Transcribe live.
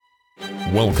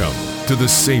Welcome to the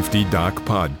Safety Doc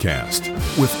Podcast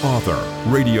with author,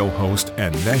 radio host,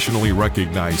 and nationally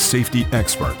recognized safety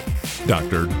expert,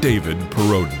 Dr. David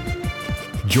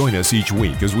Perrodin. Join us each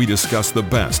week as we discuss the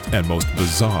best and most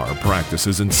bizarre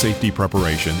practices in safety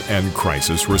preparation and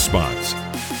crisis response.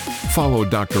 Follow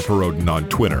Dr. Perrodin on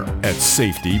Twitter at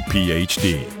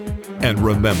SafetyPhD. And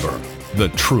remember, the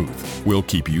truth will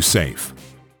keep you safe.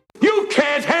 You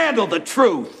can't handle the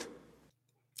truth!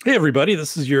 Hey everybody,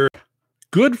 this is your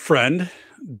good friend,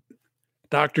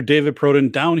 Dr. David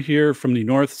Perrodin, down here from the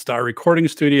North Star Recording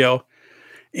Studio.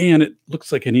 And it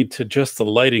looks like I need to adjust the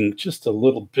lighting just a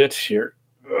little bit here.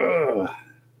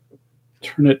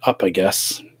 Turn it up, I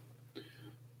guess.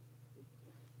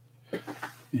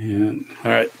 And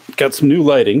all right, got some new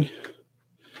lighting.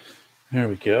 There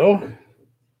we go.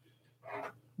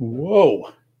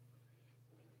 Whoa.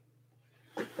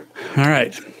 All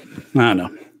right. I don't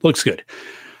know. Looks good.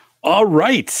 All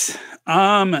right.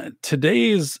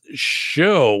 Today's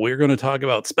show, we're going to talk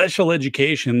about special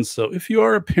education. So if you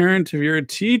are a parent, if you're a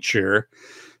teacher,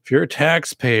 if you're a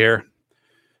taxpayer,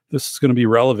 this is going to be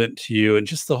relevant to you and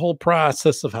just the whole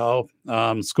process of how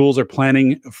schools are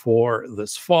planning for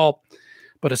this fall,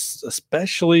 but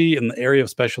especially in the area of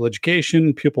special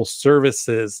education, pupil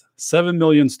services, 7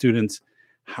 million students,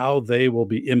 how they will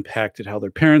be impacted, how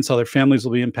their parents, how their families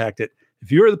will be impacted.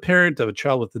 If you're the parent of a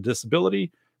child with a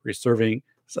disability,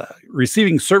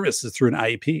 receiving services through an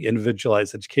IEP,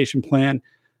 individualized education plan,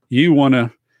 you want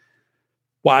to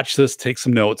watch this, take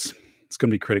some notes. It's going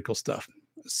to be critical stuff.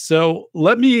 So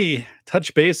let me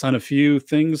touch base on a few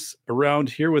things around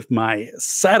here with my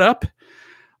setup.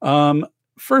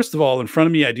 First of all, in front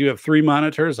of me, I do have 3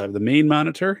 monitors. I have the main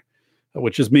monitor,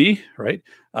 which is me, right?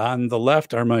 On the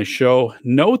left are my show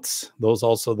notes. Those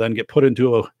also then get put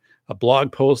into a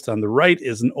blog post. On the right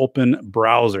is an open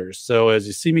browser. So as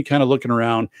you see me kind of looking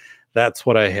around, that's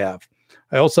what I have.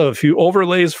 I also have a few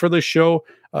overlays for the show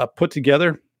put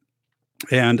together,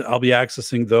 and I'll be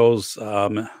accessing those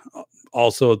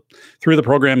also through the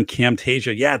program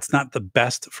Camtasia. Yeah, it's not the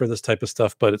best for this type of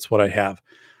stuff, but it's what I have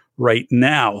right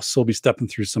now. So we'll be stepping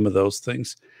through some of those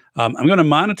things. I'm going to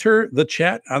monitor the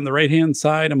chat on the right-hand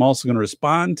side. I'm also going to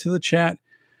respond to the chat.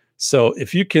 So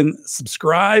if you can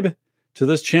subscribe to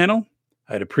this channel,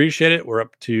 I'd appreciate it. We're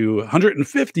up to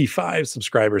 155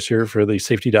 subscribers here for the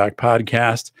Safety Doc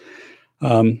podcast.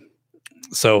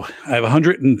 So I have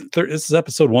 130. This is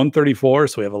episode 134.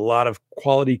 So we have a lot of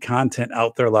quality content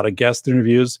out there, a lot of guest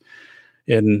interviews.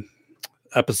 In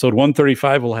episode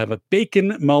 135, we'll have a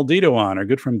Bacon Maldito on. Our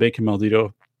good friend Bacon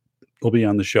Maldito will be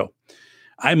on the show.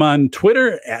 I'm on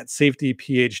Twitter at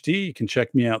SafetyPhD. You can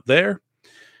check me out there.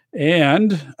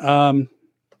 And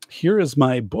here is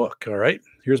my book. All right.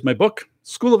 Here's my book,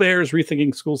 School of Errors,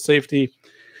 Rethinking School Safety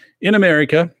in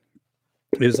America.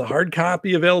 It is a hard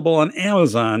copy available on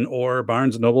Amazon or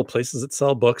Barnes & Noble, places that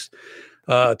sell books.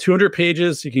 200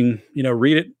 pages. You can,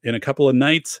 read it in a couple of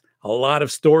nights. A lot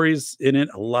of stories in it,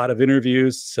 a lot of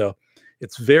interviews. So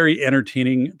it's very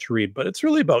entertaining to read. But it's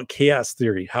really about chaos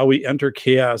theory, how we enter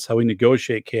chaos, how we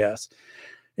negotiate chaos,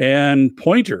 and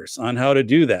pointers on how to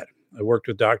do that. I worked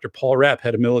with Dr. Paul Rapp,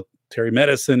 head of military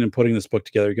medicine, and putting this book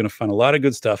together. You're going to find a lot of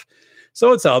good stuff.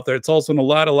 So it's out there. It's also in a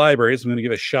lot of libraries. I'm going to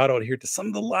give a shout out here to some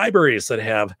of the libraries that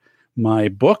have my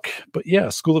book. But yeah,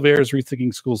 School of Errors,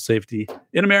 Rethinking School Safety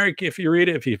in America. If you read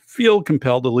it, if you feel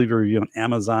compelled to leave a review on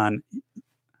Amazon,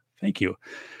 thank you.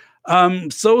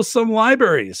 So some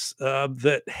libraries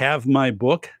that have my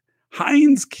book,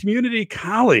 Hines Community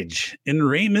College in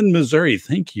Raymond, Missouri.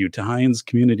 Thank you to Hines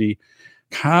Community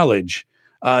College.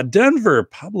 Denver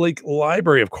Public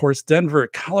Library, of course, Denver,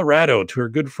 Colorado, to our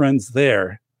good friends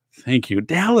there. Thank you.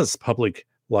 Dallas Public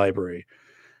Library.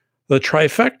 The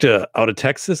trifecta out of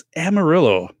Texas,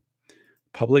 Amarillo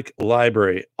Public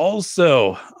Library.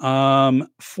 Also,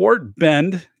 Fort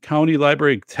Bend County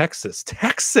Library, Texas.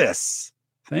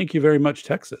 Thank you very much,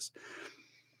 Texas.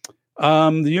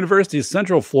 The University of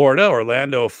Central Florida,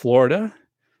 Orlando, Florida.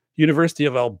 University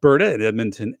of Alberta at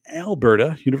Edmonton,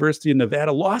 Alberta. University of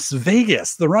Nevada, Las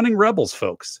Vegas. The Running Rebels,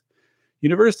 folks.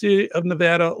 University of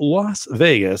Nevada, Las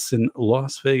Vegas in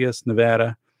Las Vegas,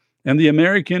 Nevada. And the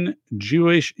American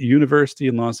Jewish University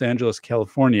in Los Angeles,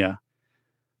 California,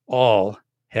 all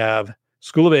have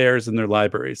School of Errors in their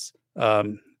libraries,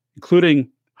 including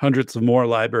hundreds of more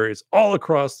libraries all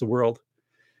across the world,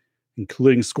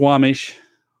 including Squamish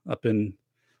up in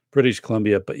British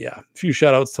Columbia. But yeah, a few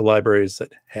shout outs to libraries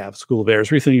that have School of Errors,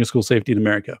 Rethinking School Safety in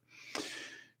America.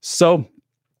 So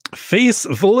face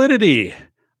validity,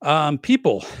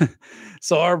 people.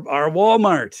 So our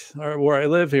Walmart, where I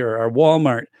live here, our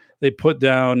Walmart, they put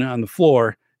down on the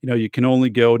floor, you can only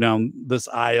go down this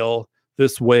aisle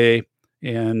this way,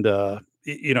 and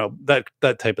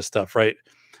that type of stuff, right?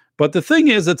 But the thing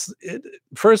is,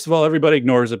 first of all, everybody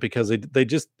ignores it because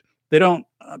they don't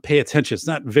pay attention.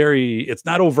 It's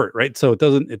not overt, right? So it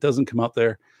doesn't come out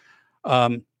there.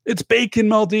 It's Bacon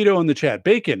Maldito in the chat.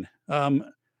 Bacon,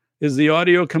 is the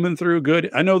audio coming through good?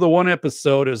 I know the one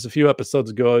episode is a few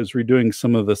episodes ago. I was redoing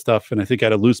some of the stuff, and I think I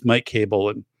had a loose mic cable,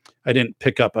 and I didn't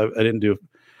pick up. I didn't do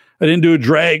a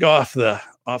drag off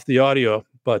the audio,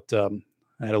 but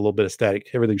I had a little bit of static.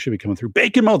 Everything should be coming through.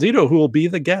 Bacon Maldito, who will be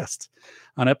the guest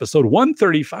on episode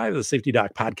 135 of the Safety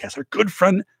Doc podcast, our good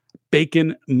friend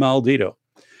Bacon Maldito.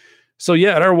 So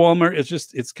yeah, at our Walmart,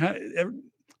 it's kind of,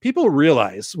 people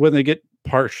realize when they get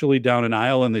partially down an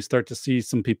aisle and they start to see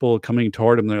some people coming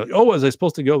toward them, they're like, oh, was I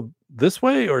supposed to go this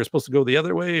way, or supposed to go the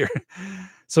other way?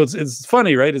 So it's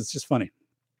funny, right? It's just funny.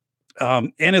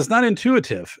 And it's not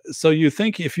intuitive. So you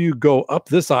think if you go up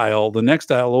this aisle, the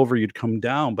next aisle over, you'd come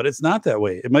down, but it's not that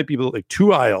way. It might be like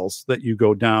 2 aisles that you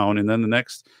go down, and then the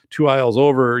next 2 aisles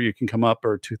over, you can come up,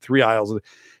 or 3 aisles.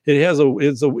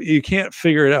 You can't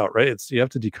figure it out, right? You have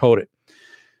to decode it.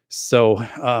 So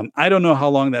I don't know how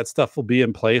long that stuff will be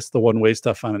in place, the one-way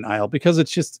stuff on an aisle, because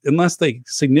it's just, unless they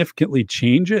significantly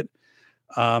change it,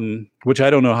 which I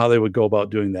don't know how they would go about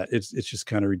doing that. It's just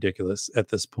kind of ridiculous at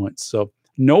this point. So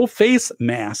no face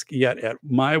mask yet at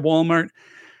my Walmart.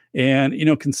 And,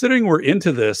 considering we're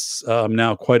into this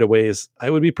now quite a ways, I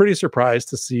would be pretty surprised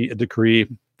to see a decree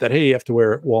that, hey, you have to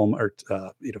wear Walmart,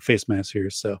 face masks here.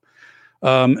 So,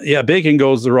 Bacon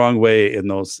goes the wrong way in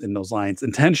those lines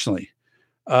intentionally.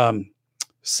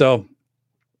 So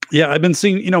yeah, I've been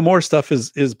seeing, more stuff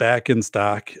is back in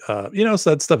stock, so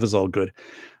that stuff is all good.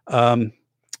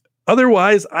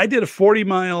 Otherwise, I did a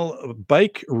 40-mile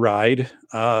bike ride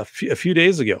a few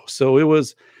days ago. So it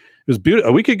was beautiful.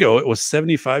 A week ago, it was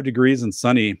 75 degrees and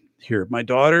sunny here. My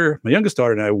youngest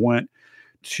daughter, and I went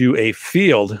to a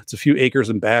field. It's a few acres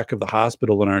in back of the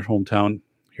hospital in our hometown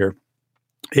here.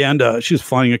 And she was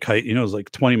flying a kite. It was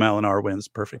like 20-mile-an-hour winds.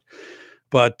 Perfect.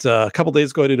 But a couple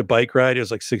days ago, I did a bike ride. It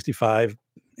was like 65,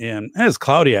 and it was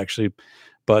cloudy actually,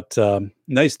 but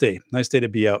nice day to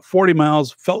be out. 40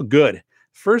 miles, felt good.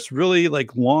 First really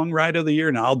like long ride of the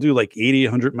year. Now I'll do like 80,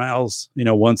 100 miles,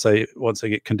 once I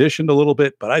get conditioned a little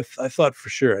bit, but I thought for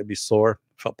sure I'd be sore.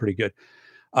 Felt pretty good.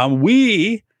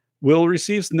 We will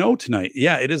receive snow tonight.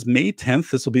 Yeah, it is May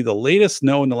 10th. This will be the latest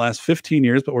snow in the last 15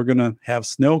 years, but we're going to have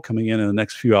snow coming in the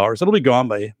next few hours. It'll be gone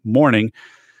by morning.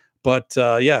 But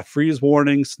freeze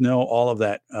warning, snow, all of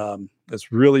that.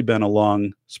 It's really been a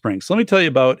long spring. So let me tell you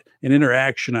about an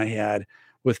interaction I had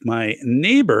with my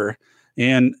neighbor,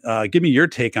 and give me your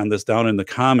take on this down in the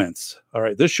comments. All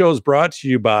right, this show is brought to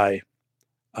you by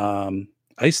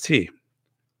iced tea.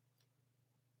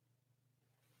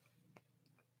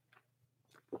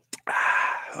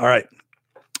 All right,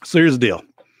 so here's the deal.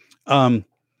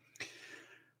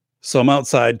 So I'm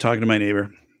outside talking to my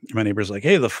neighbor. My neighbor's like,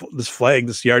 hey, this flag,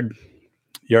 this yard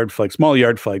flag, small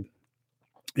yard flag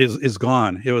is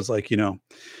gone. It was like,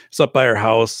 it's up by our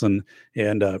house. And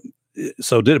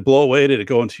so did it blow away? Did it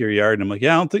go into your yard? And I'm like,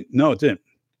 yeah, no, it didn't.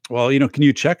 Well, can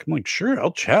you check? I'm like, sure,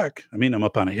 I'll check. I mean, I'm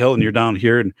up on a hill and you're down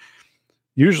here. And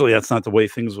usually that's not the way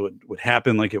things would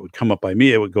happen. Like it would come up by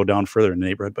me. It would go down further in the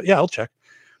neighborhood, but yeah, I'll check.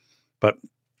 But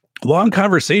long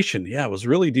conversation. Yeah. I was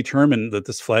really determined that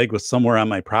this flag was somewhere on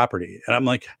my property. And I'm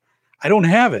like, I don't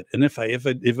have it. And if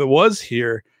it was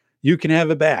here, you can have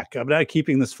it back. I'm not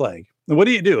keeping this flag. And what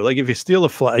do you do? Like if you steal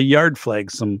a yard flag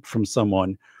from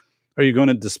someone, are you going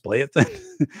to display it then?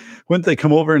 Wouldn't they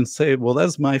come over and say, well,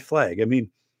 that's my flag? I mean,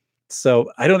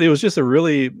 so it was a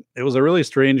really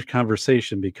strange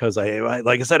conversation because I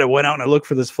like I said, I went out and I looked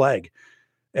for this flag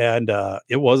and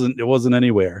it wasn't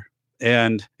anywhere.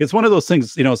 And it's one of those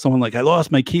things, someone like, I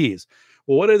lost my keys.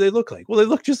 Well, what do they look like? Well, they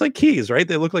look just like keys, right?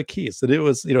 They look like keys. And it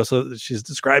was, so she's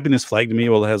describing this flag to me.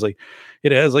 Well, it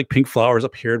has like pink flowers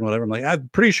up here and whatever. I'm like, I'm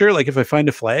pretty sure like if I find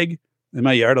a flag in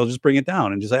my yard, I'll just bring it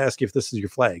down and just ask you if this is your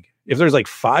flag. If there's like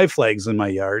 5 flags in my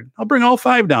yard, I'll bring all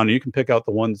 5 down and you can pick out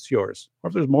the one that's yours. Or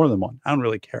if there's more than one, I don't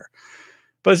really care.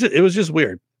 But it was just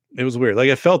weird. It was weird.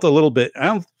 Like I felt a little bit, I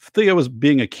don't think I was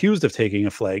being accused of taking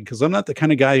a flag because I'm not the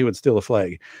kind of guy who would steal a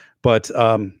flag. But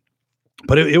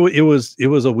it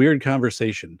was a weird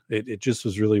conversation. It just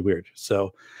was really weird.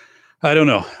 So I don't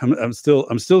know. I'm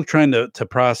still trying to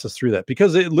process through that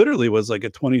because it literally was like a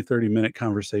 20-30 minute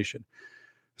conversation.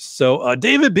 So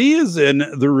David B is in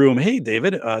the room. Hey,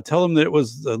 David, tell him that it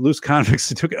was the loose convicts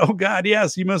who took it. Oh God,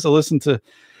 yes, you must have listened to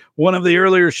one of the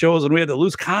earlier shows when we had the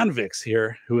loose convicts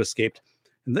here who escaped.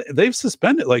 And they've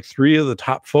suspended like 3 of the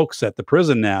top folks at the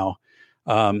prison now.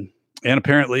 And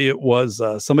apparently it was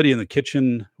somebody in the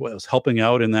kitchen was helping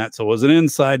out in that. So it was an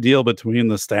inside deal between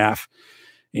the staff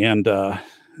and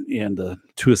the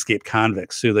two escaped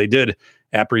convicts who they did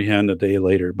apprehend a day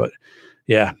later. But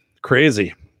yeah,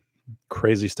 crazy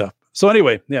stuff. So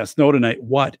anyway, yeah, snow tonight.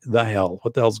 What the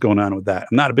hell's going on with that?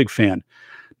 I'm not a big fan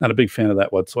of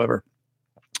that whatsoever.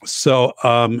 So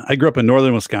I grew up in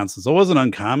northern Wisconsin, so it wasn't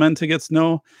uncommon to get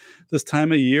snow this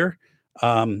time of year.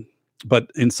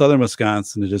 But in southern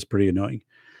Wisconsin, it is pretty annoying.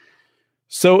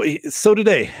 So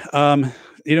today,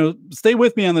 stay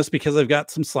with me on this because I've got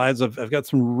some slides. I've got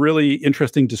some really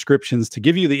interesting descriptions to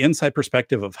give you the inside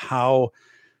perspective of how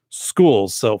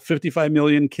schools, so 55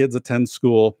 million kids attend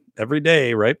school every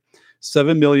day, right?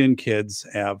 7 million kids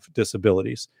have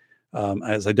disabilities,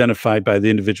 as identified by the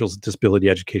Individuals with Disability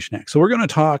Education Act. So we're going to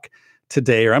talk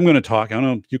today, or I'm going to talk. I don't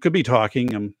know, you could be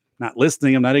talking. I'm not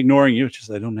listening. I'm not ignoring you. It's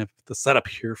just I don't have the setup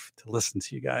here to listen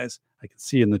to you guys. I can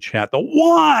see in the chat the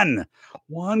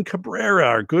Juan Cabrera,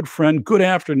 our good friend. Good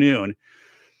afternoon,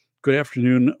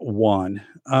 Juan.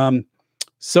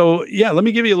 So yeah, let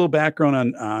me give you a little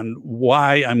background on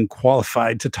why I'm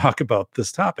qualified to talk about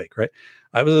this topic. Right,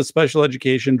 I was a special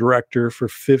education director for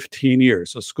 15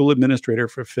 years, a school administrator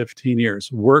for 15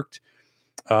 years. Worked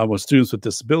with students with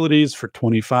disabilities for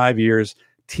 25 years.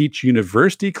 Teach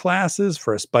university classes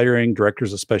for aspiring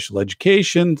directors of special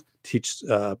education, teach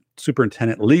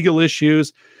superintendent legal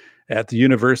issues at the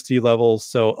university level.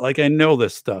 So like, I know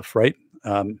this stuff, right?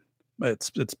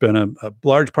 It's been a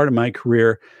large part of my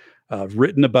career. I've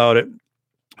written about it.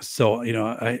 So,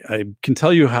 I can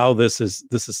tell you how this is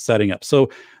setting up. So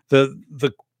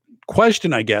the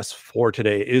question, I guess, for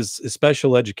today is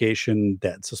special education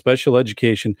dead? So special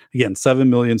education, again, 7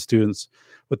 million students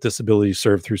with disabilities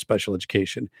served through special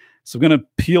education. So I'm going to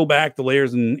peel back the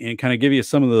layers and kind of give you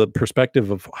some of the perspective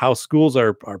of how schools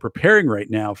are preparing right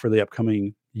now for the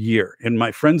upcoming year. And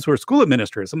my friends who are school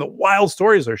administrators, some of the wild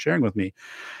stories they're sharing with me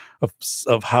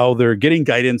of how they're getting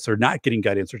guidance or not getting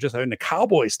guidance, or just having the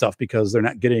cowboy stuff because they're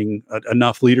not getting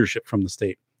enough leadership from the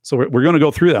state. So we're going to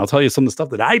go through that. I'll tell you some of the stuff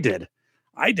that I did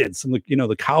some,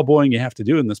 the cowboying you have to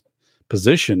do in this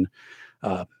position,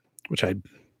 which I'm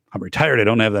retired. I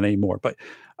don't have that anymore. But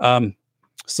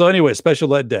so anyway,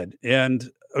 special ed dead.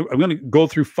 And I'm going to go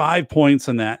through 5 points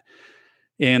on that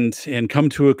and come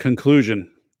to a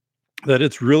conclusion that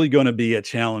it's really going to be a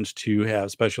challenge to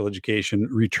have special education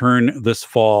return this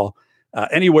fall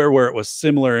anywhere where it was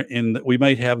similar, in that we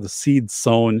might have the seeds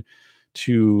sown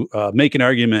to make an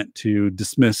argument to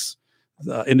dismiss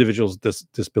Individuals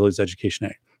with Disabilities Education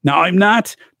Act. Now, I'm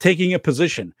not taking a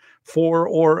position for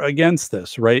or against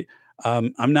this, right?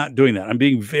 I'm not doing that. I'm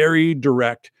being very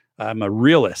direct. I'm a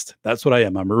realist. That's what I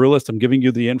am. I'm a realist. I'm giving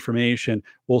you the information.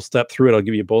 We'll step through it. I'll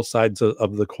give you both sides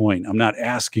of the coin. I'm not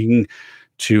asking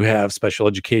to have special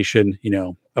education,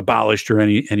 abolished or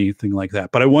anything like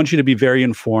that. But I want you to be very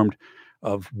informed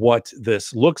of what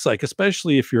this looks like,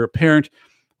 especially if you're a parent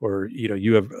or,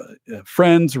 you have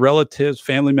friends, relatives,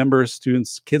 family members,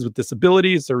 students, kids with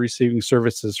disabilities are receiving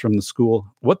services from the school.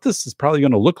 What this is probably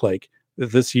going to look like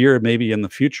this year, maybe in the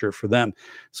future for them.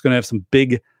 It's going to have some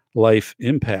big life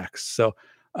impacts. So,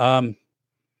 all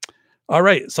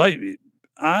right. So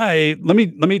let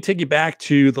me take you back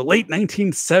to the late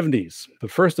 1970s.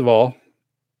 But first of all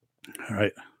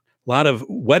right, a lot of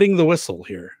wetting the whistle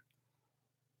here.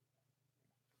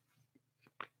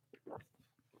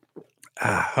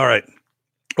 All right.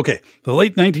 Okay. The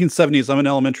late 1970s, I'm in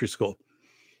elementary school.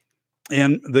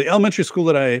 And the elementary school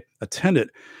that I attended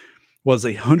was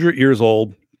 100 years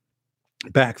old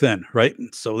back then, right?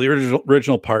 So the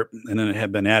original part, and then it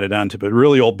had been added on to, but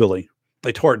really old building.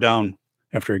 They tore it down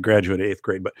after I graduated 8th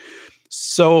grade. But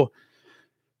so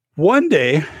one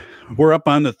day we're up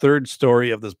on the 3rd story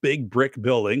of this big brick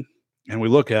building, and we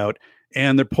look out,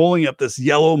 and they're pulling up this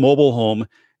yellow mobile home,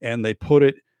 and they put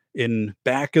it in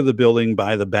back of the building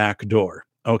by the back door.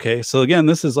 Okay. So again,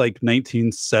 this is like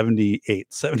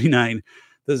 1978, 79.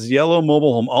 This yellow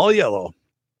mobile home, all yellow,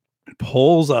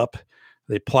 pulls up,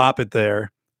 they plop it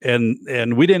there.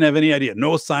 And we didn't have any idea,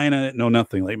 no sign on it, no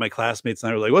nothing. Like my classmates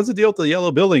and I were like, what's the deal with the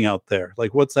yellow building out there?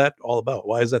 Like, what's that all about?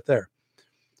 Why is that there?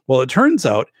 Well, it turns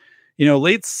out,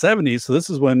 late 70s. So this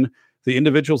is when the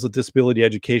Individuals with Disability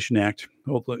Education Act,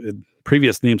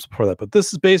 previous names before that, but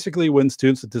this is basically when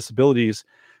students with disabilities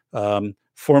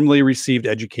formally received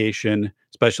education,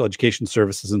 special education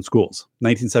services in schools.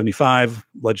 1975,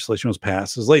 legislation was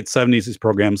passed. It was late 70s, these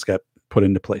programs got put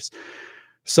into place.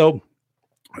 So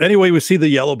anyway, we see the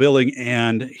yellow building,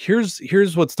 and here's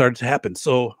what started to happen.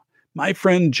 So my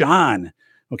friend John,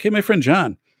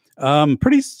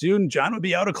 pretty soon John would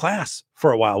be out of class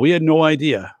for a while. We had no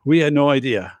idea.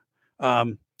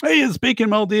 Hey, it's Bacon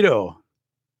Maldito.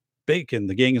 Bacon,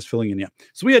 the gang is filling in. Yeah.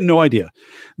 So we had no idea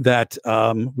that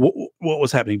what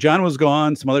was happening. John was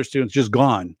gone. Some other students just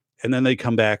gone. And then they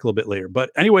come back a little bit later.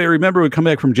 But anyway, I remember we'd come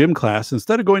back from gym class.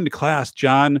 Instead of going to class,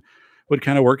 John would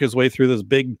kind of work his way through this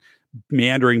big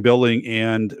meandering building.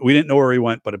 And we didn't know where he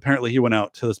went, but apparently he went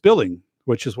out to this building,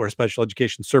 which is where special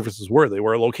education services were. They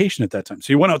were a location at that time. So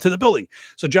he went out to the building.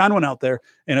 So John went out there,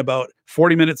 and about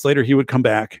 40 minutes later, he would come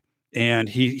back, and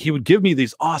he would give me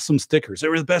these awesome stickers. They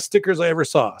were the best stickers I ever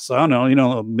saw. So I don't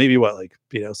know, maybe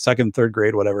second, third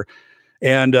grade, whatever.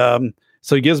 And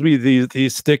so he gives me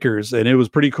these stickers, and it was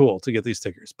pretty cool to get these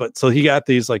stickers. But so he got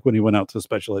these like when he went out to the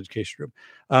special education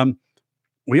room.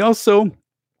 We also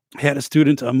had a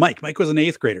student, Mike. Mike was an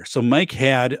 8th grader. So Mike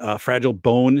had fragile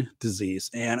bone disease.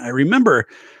 And I remember,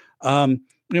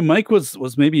 Mike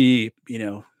was maybe,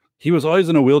 he was always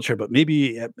in a wheelchair, but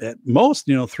maybe at most,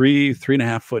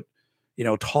 3.5 foot,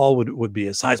 tall would be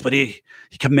his size, but he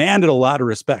commanded a lot of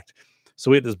respect. So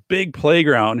we had this big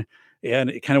playground, and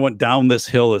it kind of went down this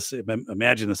hill.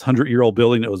 Imagine this 100-year-old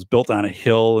building that was built on a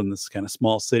hill in this kind of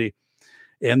small city.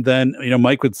 And then,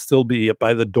 Mike would still be up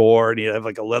by the door, and he'd have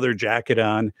like a leather jacket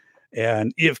on.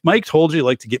 And if Mike told you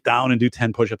like to get down and do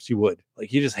 10 push-ups, you would. Like,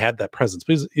 he just had that presence.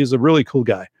 But he's a really cool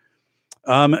guy.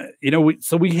 We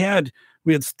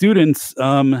had students,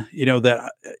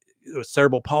 that with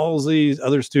cerebral palsy,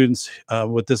 other students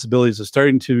with disabilities are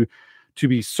starting to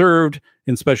be served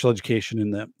in special education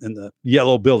in the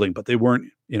yellow building, but they weren't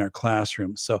in our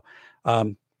classroom. So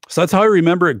that's how I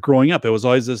remember it growing up. It was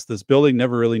always this building,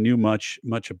 never really knew much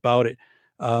about it.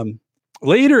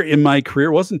 Later in my career,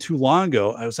 it wasn't too long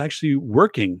ago, I was actually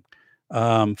working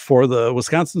for the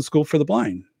Wisconsin School for the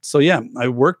Blind. So yeah, I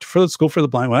worked for the School for the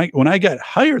Blind. When I got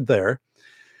hired there,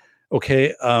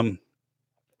 okay,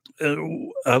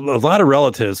 a lot of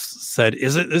relatives said,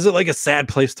 "Is it like a sad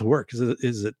place to work?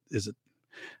 Is it?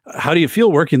 How do you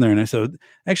feel working there?" And I said,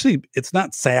 "Actually, it's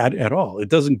not sad at all. It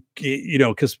doesn't,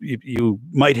 because you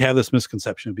might have this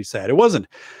misconception it'd be sad. It wasn't."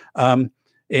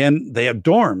 And they have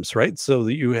dorms, right? So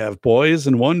that you have boys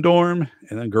in one dorm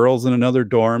and then girls in another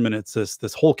dorm, and it's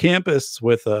this whole campus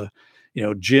with a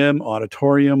gym,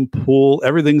 auditorium, pool.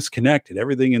 Everything's connected.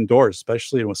 Everything indoors,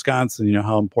 especially in Wisconsin. You know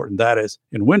how important that is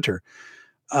in winter.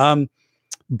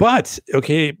 But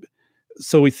okay,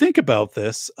 so we think about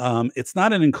this. It's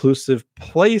not an inclusive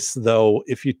place, though.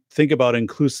 If you think about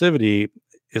inclusivity,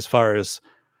 as far as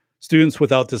students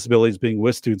without disabilities being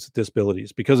with students with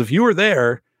disabilities, because if you were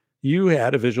there, you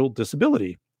had a visual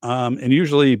disability, and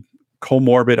usually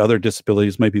comorbid other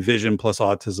disabilities might be vision plus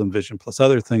autism, vision plus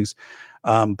other things.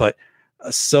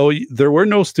 So there were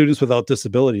no students without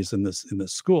disabilities in this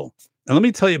school. And let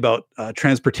me tell you about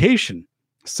transportation.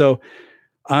 So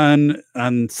on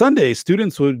Sunday,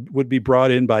 students would be brought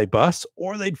in by bus,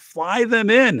 or they'd fly them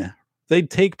in.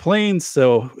 They'd take planes.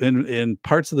 So in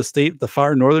parts of the state, the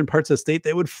far northern parts of the state,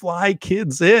 they would fly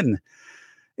kids in.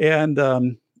 And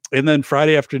then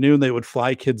Friday afternoon, they would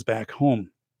fly kids back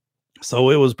home. So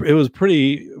it was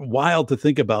pretty wild to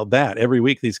think about that. Every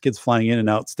week, these kids flying in and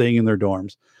out, staying in their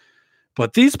dorms.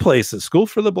 But these places, School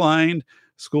for the Blind,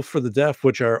 School for the Deaf,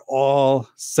 which are all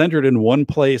centered in one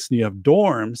place, and you have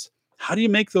dorms, how do you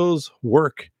make those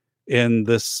work in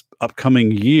this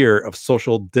upcoming year of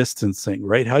social distancing,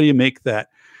 right? How do you make that?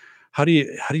 How do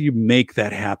you make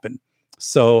that happen?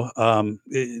 So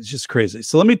it's just crazy.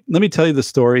 So let me tell you the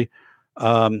story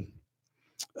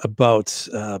about.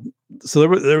 So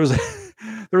there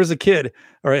was a kid,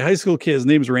 all right, high school kid. His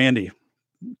name's Randy.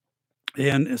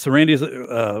 And so Randy's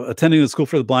attending the School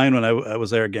for the Blind when I was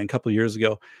there again a couple of years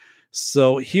ago.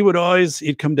 So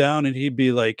he'd come down and he'd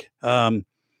be like,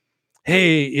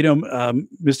 "Hey,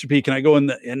 Mr. P, can I go in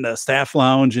the staff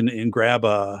lounge and grab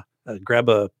a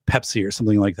Pepsi or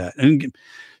something like that?" And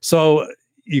so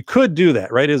you could do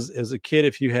that, right? As a kid,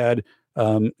 if you had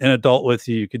an adult with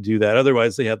you, you could do that.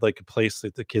 Otherwise, they had like a place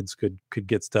that the kids could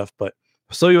get stuff. But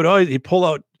so he'd pull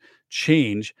out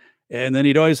change. And then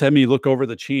he'd always have me look over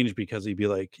the change, because he'd be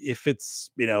like, if it's,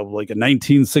 like a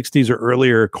 1960s or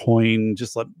earlier coin,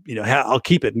 just I'll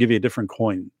keep it and give you a different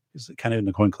coin. He's kind of in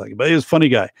the coin collecting, but he was a funny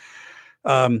guy.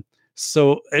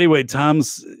 So anyway,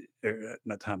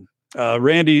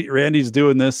 Randy's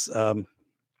doing this,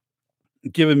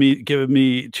 giving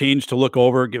me change to look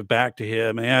over, give back to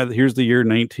him. And here's the year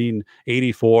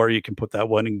 1984. You can put that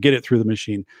one and get it through the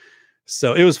machine.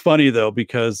 So it was funny though,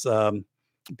 because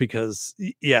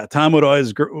yeah, Tom would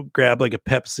always grab like a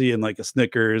Pepsi and like a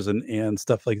Snickers and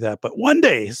stuff like that. But one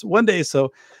day,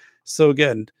 so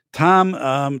again, Tom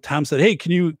said, "Hey,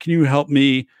 can you help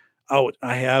me out?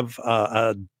 I have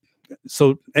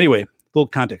so anyway, little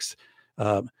context.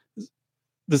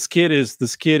 this kid is,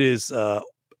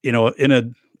 in a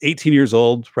 18 years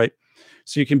old, right?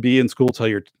 So you can be in school till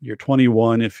you're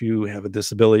 21 if you have a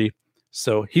disability.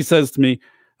 So he says to me,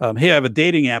 hey, I have a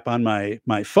dating app on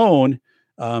my phone.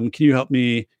 Can you help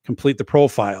me complete the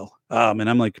profile? And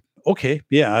I'm like, okay,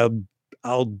 yeah,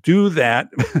 I'll do that.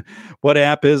 What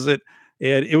app is it?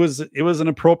 And it was an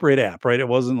appropriate app, right? It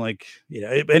wasn't like,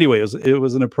 anyway, it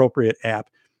was an appropriate app.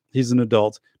 He's an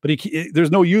adult, but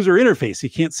there's no user interface. He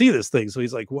can't see this thing. So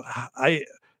he's like,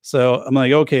 so I'm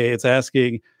like, okay, it's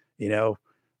asking,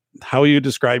 how you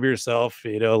describe yourself,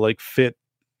 like fit,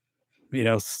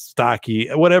 stocky,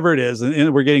 whatever it is.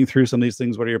 And we're getting through some of these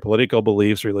things. What are your political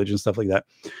beliefs, religion, stuff like that.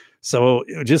 So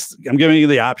I'm giving you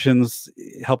the options,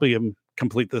 helping him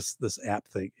complete this app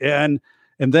thing. And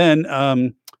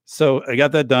then, so I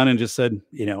got that done and just said,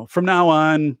 from now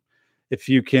on, if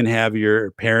you can have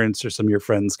your parents or some of your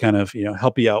friends kind of,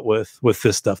 help you out with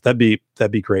this stuff, that'd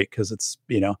be great. Cause it's,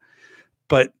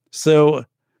 but so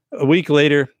a week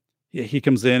later, he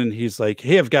comes in and he's like,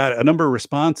 hey, I've got a number of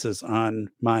responses on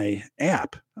my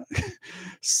app.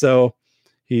 So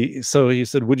he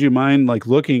said, would you mind like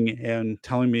looking and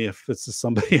telling me if this is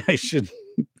somebody I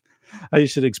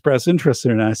should express interest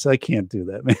in? And I said, I can't do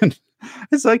that, man.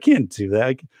 I said, I can't do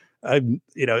that.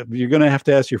 You're going to have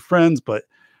to ask your friends, but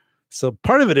so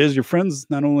part of it is your friends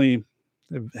not only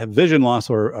have vision loss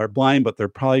or are blind, but they're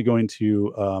probably going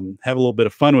to have a little bit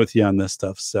of fun with you on this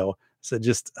stuff. So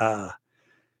just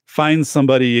find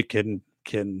somebody you can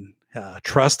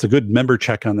trust, a good member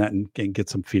check on that and get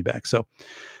some feedback. So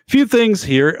a few things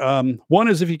here. One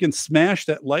is if you can smash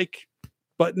that like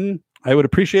button, I would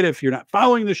appreciate it. If you're not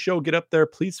following the show, get up there.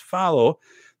 Please follow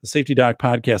the Safety Doc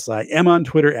Podcast. I am on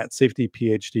Twitter at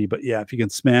SafetyPhD. But yeah, if you can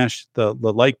smash the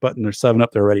like button, there's 7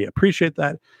 up there already. Appreciate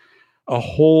that a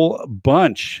whole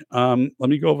bunch. Let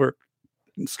me go over,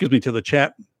 to the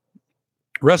chat.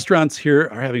 Restaurants here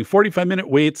are having 45-minute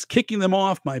waits, kicking them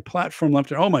off my platform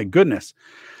left. Oh my goodness.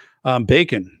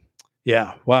 Bacon.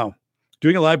 Yeah. Wow.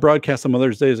 Doing a live broadcast on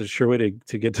Mother's Day is a sure way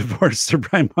to get divorced or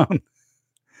Brian Mom.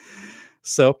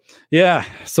 So yeah.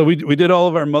 So we did all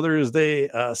of our Mother's Day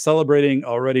celebrating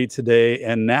already today.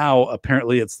 And now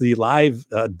apparently it's the live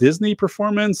Disney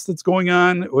performance that's going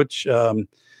on, which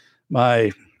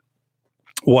my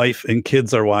wife and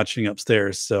kids are watching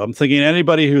upstairs. So I'm thinking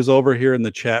anybody who's over here in the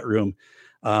chat room,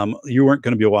 you weren't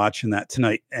going to be watching that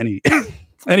tonight.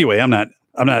 Anyway, I'm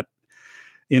not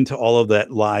into all of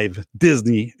that live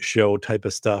Disney show type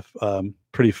of stuff.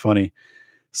 Pretty funny.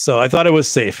 So I thought it was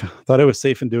safe.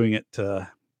 In doing it,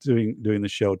 doing the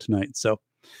show tonight. So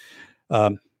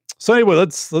anyway,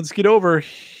 let's get over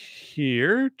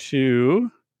here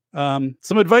to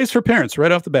some advice for parents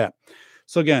right off the bat.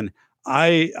 So again,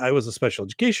 I was a special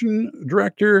education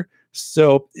director.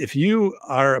 So if you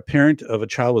are a parent of a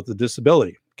child with a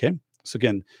disability, okay. So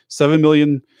again, 7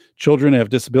 million children have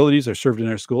disabilities are served in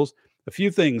our schools. A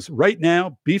few things right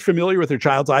now, be familiar with your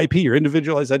child's IP, your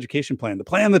individualized education plan, the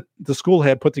plan that the school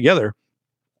had put together,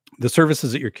 the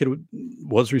services that your kid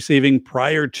was receiving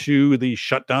prior to the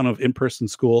shutdown of in-person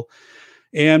school,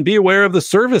 and be aware of the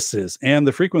services and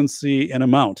the frequency and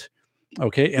amount.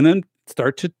 Okay. And then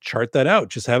start to chart that out.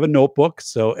 Just have a notebook.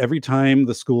 So every time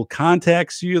the school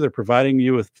contacts you, they're providing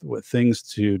you with things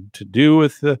to do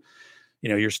with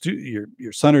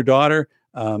your son or daughter,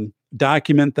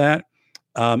 document that.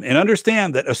 And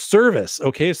understand that a service,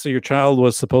 okay, so your child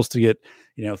was supposed to get,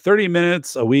 30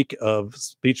 minutes a week of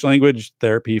speech language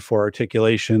therapy for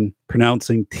articulation,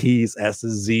 pronouncing T's,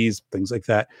 S's, Z's, things like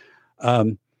that.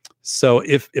 So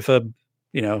if a,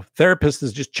 therapist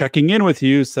is just checking in with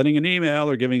you, sending an email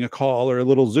or giving a call or a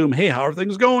little Zoom, hey, how are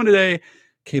things going today?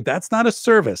 Okay, that's not a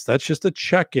service. That's just a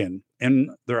check-in.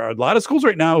 And there are a lot of schools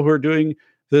right now who are doing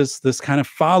this kind of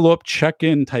follow-up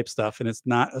check-in type stuff, and it's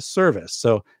not a service.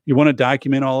 So you want to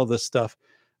document all of this stuff.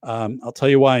 I'll tell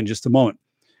you why in just a moment.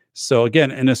 So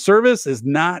again, and a service is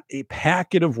not a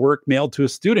packet of work mailed to a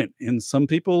student. And some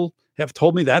people have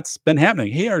told me that's been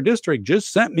happening. Hey, our district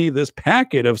just sent me this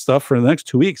packet of stuff for the next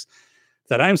 2 weeks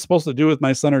that I'm supposed to do with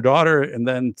my son or daughter and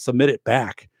then submit it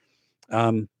back.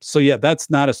 So yeah, that's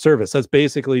not a service. That's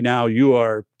basically now you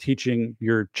are teaching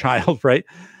your child, right?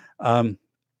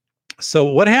 So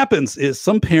what happens is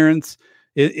some parents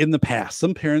in the past,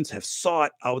 some parents have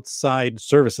sought outside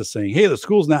services saying, hey, the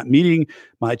school's not meeting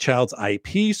my child's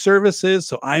IP services.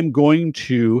 So I am going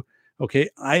to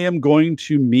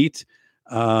meet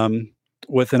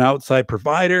with an outside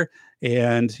provider.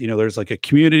 And, there's like a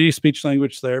community speech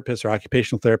language therapist or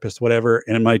occupational therapist, whatever.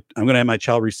 And I'm going to have my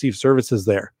child receive services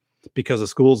there because the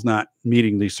school's not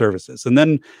meeting these services. And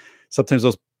then sometimes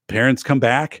those parents come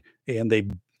back and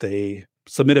they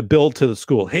submit a bill to the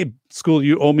school. Hey, school,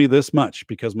 you owe me this much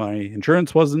because my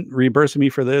insurance wasn't reimbursing me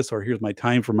for this, or here's my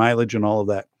time for mileage and all of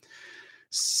that.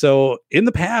 So in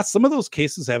the past, some of those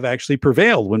cases have actually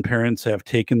prevailed when parents have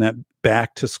taken that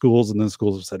back to schools, and then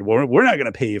schools have said, well, we're not going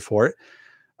to pay you for it.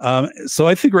 So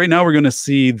I think right now we're going to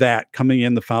see that coming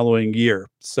in the following year.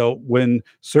 So when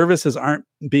services aren't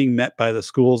being met by the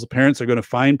schools, the parents are going to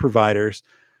find providers.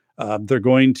 They're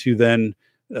going to then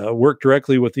work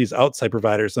directly with these outside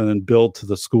providers and then build to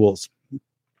the schools.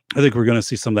 I think we're going to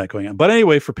see some of that going on. But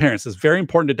anyway, for parents, it's very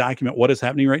important to document what is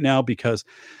happening right now, because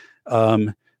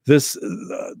the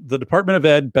Department of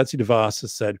Ed, Betsy DeVos,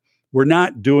 has said, we're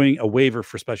not doing a waiver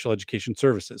for special education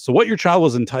services. So what your child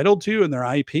was entitled to in their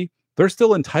IEP, they're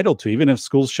still entitled to. Even if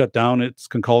schools shut down, it's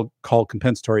called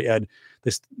compensatory ed.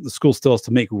 The school still has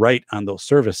to make right on those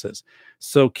services.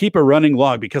 So keep a running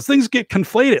log, because things get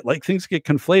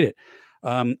conflated.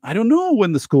 I don't know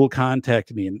when the school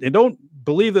contacted me, and don't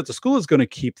believe that the school is going to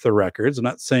keep the records. I'm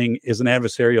not saying is an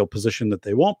adversarial position that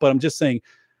they won't, but I'm just saying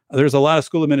there's a lot of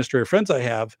school administrator friends I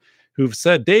have who've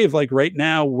said, Dave, like right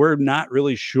now, we're not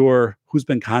really sure who's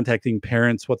been contacting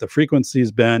parents, what the frequency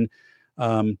has been.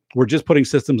 We're just putting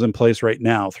systems in place right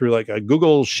now through like a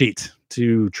Google sheet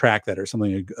to track that, or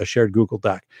something, a shared Google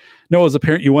Doc. No, as a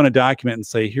parent, you want to document and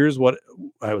say, here's what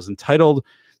I was entitled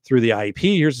through the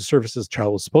IEP. Here's the services the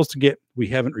child was supposed to get. We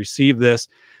haven't received this.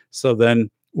 So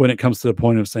then when it comes to the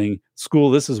point of saying,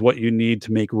 school, this is what you need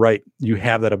to make right, you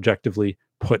have that objectively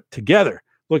put together.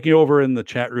 Looking over in the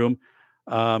chat room,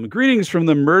 greetings from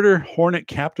the murder hornet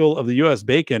capital of the U.S.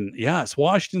 Bacon. Yes,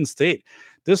 Washington State.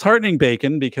 Disheartening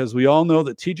bacon, because we all know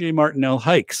that TJ Martinell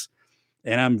hikes,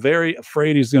 and I'm very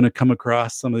afraid he's going to come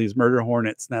across some of these murder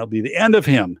hornets, and that'll be the end of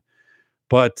him.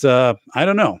 But I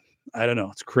don't know.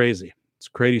 It's crazy.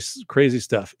 It's crazy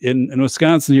stuff. In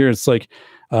Wisconsin here, it's like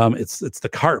it's the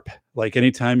carp. Like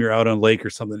anytime you're out on a lake or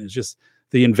something, it's just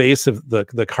the invasive,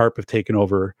 the carp have taken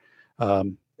over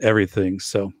everything.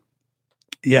 So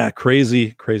yeah,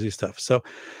 crazy stuff. So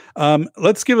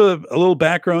let's give a little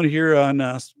background here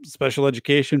on special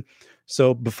education.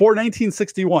 So before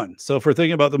 1961, so if we're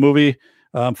thinking about the movie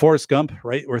Forrest Gump,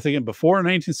 right? We're thinking before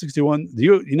 1961,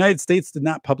 the United States did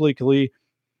not publicly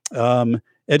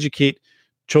educate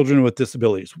children with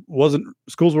disabilities.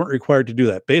 Schools weren't required to do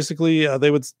that. Basically,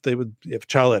 they would, if a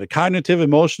child had a cognitive,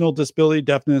 emotional disability,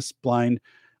 deafness, blind,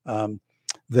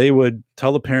 they would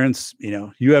tell the parents,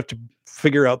 you have to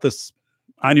figure out this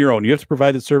on your own. You have to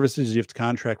provide the services, you have to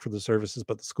contract for the services,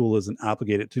 but the school isn't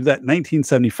obligated to do that. In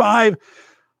 1975,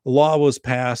 a law was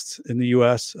passed in the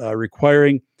U.S.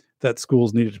 Requiring that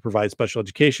schools needed to provide special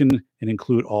education and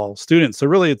include all students. So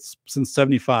really, it's since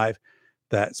 75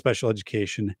 that special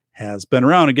education has been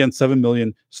around. Again, 7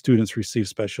 million students receive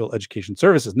special education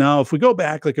services. Now, if we go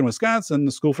back, like in Wisconsin,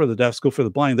 the School for the Deaf, School for the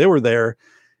Blind, they were there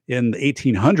in the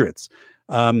 1800s.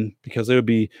 Because it would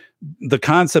be, the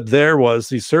concept there was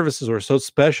these services were so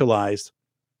specialized,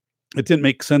 it didn't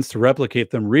make sense to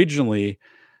replicate them regionally.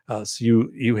 So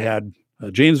you had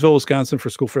Janesville, Wisconsin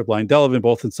for School for the Blind, Delavan,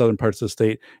 both in southern parts of the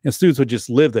state, and students would just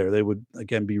live there. They would,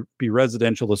 again, be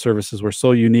residential. The services were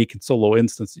so unique and so low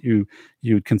instance that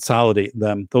you'd consolidate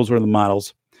them. Those were the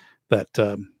models that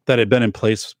had been in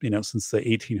place, since the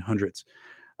 1800s.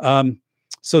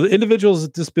 So the Individuals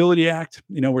with Disability Act,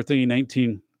 we're thinking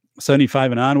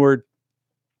 1975 and onward.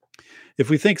 If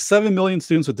we think 7 million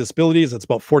students with disabilities, that's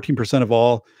about 14% of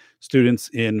all students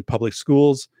in public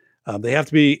schools. They have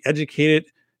to be educated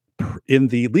in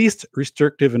the least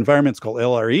restrictive environments, called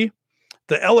LRE.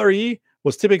 The LRE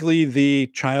was typically the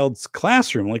child's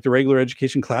classroom, like the regular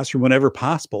education classroom, whenever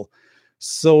possible.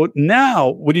 So now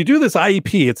when you do this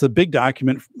IEP, it's a big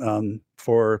document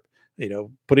for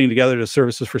putting together the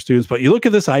services for students. But you look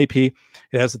at this IEP,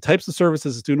 it has the types of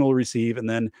services the student will receive, and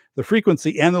then the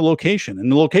frequency and the location.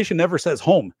 And the location never says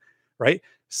home, right?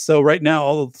 So right now,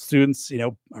 all the students,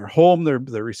 are home.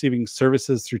 They're receiving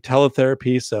services through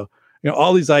teletherapy. So,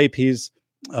 all these IEPs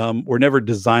were never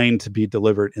designed to be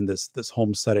delivered in this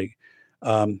home setting.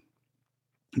 But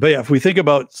yeah, if we think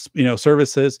about,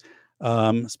 services,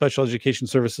 special education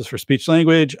services for speech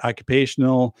language,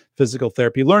 occupational, physical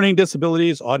therapy, learning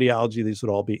disabilities, audiology, these would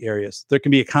all be areas. There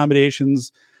can be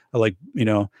accommodations like,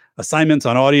 assignments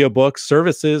on audiobooks,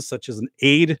 services such as an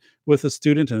aid with a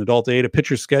student, an adult aid, a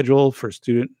picture schedule for a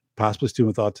student, possibly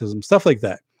student with autism, stuff like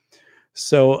that.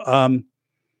 So, all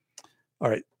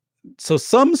right. So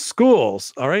some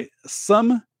schools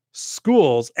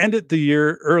ended the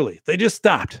year early. They just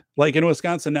stopped. Like in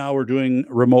Wisconsin now, we're doing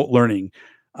remote learning.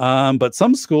 But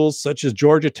some schools, such as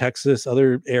Georgia, Texas,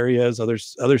 other areas,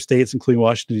 other states, including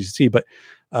Washington, D.C., but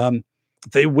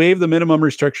They waived the minimum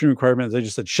restriction requirements. They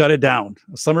just said, shut it down.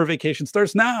 Summer vacation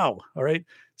starts now. All right.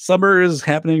 Summer is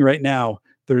happening right now.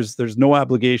 There's no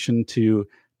obligation to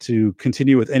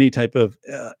continue with any type of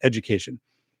education.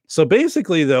 So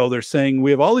basically, though, they're saying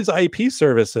we have all these IEP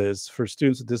services for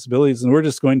students with disabilities, and we're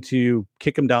just going to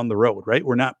kick them down the road, right?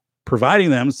 We're not providing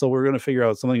them, so we're going to figure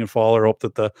out something in fall or hope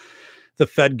that the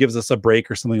Fed gives us a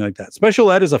break or something like that.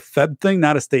 Special ed is a Fed thing,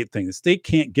 not a state thing. The state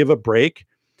can't give a break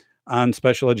on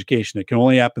special education. It can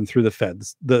only happen through the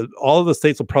Feds. All of the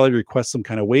states will probably request some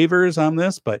kind of waivers on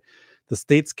this, but the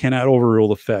states cannot overrule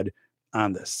the Fed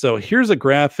on this. So here's a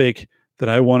graphic that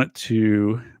I wanted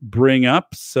to bring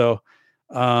up. So,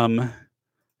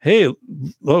 hey,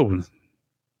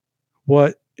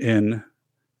 what in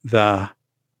the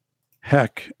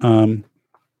heck? All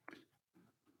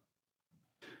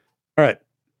right.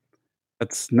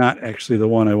 That's not actually the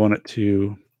one I wanted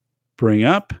to bring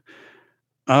up.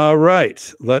 All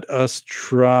right. Let us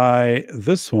try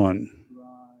this one.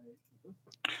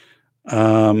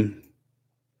 All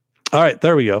right.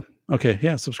 There we go. Okay.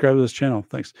 Yeah. Subscribe to this channel.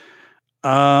 Thanks.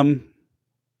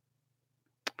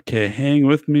 Okay. Hang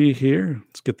with me here.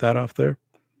 Let's get that off there.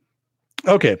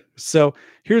 Okay. So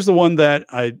here's the one that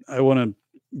I want to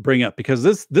bring up, because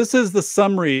this is the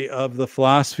summary of the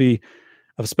philosophy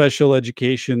of special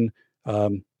education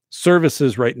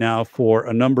services right now for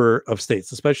a number of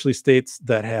states, especially states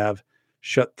that have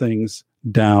shut things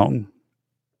down.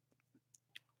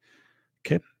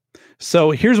 Okay.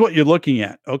 So here's what you're looking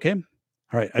at. Okay.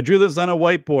 All right. I drew this on a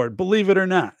whiteboard, believe it or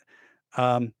not.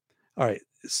 All right.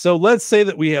 So let's say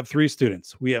that we have 3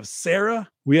 students. We have Sarah,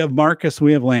 we have Marcus,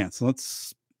 we have Lance.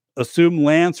 Let's assume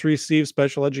Lance receives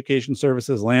special education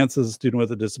services. Lance is a student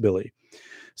with a disability.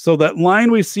 So that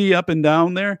line we see up and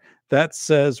down there, that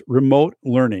says remote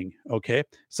learning. Okay.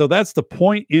 So that's the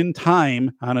point in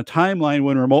time on a timeline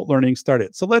when remote learning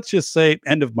started. So let's just say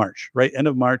end of March, right? End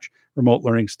of March, remote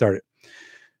learning started.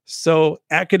 So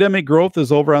academic growth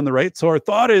is over on the right. So our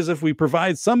thought is, if we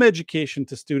provide some education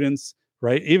to students,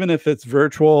 right, even if it's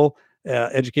virtual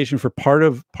education for part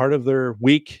of their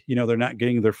week, they're not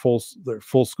getting their full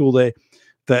school day,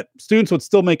 that students would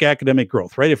still make academic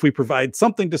growth, right? If we provide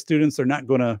something to students, they're not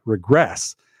going to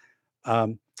regress.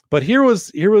 But here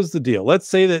was the deal. Let's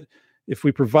say that if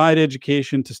we provide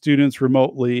education to students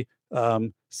remotely,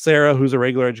 Sarah, who's a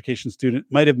regular education student,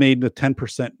 might have made a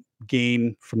 10%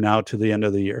 gain from now to the end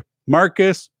of the year.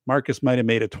 Marcus might have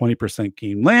made a 20%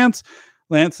 gain. Lance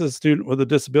is a student with a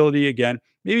disability. Again,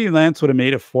 maybe Lance would have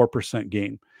made a 4%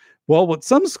 gain. Well, what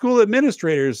some school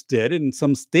administrators did, and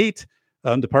some state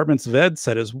departments of ed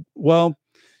said is, well,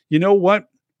 you know what?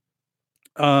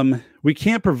 We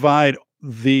can't provide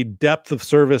the depth of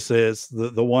services,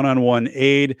 the one-on-one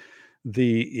aid,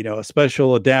 the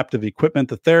special adaptive equipment,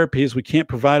 the therapies. We can't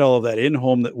provide all of that in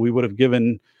home that we would have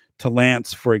given to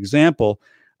Lance, for example.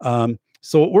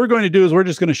 So what we're going to do is we're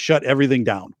just going to shut everything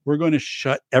down. We're going to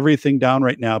shut everything down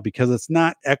right now because it's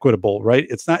not equitable, right?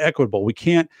 It's not equitable. We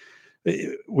can't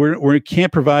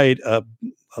provide a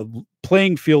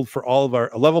playing field for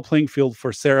a level playing field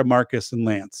for Sarah, Marcus, and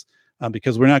Lance,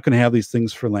 because we're not going to have these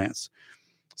things for Lance.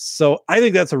 So I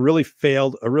think that's a really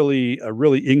failed, a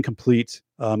really incomplete,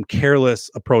 careless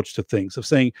approach to things, of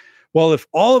saying, well, if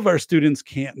all of our students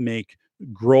can't make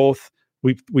growth,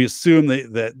 we assume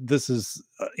that this is,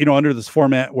 under this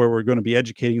format where we're going to be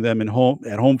educating them at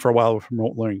home for a while with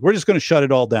remote learning. We're just going to shut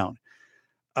it all down.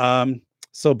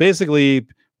 So basically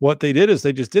what they did is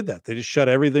they just did that. They just shut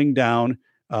everything down,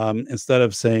 instead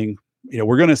of saying,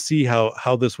 we're going to see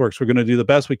how this works. We're going to do the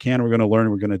best we can. We're going to learn.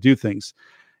 We're going to do things.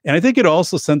 And I think it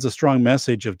also sends a strong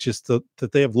message of just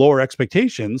that they have lower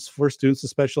expectations for students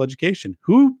with special education,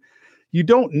 who you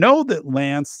don't know that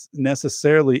Lance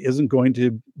necessarily isn't going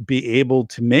to be able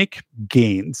to make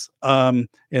gains, and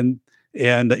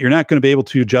that you're not going to be able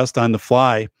to adjust on the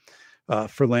fly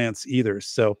for Lance either.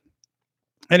 So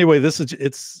anyway,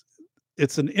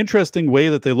 it's an interesting way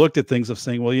that they looked at things, of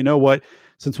saying, well, you know what,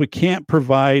 since we can't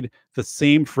provide the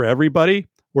same for everybody,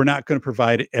 we're not going to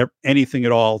provide anything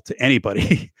at all to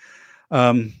anybody.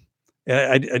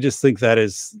 I just think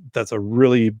that's a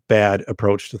really bad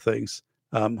approach to things.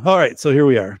 All right. So here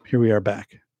we are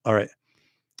back. All right.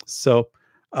 So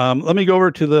let me go over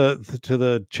to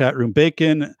the chat room.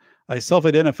 Bacon, I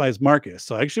self-identify as Marcus.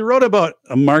 So I actually wrote about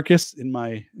a Marcus in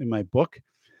my book.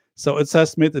 So it's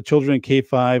estimated that children in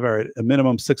K-5 are at a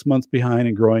minimum 6 months behind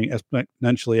and growing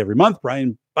exponentially every month.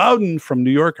 Brian Bowden from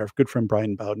New York, our good friend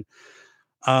Brian Bowden.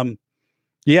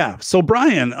 Yeah. So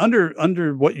Brian,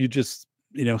 under what you just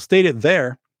stated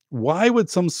there, why would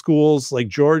some schools like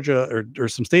Georgia or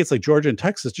some states like Georgia and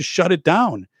Texas just shut it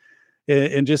down?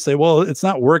 and just say, well, it's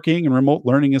not working and remote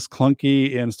learning is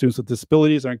clunky and students with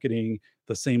disabilities aren't getting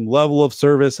the same level of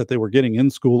service that they were getting in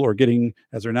school or getting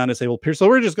as their non-disabled peers. So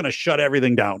we're just going to shut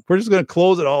everything down. We're just going to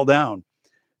close it all down.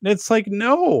 And it's like,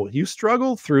 no, you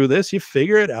struggle through this, you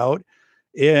figure it out.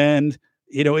 And,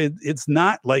 it's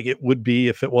not like it would be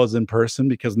if it was in person,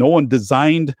 because no one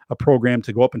designed a program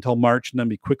to go up until March and then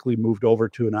be quickly moved over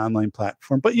to an online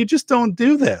platform. But you just don't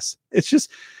do this. It's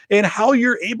just, and how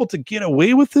you're able to get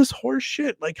away with this horse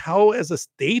shit, like how as a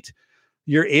state,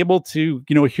 you're able to,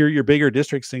 hear your bigger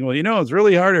districts saying, well, it's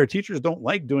really hard. Our teachers don't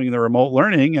like doing the remote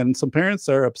learning. And some parents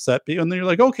are upset. And then you're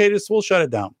like, okay, we'll shut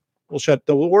it down.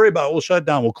 We'll worry about it. We'll shut it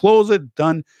down. We'll close it.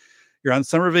 Done. You're on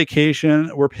summer vacation.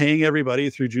 We're paying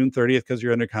everybody through June 30th because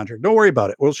you're under contract. Don't worry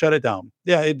about it. We'll shut it down.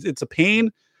 Yeah, it's a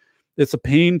pain. It's a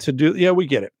pain to do. Yeah, we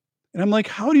get it. And I'm like,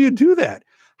 how do you do that?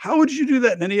 How would you do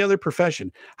that in any other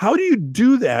profession? How do you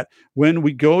do that when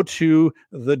we go to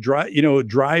the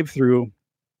drive-through,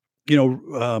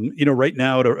 right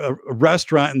now at a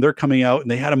restaurant, and they're coming out and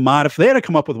they had to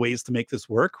come up with ways to make this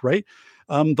work, right?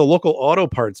 The local auto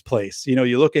parts place,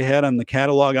 you look ahead on the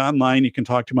catalog online, you can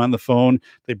talk to them on the phone.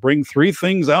 They bring 3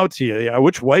 things out to you. Yeah,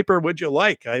 which wiper would you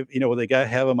like? They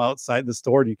have them outside the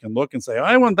store and you can look and say,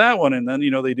 I want that one. And then,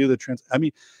 they do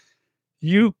the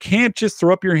you can't just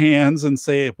throw up your hands and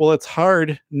say, well, it's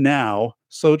hard now,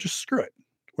 so just screw it.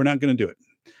 We're not going to do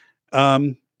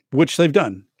it. Which they've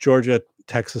done. Georgia,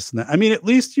 Texas. And at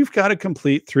least you've got to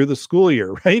complete through the school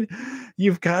year, right?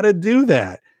 You've got to do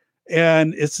that.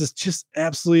 And it's just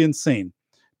absolutely insane.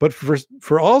 But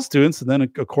for all students, and then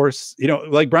of course,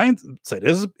 like Brian said,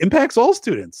 it impacts all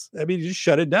students. You just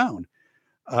shut it down.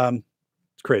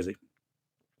 It's crazy.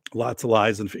 Lots of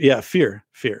lies and fear.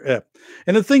 Yeah.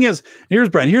 And the thing is, here's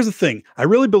Brian. Here's the thing. I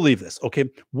really believe this. Okay.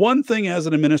 One thing as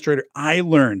an administrator, I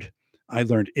learned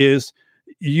is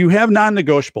you have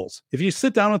non-negotiables. If you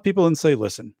sit down with people and say,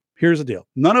 listen, here's the deal.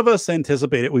 None of us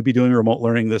anticipated we'd be doing remote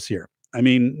learning this year.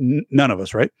 None of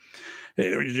us, right?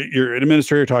 You're an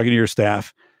administrator talking to your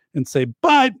staff and say,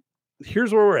 but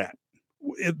here's where we're at.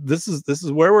 This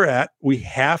is where we're at. We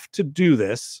have to do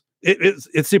this.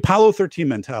 It's the Apollo 13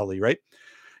 mentality, right?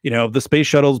 The space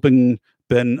shuttle's been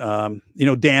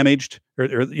damaged, or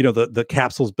the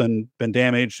capsule's been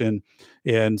damaged,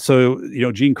 and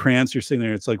so Gene Kranz, you're sitting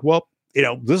there. It's like, well,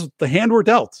 this is the hand we're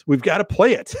dealt. We've got to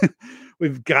play it.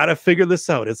 We've got to figure this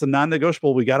out. It's a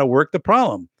non-negotiable. We got to work the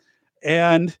problem.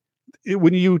 And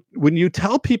when you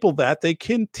tell people that, they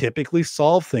can typically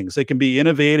solve things. They can be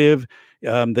innovative.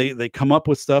 They come up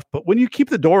with stuff. But when you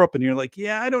keep the door open, you're like,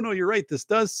 yeah, I don't know. You're right. This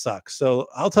does suck. So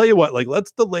I'll tell you what,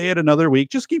 let's delay it another week.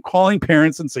 Just keep calling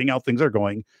parents and seeing how things are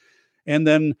going. And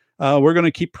then we're going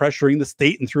to keep pressuring the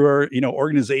state, and through our,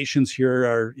 organizations here,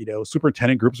 our,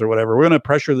 superintendent groups or whatever, we're going to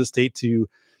pressure the state to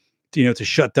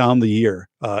shut down the year,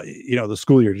 the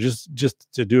school year,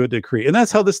 just to do a decree. And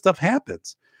that's how this stuff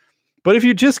happens. But if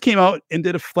you just came out and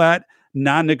did a flat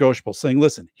non-negotiable saying,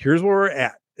 listen, here's where we're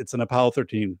at. It's an Apollo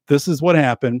 13. This is what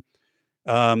happened.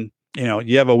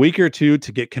 You have a week or two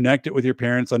to get connected with your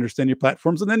parents, understand your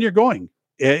platforms, and then you're going.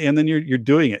 And then you're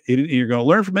doing it. You're going to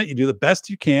learn from it. You do the best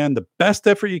you can, the best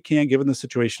effort you can, given the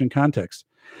situation and context.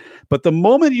 But the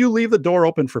moment you leave the door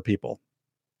open for people,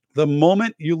 the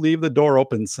moment you leave the door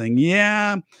open saying,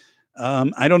 yeah,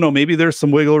 I don't know, maybe there's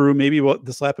some wiggle room, maybe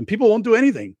this will happen. People won't do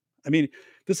anything.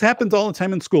 This happens all the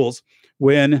time in schools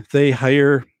when they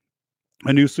hire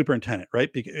a new superintendent,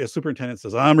 right? Because a superintendent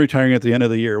says, I'm retiring at the end of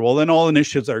the year. Well, then all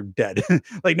initiatives are dead.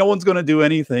 Like no one's going to do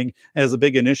anything as a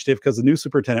big initiative because the new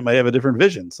superintendent might have a different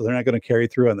vision. So they're not going to carry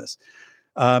through on this,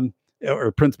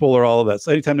 or principal, or all of that.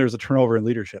 So anytime there's a turnover in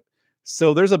leadership.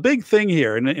 So there's a big thing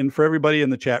here. And for everybody in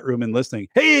the chat room and listening,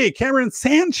 hey, Cameron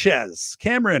Sanchez,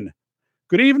 Cameron,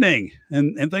 good evening.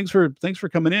 And thanks for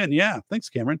coming in. Yeah. Thanks,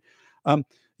 Cameron.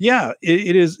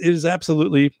 It is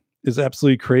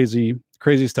absolutely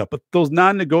crazy stuff. But those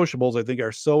non-negotiables, I think,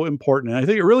 are so important. And I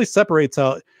think it really separates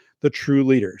out the true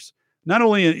leaders, not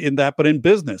only in that, but in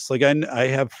business. Like I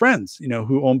have friends,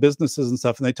 who own businesses and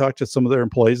stuff, and they talked to some of their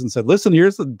employees and said, listen,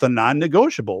 here's the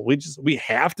non-negotiable. We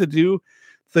have to do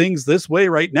things this way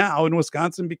right now in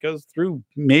Wisconsin, because through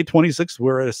May 26th,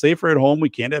 we're at a safer at home. We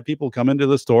can't have people come into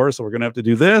the store. So we're going to have to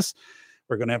do this.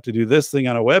 We're going to have to do this thing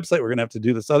on a website. We're going to have to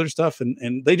do this other stuff.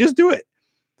 And they just do it.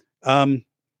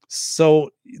 So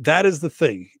that is the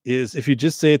thing, is if you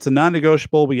just say it's a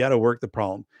non-negotiable, we got to work the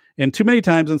problem. And too many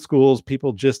times in schools,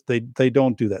 people just, they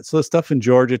don't do that. So the stuff in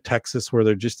Georgia, Texas, where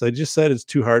they just said it's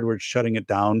too hard, we're shutting it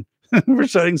down. We're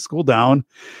shutting school down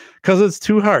because it's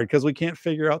too hard, because we can't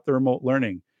figure out the remote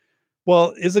learning.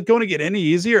 Well, is it going to get any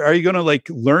easier? Are you going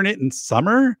to learn it in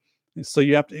summer? So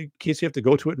you have to, in case you have to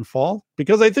go to it in fall,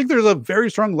 because I think there's a very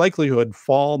strong likelihood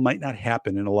fall might not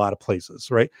happen in a lot of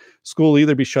places, right? School will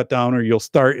either be shut down or you'll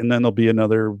start and then there'll be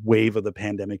another wave of the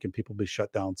pandemic and people will be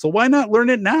shut down. So why not learn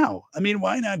it now? I mean,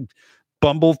 why not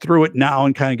bumble through it now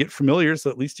and kind of get familiar so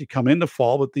at least you come into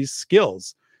fall with these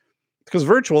skills? Because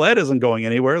virtual ed isn't going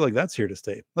anywhere. Like, that's here to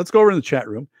stay. Let's go over in the chat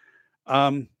room.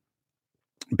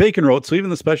 Bacon wrote, so even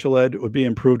the special ed would be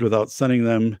improved without sending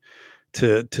them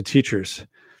to teachers.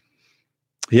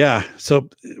 Yeah, so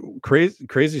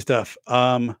crazy stuff.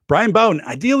 Brian Bowden,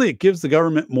 ideally it gives the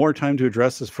government more time to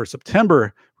address this for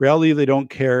September. Reality, they don't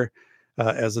care.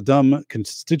 As a dumb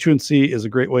constituency is a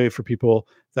great way for people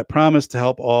that promise to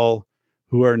help all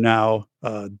who are now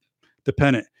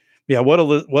dependent. Yeah,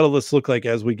 what'll this look like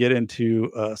as we get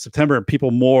into September and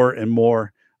people more and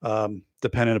more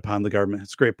dependent upon the government?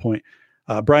 It's a great point.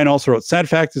 Brian also wrote, sad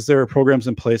fact is there are programs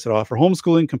in place that offer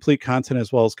homeschooling, complete content,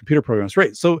 as well as computer programs.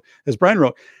 Right. So as Brian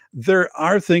wrote, there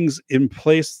are things in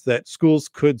place that schools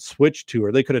could switch to,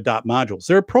 or they could adopt modules.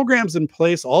 There are programs in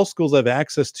place all schools have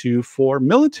access to for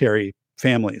military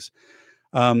families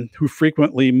who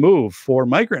frequently move, for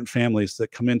migrant families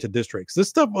that come into districts. This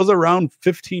stuff was around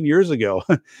 15 years ago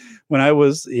when I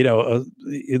was,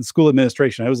 in school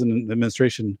administration. I was in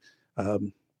administration,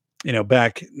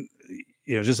 back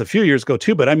just a few years ago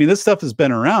too. But I mean, this stuff has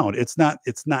been around. It's not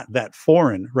that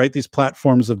foreign, right? These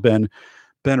platforms have been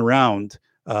around.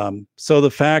 So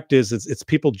the fact is, it's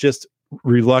people just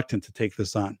reluctant to take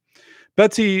this on.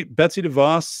 Betsy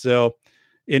DeVos. So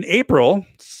in April,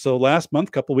 so last month,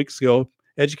 a couple of weeks ago,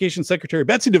 Education Secretary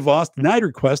Betsy DeVos denied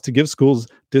requests to give schools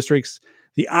districts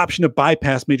the option to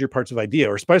bypass major parts of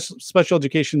IDEA, or special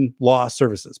education law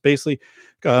services. Basically,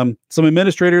 some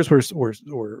administrators were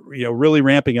really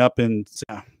ramping up, and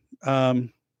okay,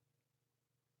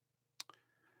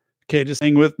 just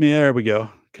hang with me. There we go.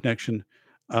 Connection.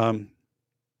 All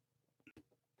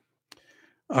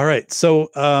right. So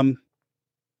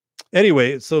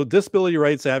anyway, so disability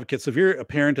rights advocates. So if you're a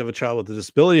parent of a child with a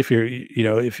disability, if you're,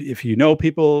 if you know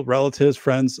people, relatives,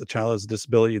 friends, a child has a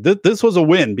disability, this was a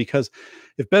win, because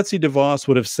if Betsy DeVos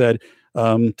would have said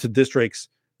to districts,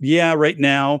 yeah, right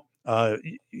now,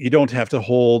 you don't have to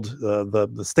hold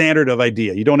the standard of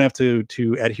IDEA. You don't have to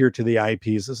adhere to the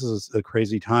IEPs. This is a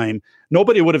crazy time.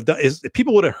 Nobody would have done.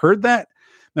 People would have heard that.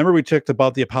 Remember, we talked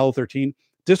about the Apollo 13.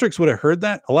 Districts would have heard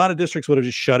that. A lot of districts would have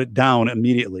just shut it down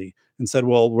immediately and said,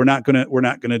 well, we're not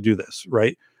gonna do this,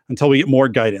 right, until we get more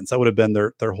guidance. That would have been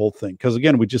their whole thing. Because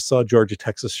again, we just saw Georgia,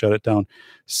 Texas shut it down.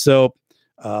 So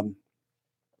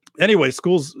anyway,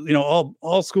 schools,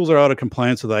 all schools are out of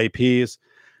compliance with IEPs,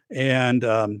 and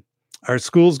are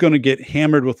schools going to get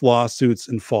hammered with lawsuits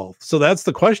in fall? So that's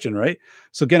the question, right?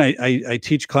 So again, I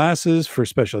teach classes for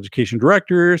special education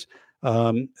directors,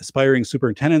 aspiring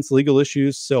superintendents, legal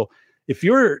issues. So if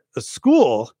you're a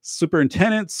school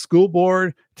superintendent, school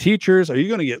board, teachers, are you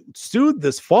going to get sued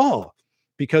this fall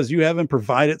because you haven't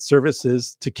provided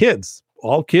services to kids,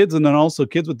 all kids, and then also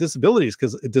kids with disabilities?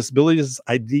 Because disabilities,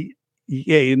 IDEA,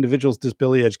 Individuals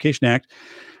Disability Education Act.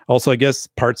 Also, I guess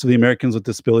parts of the Americans with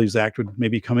Disabilities Act would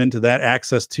maybe come into that,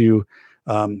 access to,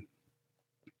 other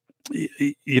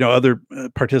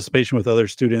participation with other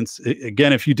students.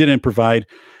 Again, if you didn't provide,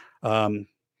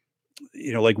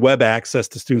 like web access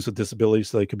to students with disabilities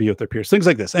so they could be with their peers, things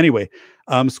like this. Anyway,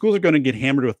 schools are going to get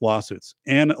hammered with lawsuits,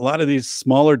 and a lot of these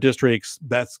smaller districts,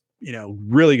 that's,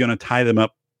 really going to tie them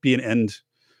up, be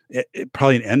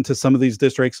probably an end to some of these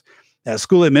districts.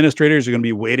 School administrators are going to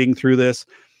be wading through this.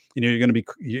 You're going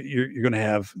to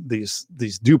have these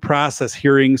due process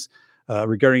hearings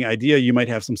regarding IDEA. You might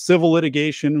have some civil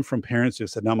litigation from parents who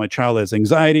said, now my child has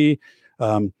anxiety.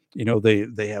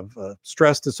 They have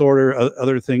stress disorder,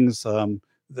 other things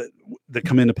that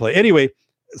come into play. Anyway,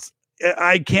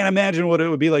 I can't imagine what it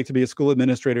would be like to be a school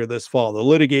administrator this fall. The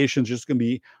litigation's just going to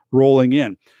be rolling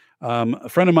in. A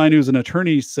friend of mine who's an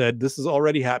attorney said this is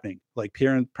already happening. Like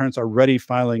parents are already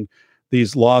filing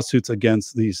these lawsuits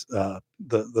against these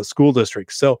the school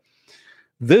districts. So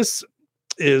this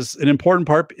is an important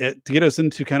part to get us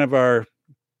into kind of our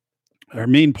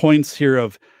main points here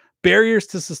of barriers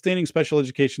to sustaining special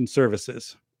education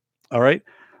services. All right.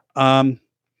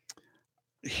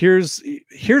 Here's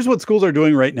what schools are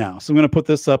doing right now. So I'm going to put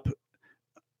this up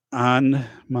on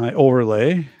my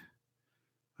overlay.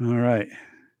 All right.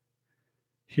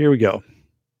 Here we go.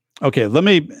 Okay, let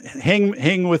me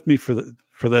hang with me for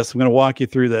this. I'm going to walk you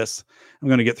through this. I'm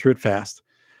going to get through it fast.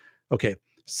 Okay,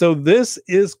 so this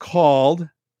is called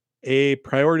a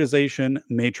prioritization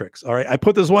matrix. All right, I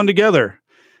put this one together,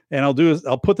 and I'll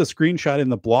put the screenshot in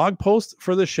the blog post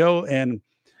for the show, and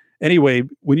Anyway,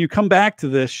 when you come back to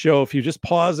this show, if you just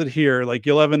pause it here, like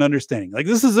you'll have an understanding. Like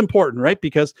this is important, right?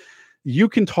 Because you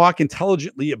can talk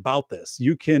intelligently about this.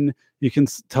 You can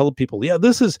tell people, yeah,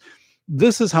 this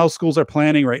is how schools are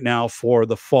planning right now for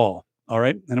the fall. All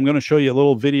right. And I'm going to show you a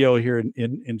little video here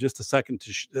in just a second,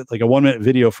 like a 1-minute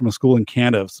video from a school in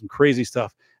Canada of some crazy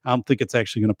stuff. I don't think it's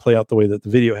actually going to play out the way that the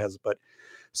video has, but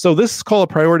so this is called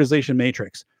a prioritization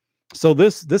matrix. So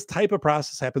this type of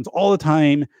process happens all the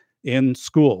time in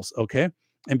schools. Okay.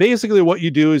 And basically what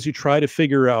you do is you try to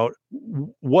figure out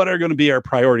what are going to be our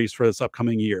priorities for this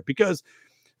upcoming year, because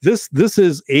this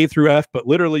is A through F, but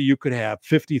literally you could have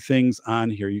 50 things on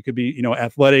here. You could be,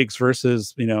 athletics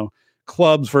versus,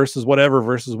 clubs versus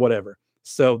whatever.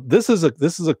 So this is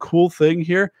a cool thing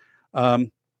here.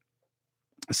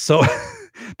 So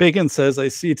Bacon says, I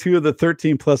see 2 of the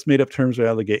 13 plus made up terms right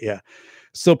out of the gate. Yeah.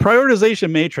 So prioritization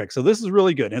matrix. So this is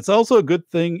really good. It's also a good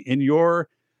thing in your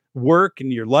work in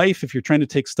your life if you're trying to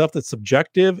take stuff that's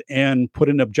subjective and put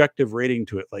an objective rating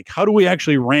to it. Like, how do we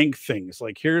actually rank things?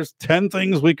 Like, here's 10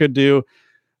 things we could do.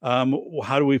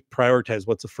 How do we prioritize?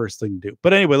 What's the first thing to do?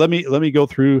 But anyway, let me go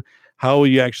through how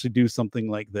you actually do something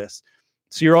like this.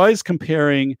 So you're always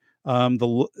comparing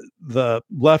the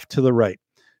left to the right.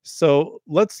 So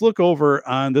let's look over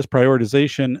on this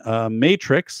prioritization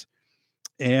matrix.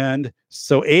 And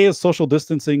so A is social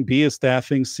distancing, B is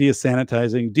staffing, C is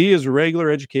sanitizing, D is regular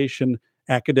education,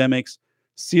 academics,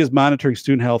 C is monitoring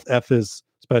student health, F is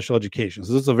special education.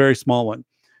 So this is a very small one.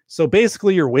 So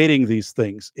basically you're weighting these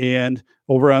things. And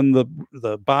over on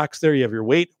the box there, you have your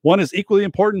weight. 1 is equally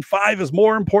important, 5 is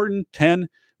more important, 10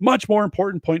 much more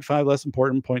important, 0.5 less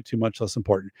important, 0.2 much less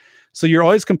important. So you're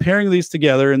always comparing these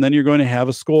together, and then you're going to have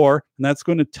a score, and that's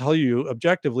going to tell you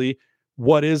objectively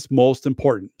what is most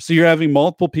important. So you're having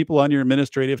multiple people on your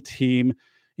administrative team,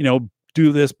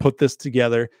 do this, put this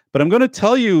together. But I'm going to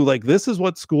tell you, like, this is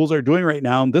what schools are doing right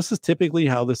now, and this is typically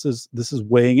how this is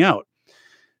weighing out.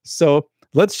 So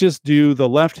let's just do the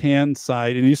left-hand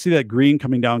side, and you see that green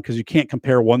coming down because you can't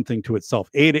compare one thing to itself.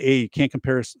 A to A, you can't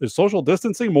compare. Is social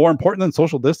distancing more important than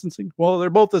social distancing? Well, they're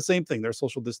both the same thing. They're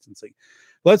social distancing.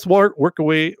 Let's work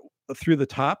away through the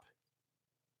top.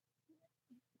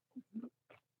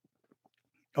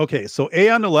 Okay, so A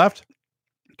on the left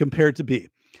compared to B.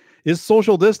 Is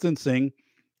social distancing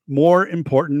more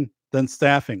important than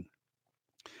staffing?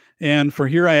 And for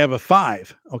here, I have a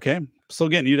 5. Okay, so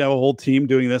again, you'd have a whole team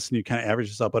doing this and you kind of average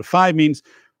this out, but 5 means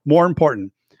more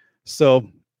important. So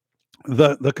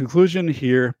the conclusion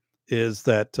here is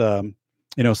that,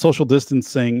 social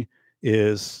distancing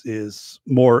is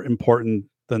more important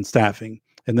than staffing.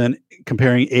 And then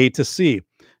comparing A to C,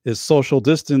 is social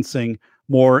distancing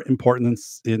more important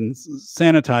in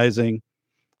sanitizing?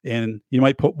 And you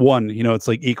might put 1, it's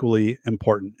like equally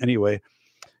important. Anyway,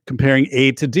 comparing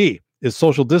A to D, is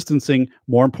social distancing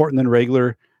more important than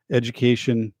regular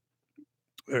education?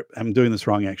 I'm doing this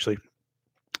wrong, actually.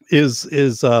 Is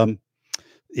social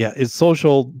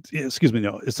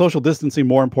distancing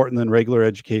more important than regular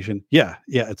education? Yeah,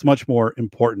 it's much more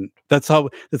important. That's how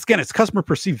it's customer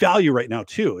perceived value right now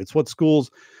too. It's what schools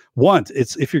want.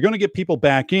 It's if you're going to get people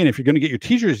back in, if you're going to get your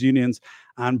teachers unions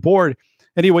on board.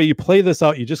 Anyway, you play this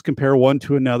out, you just compare one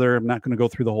to another. I'm not going to go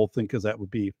through the whole thing because that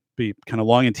would be kind of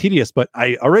long and tedious, but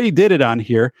I already did it on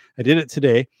here. I did it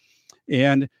today.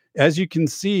 And as you can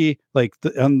see, like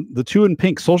the 2 in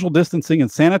pink, social distancing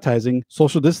and sanitizing,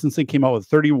 social distancing came out with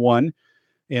 31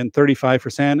 and 35 for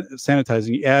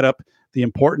sanitizing. You add up the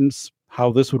importance,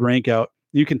 how this would rank out.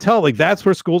 You can tell, like, that's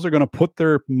where schools are going to put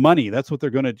their money. That's what they're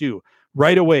going to do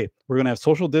right away. We're going to have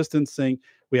social distancing.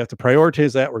 We have to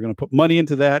prioritize that. We're going to put money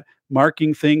into that,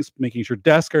 marking things, making sure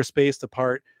desks are spaced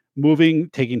apart, moving,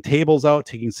 taking tables out,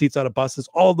 taking seats out of buses,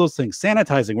 all of those things.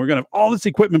 Sanitizing. We're going to have all this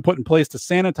equipment put in place to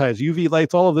sanitize, UV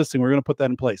lights, all of this thing. We're going to put that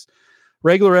in place.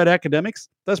 Regular ed academics,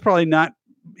 that's probably not,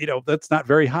 that's not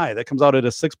very high. That comes out at a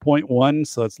 6.1.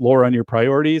 So that's lower on your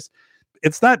priorities.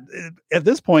 It's not, at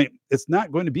this point, it's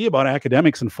not going to be about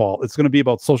academics in fall. It's going to be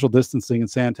about social distancing and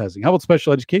sanitizing. How about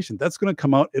special education? That's going to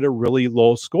come out at a really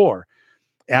low score.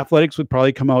 Athletics would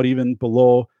probably come out even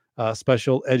below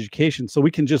special education. So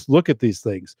we can just look at these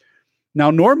things.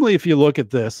 Now, normally, if you look at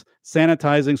this,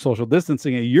 sanitizing, social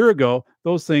distancing a year ago,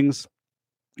 those things,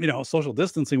 social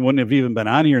distancing wouldn't have even been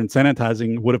on here, and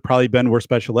sanitizing would have probably been where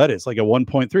special ed is, like a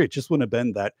 1.3. It just wouldn't have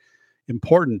been that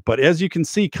important. But as you can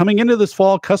see, coming into this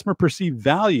fall, customer perceived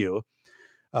value,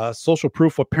 social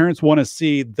proof, what parents want to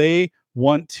see, they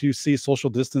want to see social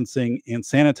distancing and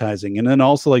sanitizing. And then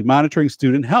also like monitoring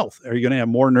student health. Are you going to have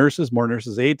more nurses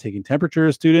aid, taking temperature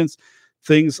of students,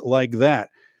 things like that?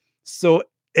 So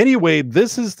anyway,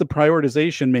 this is the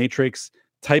prioritization matrix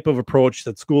type of approach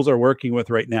that schools are working with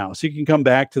right now. So you can come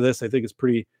back to this. I think it's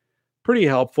pretty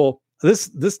helpful.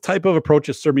 This type of approach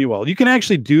has served me well. You can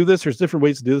actually do this. There's different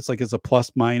ways to do this, like as a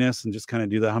plus minus, and just kind of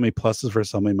do that. How many pluses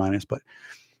versus how many minus? But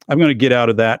I'm going to get out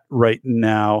of that right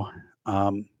now.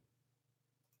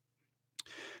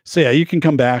 So yeah, you can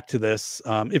come back to this.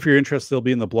 If you're interested, it'll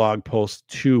be in the blog post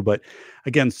too. But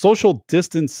again, social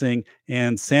distancing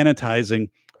and sanitizing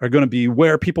are going to be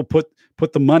where people put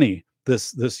the money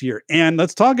this year. And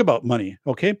let's talk about money.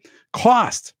 Okay.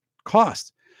 Cost.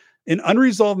 An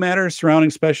unresolved matter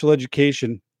surrounding special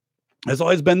education has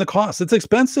always been the cost. It's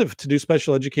expensive to do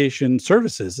special education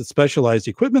services. It's specialized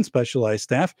equipment, specialized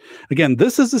staff. Again,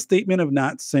 this is a statement of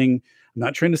not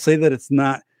trying to say that it's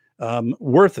not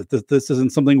worth it, that this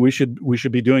isn't something we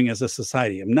should be doing as a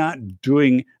society. I'm not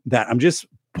doing that. I'm just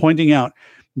pointing out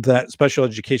that special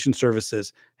education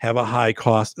services have a high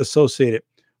cost associated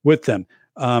with them.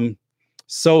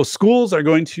 So schools are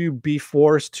going to be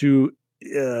forced to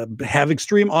have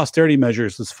extreme austerity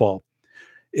measures this fall.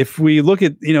 If we look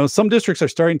at, some districts are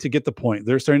starting to get the point.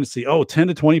 They're starting to see, 10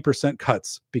 to 20%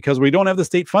 cuts because we don't have the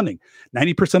state funding.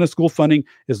 90% of school funding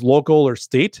is local or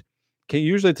state. Okay,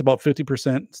 usually it's about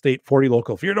 50% state, 40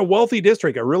 local. If you're in a wealthy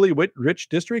district, a really rich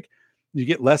district, you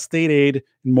get less state aid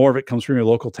and more of it comes from your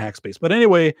local tax base. But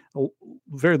anyway,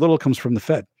 very little comes from the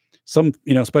Fed. Some,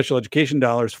 special education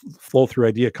dollars flow through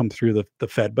IDEA, come through the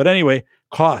Fed. But anyway,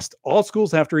 cost. All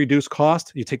schools have to reduce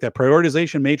cost. You take that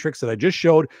prioritization matrix that I just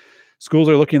showed. Schools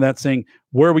are looking at that saying,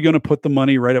 where are we going to put the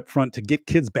money right up front to get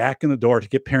kids back in the door, to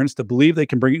get parents to believe they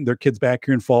can bring their kids back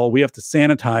here in fall? We have to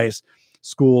sanitize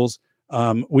schools.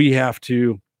 We have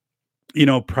to,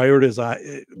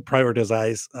 prioritize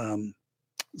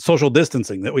social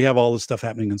distancing, that we have all this stuff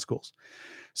happening in schools.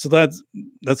 So that's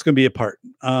going to be a part.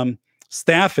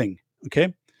 Staffing.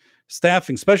 Okay.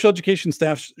 Staffing, special education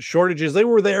staff shortages. They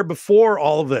were there before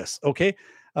all of this. Okay.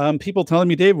 People telling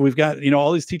me, Dave, we've got,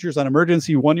 all these teachers on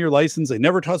emergency 1-year license. They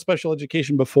never taught special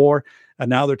education before. And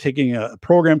now they're taking a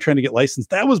program trying to get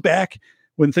licensed. That was back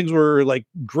when things were like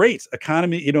great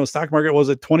economy, stock market was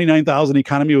at 29,000,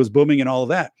 economy was booming and all of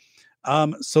that.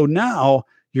 So now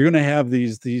you're going to have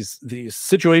these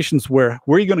situations where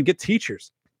are you going to get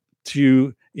teachers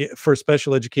for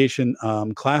special education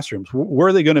classrooms? Where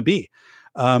are they going to be?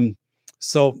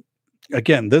 So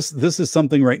again, this is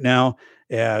something right now,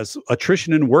 as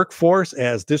attrition in workforce,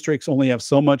 as districts only have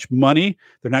so much money,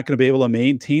 they're not going to be able to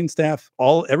maintain staff.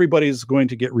 Everybody's going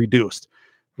to get reduced,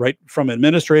 right? From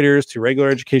administrators to regular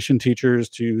education teachers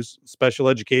to special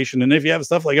education. And if you have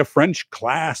stuff like a French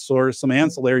class or some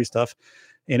ancillary stuff,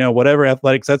 whatever,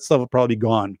 athletics, that stuff will probably be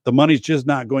gone. The money's just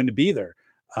not going to be there.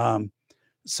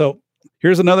 So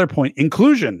here's another point: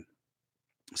 inclusion.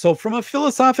 So from a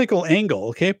philosophical angle,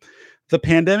 okay, the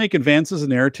pandemic advances a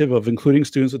narrative of including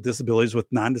students with disabilities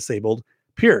with non-disabled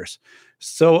peers.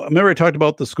 So remember I talked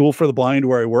about the School for the Blind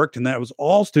where I worked, and that was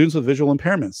all students with visual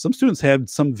impairments. Some students had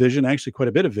some vision, actually quite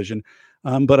a bit of vision,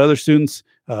 but other students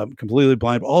completely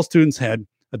blind. All students had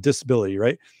a disability,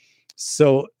 right?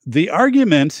 So the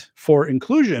argument for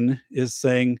inclusion is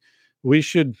saying we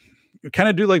should kind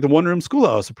of do like the one-room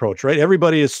schoolhouse approach, right?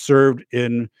 Everybody is served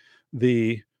in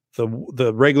the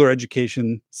regular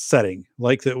education setting,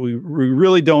 like that. We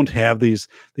really don't have these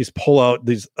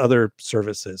other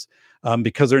services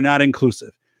because they're not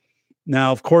inclusive.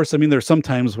 Now, of course, there's some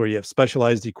times where you have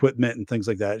specialized equipment and things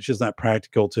like that. It's just not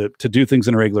practical to do things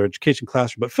in a regular education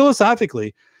classroom. But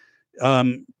philosophically,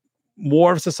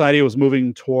 more of society was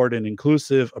moving toward an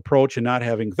inclusive approach and not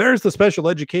having, there's the special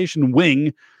education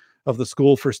wing of the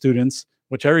school for students,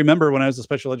 which I remember when I was a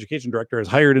special education director, I was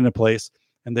hired in a place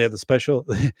and they had the special,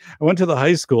 I went to the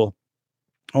high school.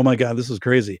 Oh my God, this was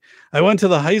crazy. I went to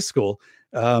the high school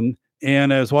and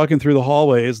I was walking through the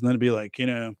hallways, and then it'd be like,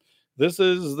 this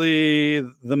is the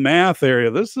math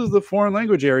area. This is the foreign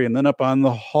language area. And then up on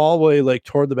the hallway, like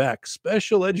toward the back,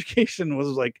 special education was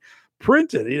like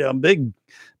printed,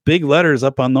 big letters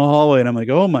up on the hallway. And I'm like,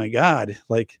 oh my God,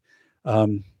 like,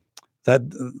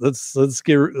 let's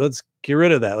get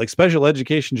rid of that. Like, special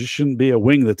education just shouldn't be a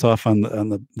wing that's off on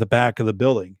the back of the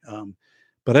building.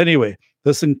 But anyway,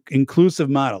 this inclusive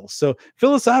model. So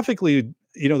philosophically,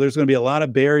 there's going to be a lot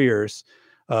of barriers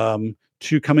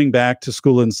to coming back to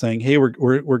school and saying, hey,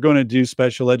 we're going to do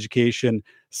special education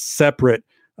separate,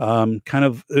 kind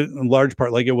of in large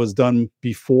part like it was done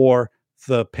before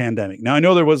the pandemic. Now, I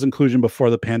know there was inclusion before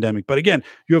the pandemic, but again,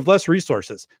 you have less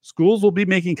resources. Schools will be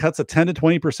making cuts of 10 to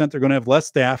 20%. They're going to have less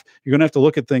staff. You're going to have to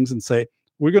look at things and say,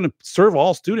 we're going to serve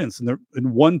all students in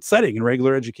one setting, in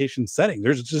regular education setting.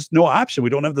 There's just no option. We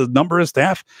don't have the number of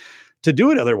staff to do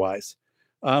it otherwise.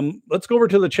 Let's go over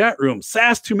to the chat room.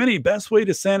 Sass too many. Best way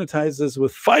to sanitize is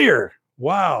with fire.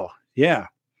 Wow. Yeah.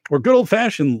 Or good old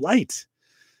fashioned light.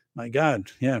 My God.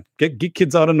 Yeah. Get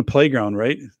kids out on the playground,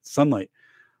 right? Sunlight.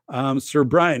 Sir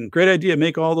Brian, great idea.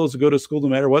 Make all those who go to school, no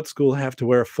matter what school, have to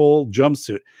wear a full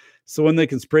jumpsuit. So when they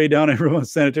can spray down everyone with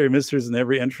sanitary misters in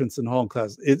every entrance and hall and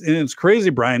class. It's crazy,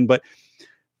 Brian, but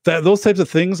those types of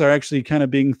things are actually kind of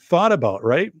being thought about,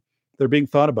 right? They're being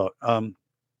thought about.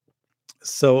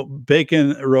 So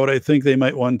Bacon wrote, I think they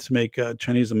might want to make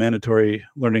Chinese a mandatory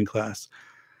learning class.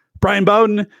 Brian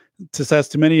Bowden, to sass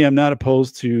too many, I'm not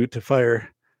opposed to fire.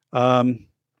 I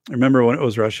remember when it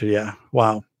was Russia. Yeah.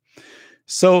 Wow.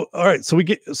 So, all right. So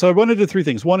I wanted to do three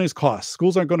things. One is cost.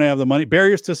 Schools aren't going to have the money.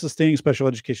 Barriers to sustaining special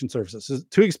education services is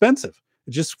too expensive.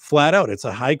 It's just flat out. It's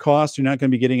a high cost. You're not going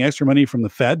to be getting extra money from the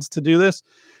feds to do this.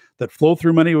 That flow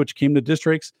through money, which came to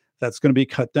districts, that's going to be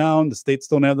cut down. The states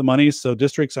don't have the money, so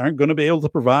districts aren't going to be able to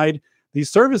provide these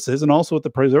services. And also with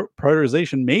the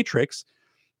prioritization matrix,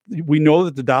 we know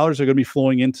that the dollars are going to be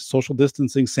flowing into social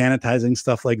distancing, sanitizing,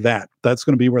 stuff like that. That's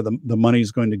going to be where the money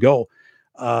is going to go.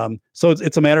 So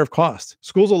it's a matter of cost.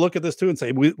 Schools will look at this too and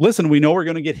say, we know we're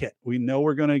going to get hit. We know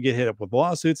we're going to get hit up with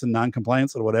lawsuits and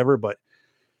non-compliance or whatever, but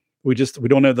we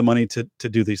don't have the money to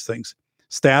do these things.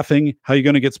 Staffing, how are you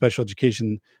going to get special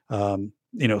education,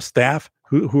 staff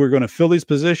who are going to fill these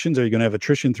positions? Are you going to have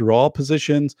attrition through all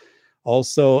positions?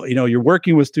 Also, you're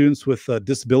working with students with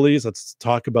disabilities. Let's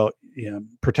talk about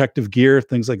protective gear,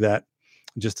 things like that.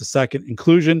 In just a second.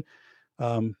 Inclusion.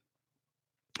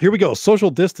 Here we go.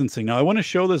 Social distancing. Now, I want to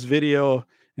show this video,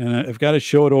 and I've got to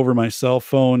show it over my cell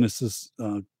phone. This is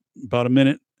about a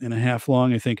minute and a half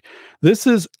long, I think. This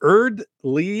is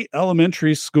Erdley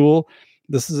Elementary School.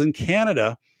 This is in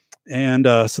Canada. And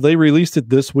so they released it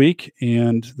this week,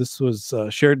 and this was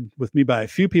shared with me by a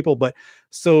few people. But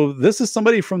so this is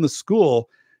somebody from the school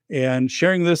and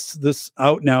sharing this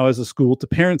out now as a school to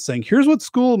parents, saying, here's what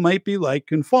school might be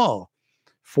like in fall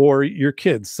for your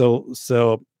kids.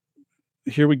 So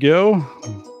here we go.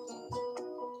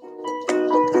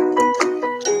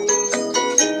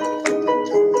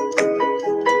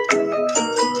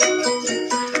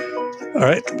 All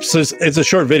right. So it's a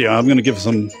short video. I'm going to give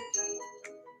some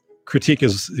critique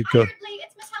as it goes.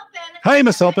 Hi,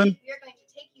 Miss Halpin. We are going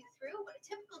to take you through what a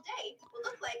typical day will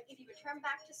look like if you return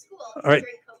back to school during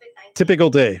COVID-19. Typical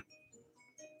day.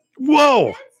 Whoa.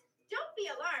 Kids, don't be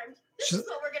alarmed. This is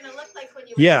what we're going to look like when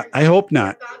you return. I hope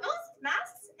not. Goggles,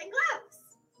 masks, and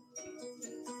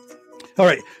gloves. All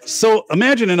right. So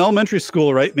imagine an elementary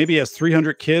school, right? Maybe has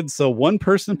 300 kids. So one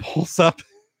person pulls up.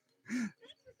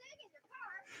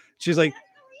 She's like,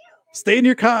 stay in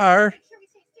your car.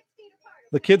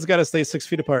 The kids got to stay 6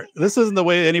 feet apart. This isn't the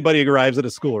way anybody arrives at a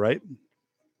school, right?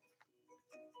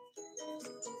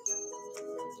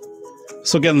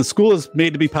 So again, the school is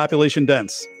made to be population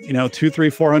dense. 200,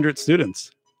 300, 400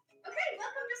 students. Okay,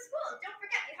 welcome to school. Don't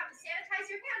forget, you have to sanitize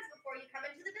your hands before you come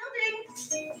into the building.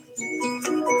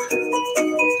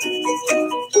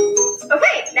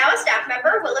 Okay, now a staff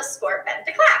member will escort Ben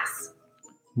to class.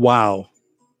 Wow.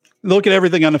 Look at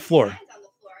everything on the floor.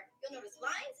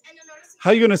 How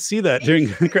are you going to see that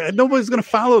during? Nobody's going to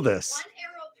follow this. One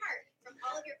arrow apart from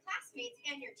all of your classmates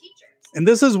and your teachers. And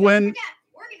this is when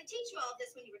we're going to teach you all of this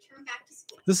when you return back to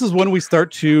school. This is when we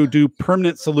start to do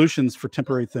permanent solutions for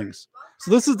temporary things.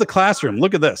 So this is the classroom.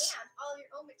 Look at this. All your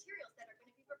own materials that are going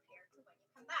to be prepared for when you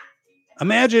come back.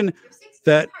 Imagine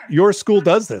that your school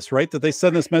does this, right? That they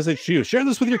send this message to you. Share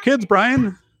this with your kids,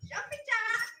 Brian.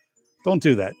 Don't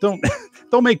do that.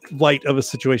 Don't make light of a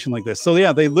situation like this. So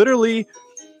yeah, they literally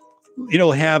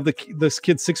have this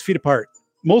kid 6 feet apart.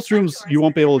 Most rooms you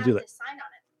won't be able to do that.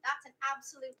 That's an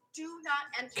absolute do not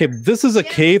enter. Okay, this is a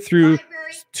K through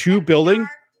 2 building.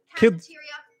 Kids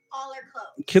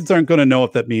aren't going to know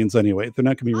what that means anyway. They're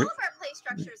not going to be. All of our play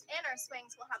structures and our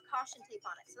swings will have caution tape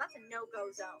on it, so that's a no-go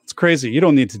zone. It's crazy. You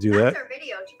don't need to do that. That's our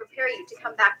video to prepare you to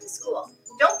come back to school.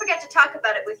 Don't forget to talk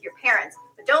about it with your parents.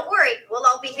 But don't worry, we'll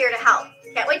all be here to help.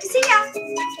 Can't wait to see ya.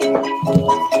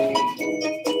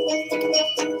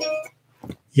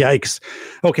 Yikes.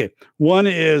 Okay. One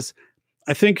is,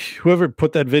 I think whoever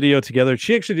put that video together,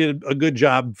 she actually did a good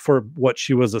job for what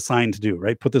she was assigned to do,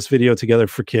 right? Put this video together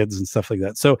for kids and stuff like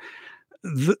that. So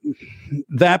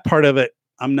that part of it,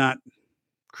 I'm not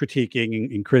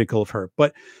critiquing and critical of her,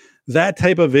 but that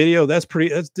type of video, that's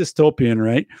dystopian,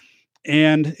 right?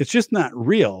 And it's just not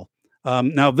real.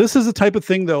 Now, this is the type of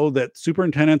thing, though, that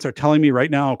superintendents are telling me right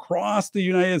now across the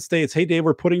United States. Hey, Dave,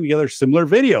 we're putting together similar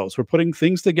videos. We're putting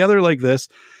things together like this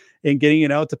and getting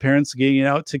it out to parents, getting it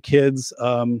out to kids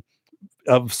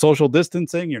of social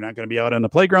distancing. You're not going to be out on the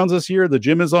playgrounds this year. The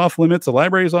gym is off limits. The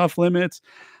library is off limits.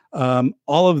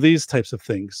 all of these types of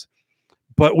things.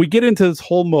 But we get into this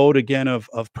whole mode again of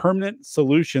permanent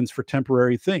solutions for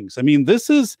temporary things. I mean, this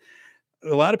is,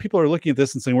 a lot of people are looking at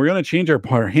this and saying, we're going to change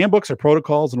our handbooks, our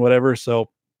protocols and whatever. So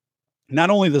not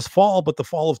only this fall, but the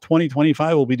fall of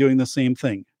 2025, we'll be doing the same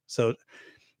thing. So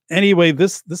anyway,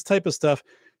 this type of stuff.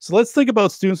 So let's think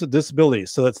about students with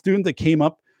disabilities. So that student that came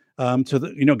up to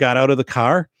the, got out of the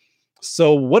car.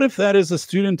 So what if that is a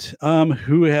student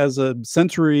who has a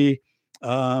sensory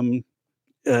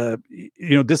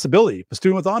disability, a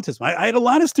student with autism? I had a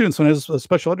lot of students when I was a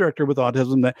special ed director with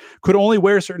autism that could only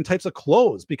wear certain types of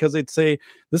clothes because they'd say,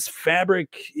 this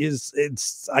fabric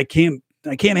I can't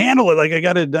handle it. Like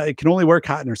I can only wear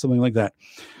cotton or something like that.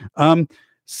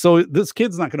 So this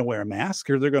kid's not going to wear a mask,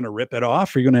 or they're going to rip it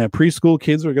off. Or you're going to have preschool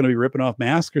kids who are going to be ripping off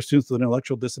masks, or students with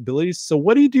intellectual disabilities. So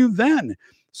what do you do then?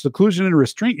 Seclusion and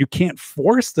restraint. You can't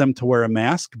force them to wear a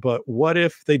mask, but what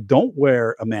if they don't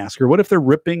wear a mask? Or what if they're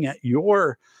ripping at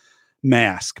your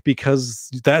mask? Because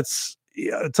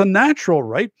it's unnatural,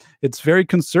 right? It's very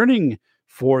concerning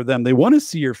for them. They want to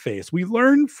see your face. We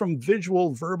learn from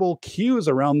visual verbal cues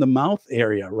around the mouth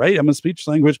area, right? I'm a speech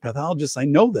language pathologist. I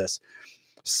know this.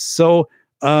 So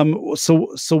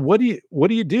what do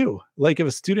you do? Like if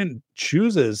a student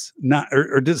chooses not,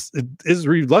 or just is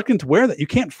reluctant to wear that, you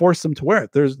can't force them to wear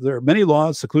it. There are many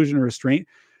laws, seclusion and restraint,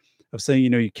 of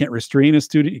saying, you can't restrain a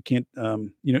student, you can't,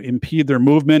 impede their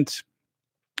movement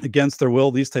against their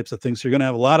will, these types of things. So you're going to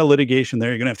have a lot of litigation there.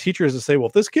 You're going to have teachers to say, well,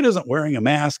 if this kid isn't wearing a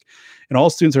mask and all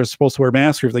students are supposed to wear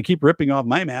masks, or if they keep ripping off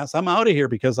my mask, I'm out of here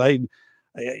because we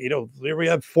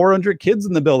have 400 kids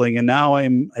in the building and now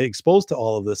I'm exposed to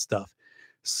all of this stuff.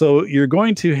 So you're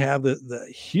going to have the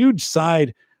huge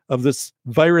side of this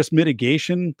virus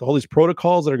mitigation, all these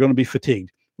protocols that are going to be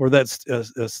fatigued. Or that's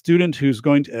a student who's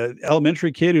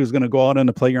elementary kid who's going to go out on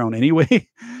the playground anyway,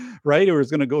 right? Or is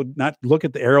going to go not look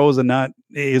at the arrows and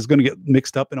is going to get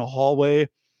mixed up in a hallway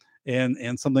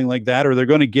and something like that. Or they're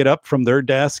going to get up from their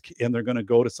desk and they're going to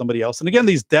go to somebody else. And again,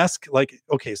 these desks, so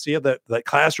you have that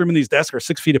classroom and these desks are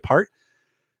 6 feet apart.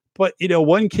 But,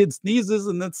 one kid sneezes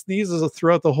and that sneezes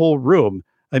throughout the whole room.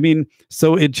 I mean,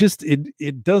 so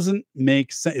it doesn't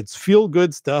make sense. It's feel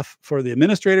good stuff for the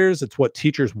administrators. It's what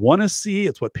teachers want to see.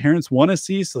 It's what parents want to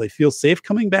see. So they feel safe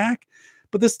coming back.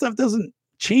 But this stuff doesn't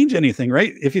change anything,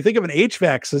 right? If you think of an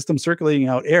HVAC system circulating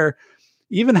out air,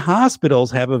 even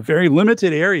hospitals have a very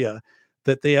limited area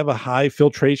that they have a high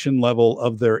filtration level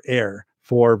of their air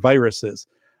for viruses.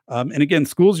 And again,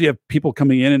 schools, you have people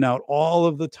coming in and out all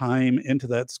of the time into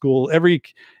that school. Every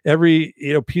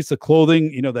piece of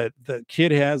clothing, that the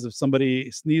kid has, if somebody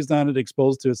sneezed on it,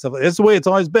 exposed to it, stuff. That's the way it's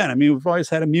always been. I mean, we've always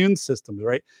had immune systems,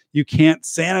 right? You can't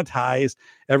sanitize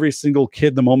every single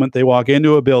kid the moment they walk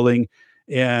into a building,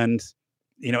 and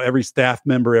every staff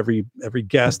member, every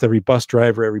guest, every bus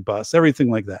driver, every bus, everything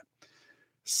like that.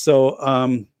 So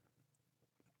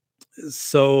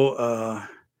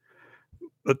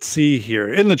let's see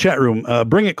here in the chat room.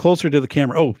 Bring it closer to the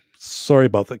camera. Oh, sorry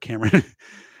about that, Cameron.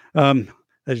 Sorry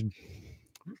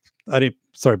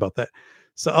about that.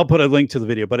 So I'll put a link to the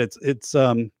video, but it's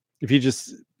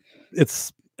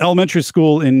elementary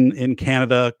school in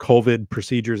Canada, COVID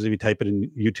procedures. If you type it in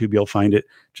YouTube, you'll find it.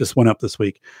 Just went up this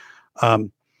week.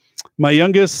 My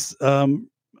youngest,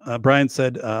 Brian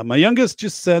said, my youngest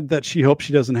just said that she hopes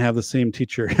she doesn't have the same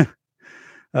teacher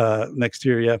next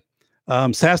year. Yeah.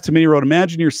 Sass to me wrote,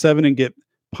 imagine you're 7 and get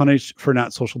punished for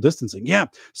not social distancing. Yeah.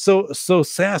 So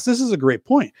Sass, this is a great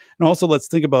point. And also let's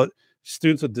think about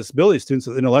students with disabilities, students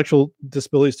with intellectual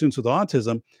disabilities, students with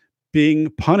autism being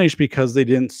punished because they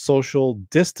didn't social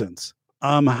distance.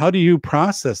 How do you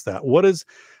process that?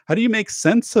 How do you make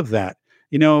sense of that?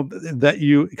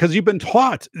 Because you've been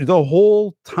taught the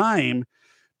whole time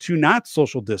to not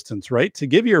social distance, right? To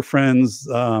give your friends,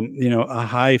 a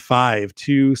high five,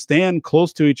 to stand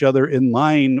close to each other in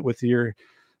line with your,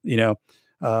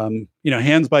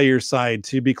 hands by your side,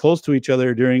 to be close to each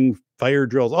other during fire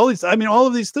drills. All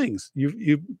of these things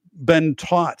you've been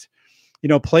taught.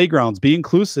 Playgrounds, be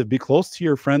inclusive, be close to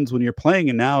your friends when you're playing.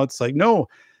 And now it's like, no,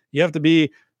 you have to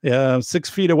be 6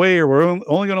 feet away, or we're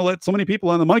only going to let so many people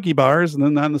on the monkey bars, and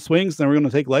then on the swings, then we're going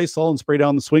to take Lysol and spray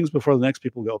down the swings before the next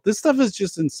people go. This stuff is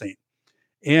just insane.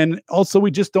 And also, we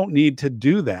just don't need to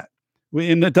do that.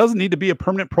 And it doesn't need to be a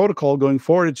permanent protocol going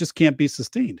forward. It just can't be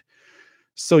sustained.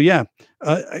 So yeah,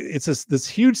 it's this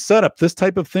huge setup, this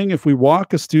type of thing. If we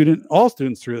walk all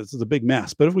students through this is a big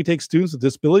mess. But if we take students with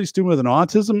disability, student with an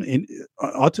autism,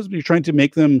 you're trying to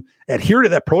make them adhere to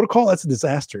that protocol, that's a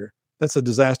disaster. That's a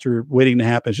disaster waiting to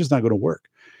happen. It's just not going to work.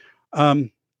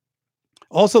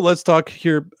 Also, let's talk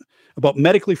here. about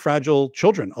medically fragile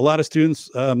children. A lot of students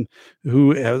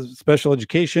who have special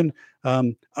education.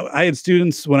 I had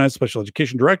students when I was special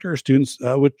education director, students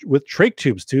with trach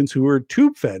tubes, students who were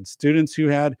tube fed, students who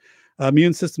had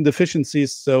immune system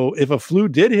deficiencies. So if a flu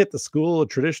did hit the school, a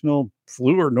traditional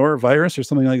flu or norovirus or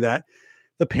something like that,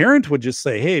 the parent would just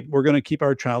say, hey, we're going to keep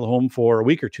our child home for a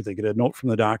week or two. They get a note from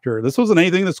the doctor. This wasn't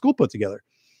anything the school put together.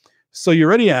 So you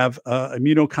already have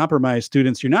immunocompromised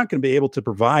students. You're not going to be able to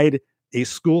provide a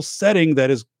school setting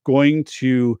that is going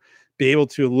to be able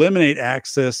to eliminate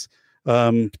access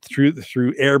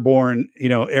through airborne,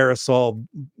 aerosol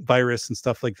virus and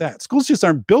stuff like that. Schools just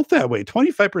aren't built that way.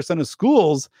 25% of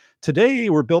schools today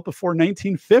were built before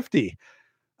 1950.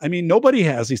 I mean, nobody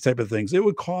has these type of things. It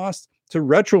would cost to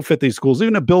retrofit these schools,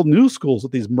 even to build new schools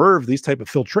with these MERV, these type of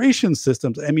filtration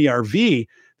systems, MERV.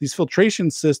 These filtration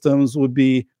systems would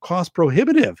be cost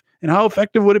prohibitive. And how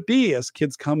effective would it be as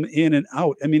kids come in and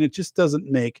out? I mean, it just doesn't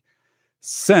make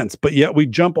sense. But yet we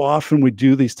jump off and we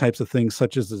do these types of things,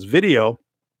 such as this video,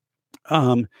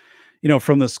 from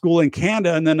the school in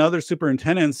Canada, and then other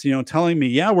superintendents, telling me,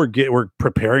 yeah, we're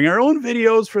preparing our own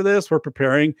videos for this. We're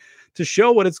preparing to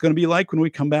show what it's going to be like when we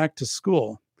come back to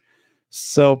school.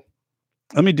 So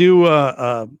let me do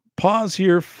a pause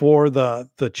here for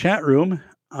the chat room.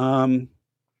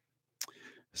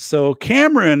 So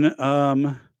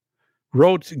Cameron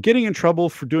wrote, getting in trouble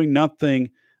for doing nothing.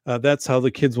 That's how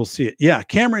the kids will see it. Yeah,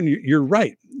 Cameron, you're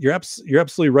right. You're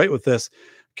absolutely right with this.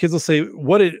 Kids will say,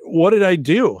 what did I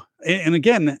do? And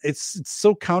again, it's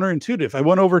so counterintuitive. I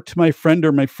went over to my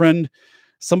friend,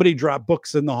 somebody dropped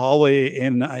books in the hallway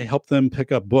and I helped them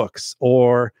pick up books.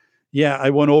 Or yeah, I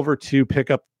went over to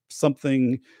pick up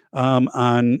something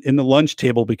in the lunch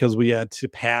table because we had to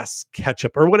pass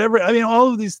ketchup or whatever. I mean, all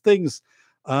of these things,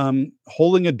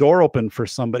 holding a door open for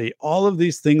somebody, all of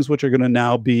these things, which are going to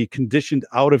now be conditioned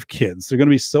out of kids. They're going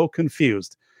to be so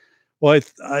confused. Well,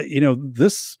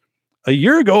 a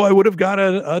year ago, I would have got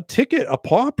a ticket, a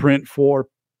paw print for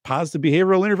positive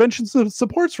behavioral interventions and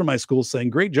supports from my school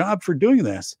saying, great job for doing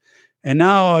this. And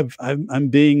now I'm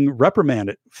being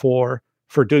reprimanded for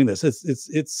doing this. It's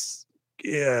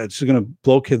just going to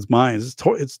blow kids' minds.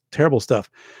 It's terrible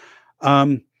stuff.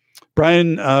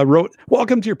 Brian wrote,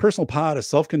 welcome to your personal pod, a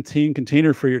self-contained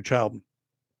container for your child.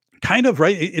 Kind of,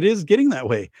 right? It is getting that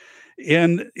way.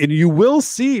 And you will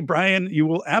see, Brian, you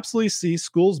will absolutely see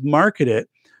schools market it,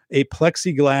 a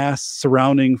plexiglass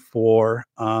surrounding for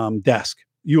desk.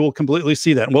 You will completely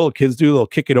see that. And what kids do, they'll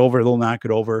kick it over, they'll knock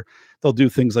it over, they'll do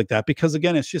things like that. Because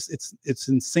again, it's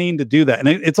insane to do that. And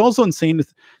it's also insane.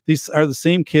 These are the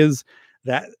same kids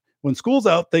that when school's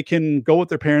out, they can go with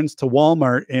their parents to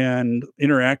Walmart and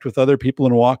interact with other people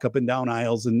and walk up and down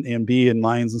aisles and be in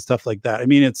lines and stuff like that. I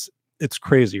mean, it's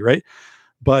crazy, right?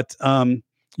 But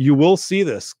you will see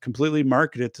this completely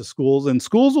marketed to schools, and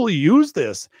schools will use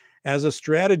this as a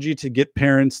strategy to get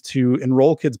parents to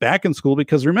enroll kids back in school.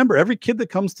 Because remember, every kid that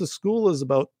comes to school is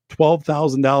about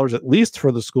 $12,000 at least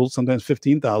for the school, sometimes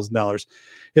 $15,000.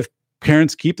 If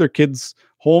parents keep their kids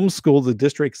homeschooled, the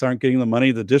districts aren't getting the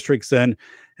money. The districts then,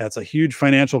 that's a huge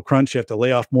financial crunch. You have to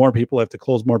lay off more people, have to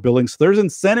close more buildings. So there's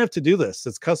incentive to do this.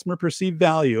 It's customer perceived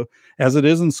value, as it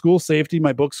is in school safety.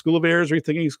 My book, School of Errors,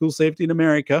 Rethinking School Safety in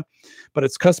America. But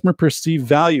it's customer perceived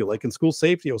value. Like in school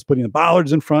safety, I was putting the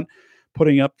bollards in front,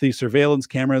 putting up the surveillance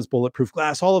cameras, bulletproof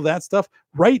glass, all of that stuff.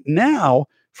 Right now,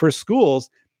 for schools,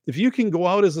 if you can go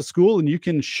out as a school and you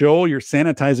can show your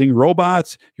sanitizing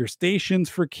robots, your stations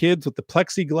for kids with the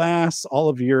plexiglass, all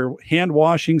of your hand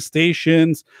washing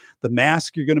stations, the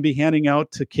mask you're going to be handing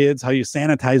out to kids, how you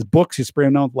sanitize books, you spray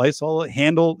them down with Lysol,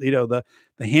 handle, the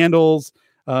handles,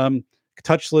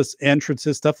 touchless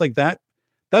entrances, stuff like that.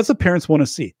 That's what parents want to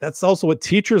see. That's also what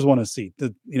teachers want to see.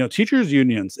 The teachers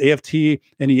unions, AFT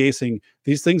and EASing,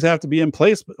 these things have to be in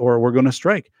place or we're going to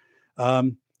strike.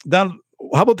 Now,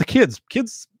 how about the kids?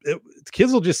 Kids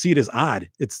will just see it as odd.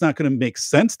 It's not going to make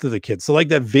sense to the kids. So like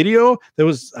that video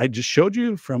I just showed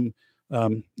you from,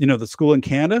 the school in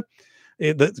Canada,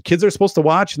 the kids are supposed to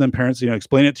watch, and then parents,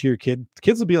 explain it to your kid. The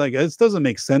kids will be like, this doesn't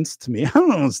make sense to me. I don't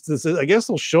know. I guess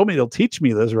they'll teach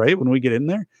me this, right? When we get in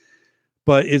there,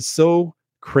 but it's so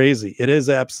crazy. It is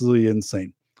absolutely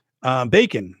insane.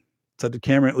 Bacon said to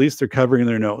Cameron, at least they're covering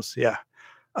their nose. Yeah.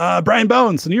 Brian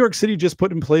Bones, New York City just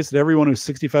put in place that everyone who's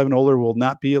 65 and older will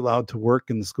not be allowed to work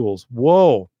in the schools.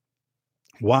 Whoa.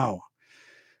 Wow.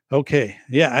 Okay.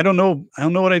 Yeah. I don't know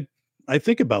what I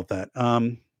think about that.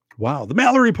 Wow. The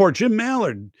Mallard Report, Jim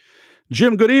Mallard.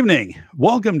 Jim, good evening.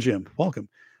 Welcome, Jim. Welcome.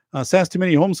 SAS too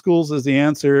many homeschools is the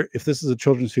answer if this is a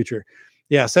children's future.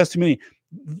 Yeah. SAS too many.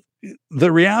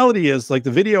 the reality is, like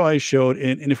the video I showed,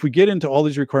 and if we get into all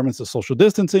these requirements of social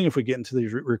distancing, if we get into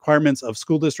these requirements of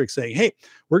school districts saying, hey,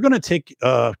 we're going to take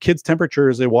kids' temperature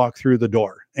as they walk through the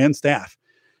door, and staff.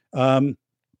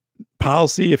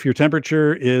 Policy, if your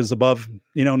temperature is above,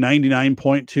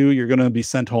 99.2, you're going to be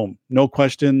sent home. No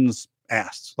questions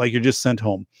asked. Like, you're just sent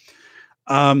home.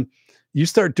 You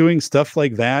start doing stuff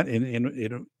like that, and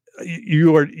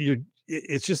it'd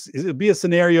be a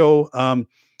scenario.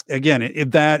 Again,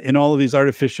 in all of these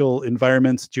artificial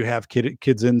environments that you have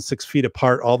kids in 6 feet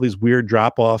apart, all these weird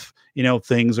drop off,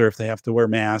 things, or if they have to wear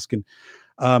masks, and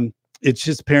it's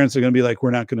just parents are going to be like,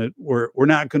 we're not going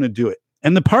to do it.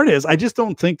 And the part is, I just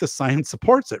don't think the science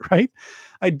supports it, right?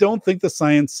 I don't think the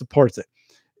science supports it.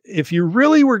 If you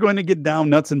really were going to get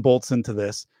down nuts and bolts into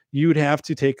this, you'd have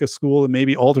to take a school and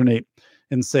maybe alternate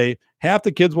and say half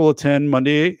the kids will attend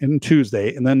Monday and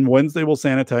Tuesday, and then Wednesday we'll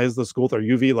sanitize the school with our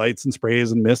UV lights and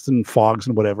sprays and mist and fogs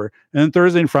and whatever. And then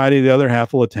Thursday and Friday, the other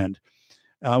half will attend.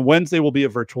 Wednesday will be a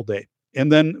virtual day.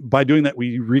 And then by doing that,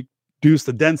 we reduce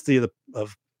the density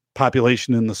of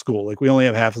population in the school. Like, we only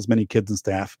have half as many kids and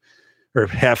staff, or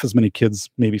half as many kids,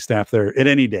 maybe staff there at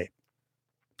any day.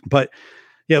 But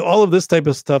yeah, all of this type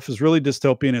of stuff is really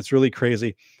dystopian. It's really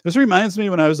crazy. This reminds me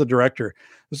when I was a director.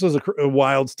 This was a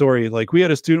wild story. Like, we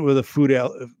had a student with a food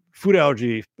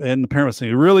allergy, and the parent was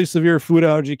saying, really severe food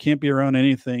allergy, can't be around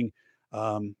anything,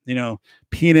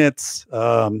 peanuts,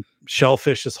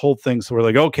 shellfish, this whole thing. So we're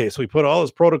like, okay, so we put all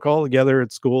this protocol together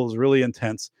at school. It was really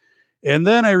intense. And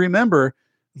then I remember,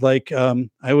 like,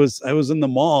 I was in the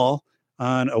mall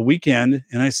on a weekend,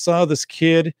 and I saw this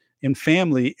kid and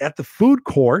family at the food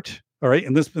court. All right.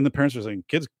 And the parents were saying,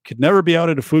 kids could never be out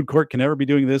at a food court, can never be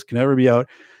doing this, can never be out.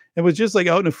 It was just like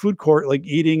out in a food court, like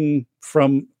eating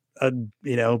from a,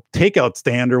 takeout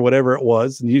stand or whatever it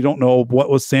was. And you don't know what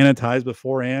was sanitized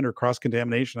beforehand or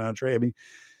cross-contamination on a tray. I mean,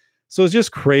 so it's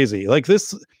just crazy. Like, the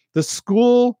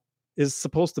school is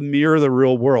supposed to mirror the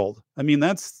real world. I mean,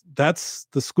 that's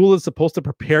the school is supposed to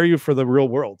prepare you for the real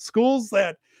world. Schools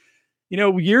that,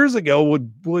 years ago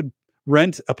would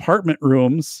rent apartment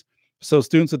rooms so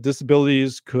students with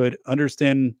disabilities could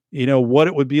understand, what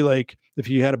it would be like if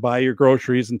you had to buy your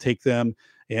groceries and take them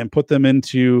and put them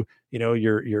into,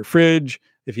 your fridge,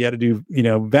 if you had to do,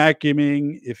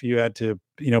 vacuuming, if you had to,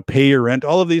 pay your rent,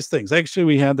 all of these things. Actually,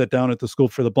 we had that down at the School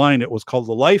for the Blind. It was called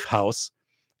the Life House.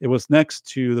 It was next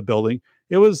to the building.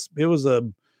 It was a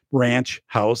ranch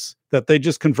house that they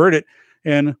just converted,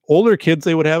 and older kids,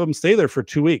 they would have them stay there for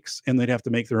 2 weeks, and they'd have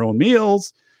to make their own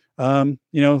meals,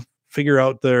 figure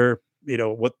out their,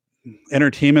 what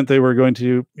entertainment they were going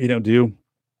to, do,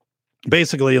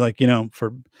 basically, like,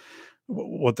 for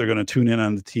what they're going to tune in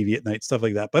on the TV at night, stuff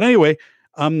like that. But anyway,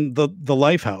 the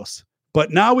Life House. But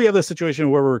now we have the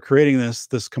situation where we're creating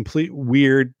this complete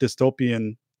weird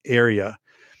dystopian area.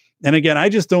 And again, I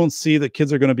just don't see that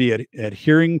kids are going to be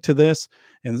adhering to this,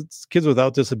 and kids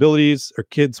without disabilities or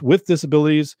kids with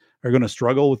disabilities are going to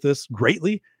struggle with this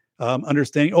greatly.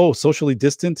 Understanding, socially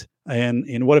distant,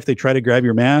 and what if they try to grab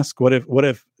your mask? What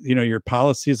if your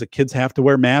policy is that kids have to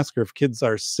wear masks, or if kids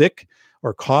are sick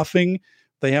or coughing,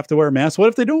 they have to wear a mask? What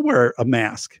if they don't wear a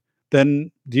mask?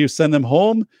 Then do you send them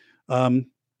home?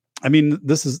 I mean,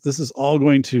 this is all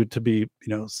going to be,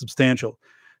 substantial.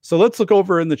 So let's look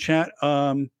over in the chat.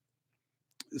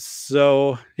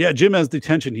 So yeah, Jim has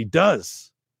detention. He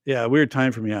does. Yeah. Weird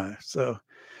time for me. Yeah. So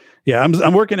yeah,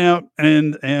 I'm working out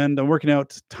and I'm working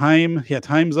out time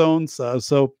zones.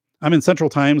 So I'm in Central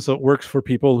Time, so it works for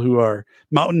people who are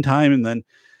Mountain Time, and then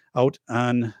out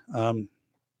on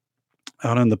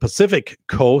the Pacific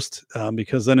Coast,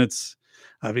 because then it's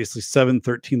obviously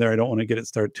 7:13 there. I don't want to get it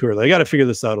started too early. I got to figure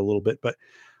this out a little bit, but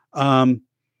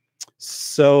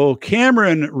so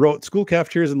Cameron wrote, school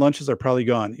cafeterias and lunches are probably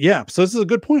gone. Yeah, so this is a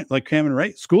good point. Like Cameron,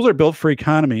 right? Schools are built for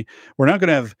economy. We're not going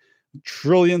to have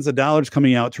trillions of dollars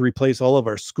coming out to replace all of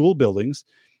our school buildings.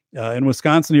 In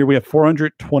Wisconsin here, we have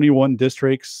 421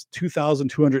 districts,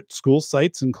 2,200 school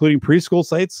sites, including preschool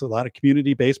sites, a lot of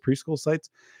community-based preschool sites.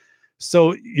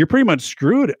 So you're pretty much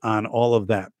screwed on all of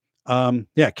that.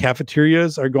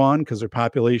 Cafeterias are gone because they're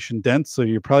population dense. So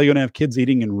you're probably going to have kids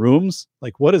eating in rooms.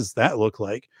 Like, what does that look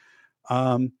like?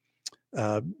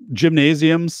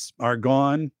 Gymnasiums are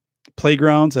gone.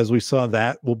 Playgrounds, as we saw,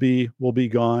 that will be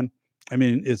gone. I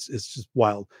mean, it's just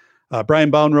wild.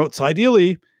 Brian Bound wrote, so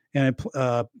ideally, and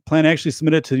I plan to actually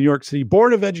submit it to the New York City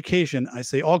Board of Education, I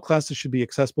say all classes should be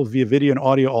accessible via video and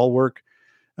audio. All work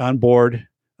on board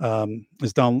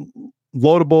is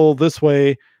downloadable this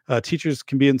way. Teachers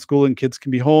can be in school and kids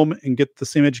can be home and get the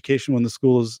same education when the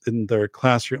school is in their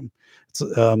classroom. It's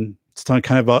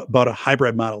kind of about a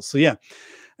hybrid model. So yeah,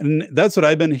 and that's what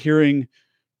I've been hearing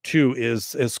too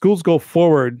is as schools go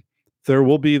forward, there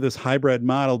will be this hybrid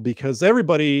model because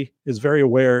everybody is very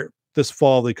aware this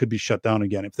fall they could be shut down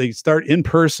again. If they start in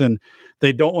person,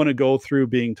 they don't want to go through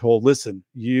being told, listen,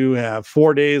 you have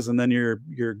 4 days and then you're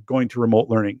going to remote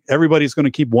learning. Everybody's going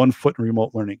to keep 1 foot in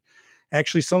remote learning.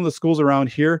 Actually, some of the schools around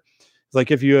here,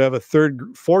 like if you have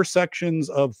 4 sections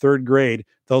of 3rd grade,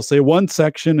 they'll say 1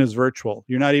 section is virtual.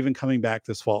 You're not even coming back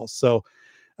this fall. So,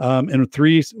 and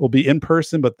 3 will be in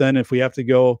person, but then if we have to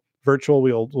go virtual,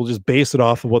 we'll just base it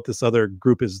off of what this other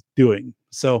group is doing.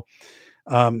 So,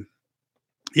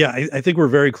 yeah, I think we're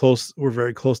very close. We're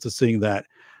very close to seeing that.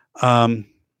 Let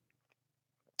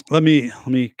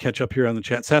me catch up here on the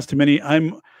chat. Sass too many.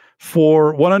 I'm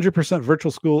for 100%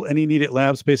 virtual school. Any needed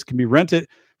lab space can be rented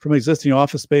from existing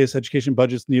office space. Education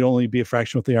budgets need only be a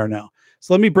fraction of what they are now.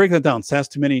 So let me break that down. Sass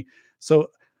too many. So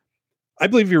I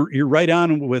believe you're right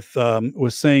on with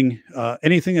saying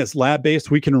anything that's lab based,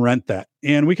 we can rent that,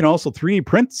 and we can also 3D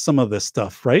print some of this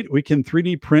stuff, right? We can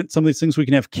 3D print some of these things. We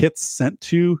can have kits sent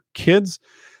to kids.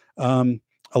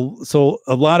 So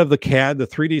a lot of the CAD, the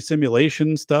 3D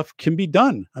simulation stuff can be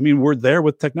done. I mean, we're there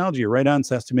with technology. You're right on,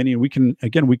 Sastamini, and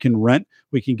we can rent,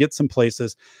 we can get some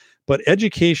places, but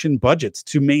education budgets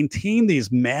to maintain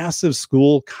these massive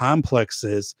school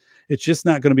complexes, it's just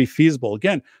not going to be feasible.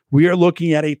 Again, we are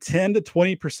looking at a 10 to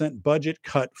 20% budget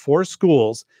cut for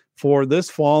schools for this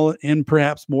fall and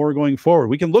perhaps more going forward.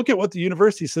 We can look at what the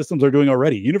university systems are doing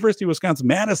already. University of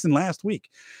Wisconsin-Madison last week.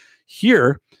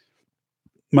 Here,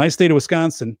 my state of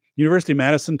Wisconsin, University of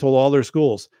Madison told all their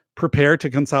schools, prepare to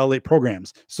consolidate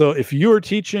programs. So if you are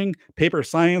teaching paper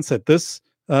science at this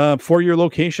for your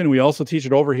location, we also teach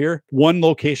it over here. 1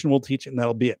 location will teach it, and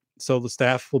that'll be it. So the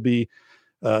staff will be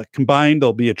combined.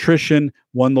 There'll be attrition,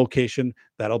 1 location,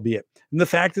 that'll be it. And the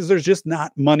fact is there's just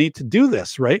not money to do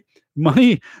this, right?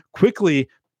 Money quickly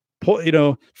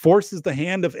forces the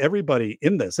hand of everybody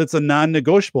in this. It's a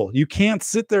non-negotiable. You can't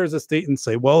sit there as a state and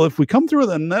say, well, if we come through with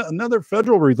another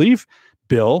federal relief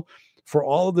bill for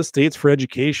all of the states for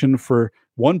education for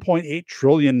 $1.8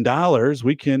 trillion,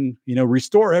 we can,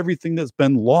 restore everything that's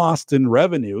been lost in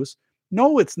revenues.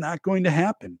 No, it's not going to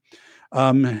happen.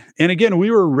 And again, we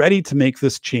were ready to make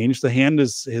this change. The hand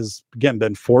has again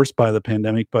been forced by the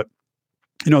pandemic, but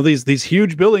these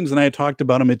huge buildings, and I talked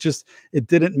about them, it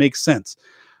didn't make sense.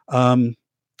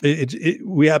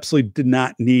 We absolutely did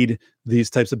not need these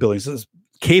types of buildings. This is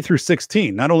K through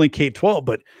 16, not only K-12,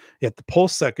 but at the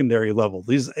post-secondary level.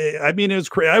 It was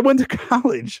crazy. I went to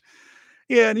college,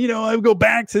 and I would go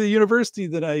back to the university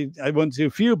that I went to a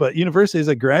few, but universities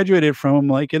I graduated from,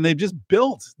 and they just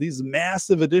built these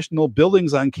massive additional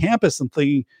buildings on campus. I'm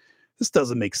thinking, this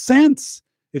doesn't make sense.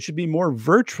 It should be more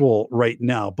virtual right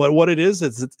now. But what it is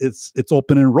it's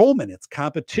open enrollment. It's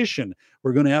competition.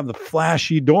 We're going to have the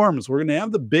flashy dorms. We're going to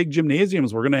have the big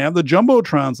gymnasiums. We're going to have the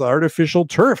jumbotrons, the artificial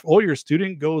turf. Oh, your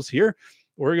student goes here.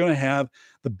 We're going to have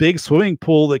the big swimming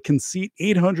pool that can seat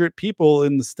 800 people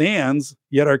in the stands,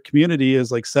 yet our community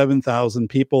is like 7,000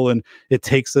 people, and it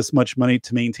takes this much money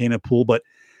to maintain a pool. But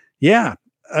yeah,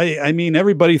 I mean,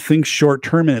 everybody thinks short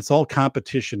term, and it's all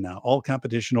competition now, all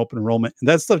competition, open enrollment, and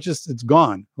that stuff it's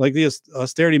gone. Like the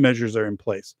austerity measures are in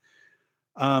place.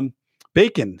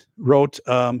 Bacon wrote,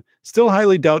 still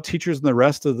highly doubt teachers and the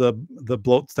rest of the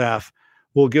bloat staff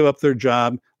will give up their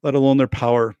job, let alone their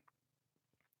power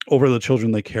over the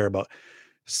children they care about.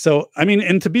 So, I mean,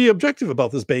 and to be objective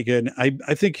about this, Bacon,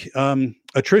 I think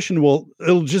attrition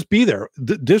it'll just be there.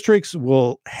 Districts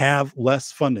will have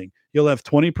less funding. You'll have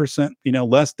 20%,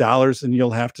 less dollars, and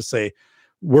you'll have to say,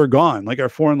 we're gone. Like our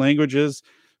foreign languages,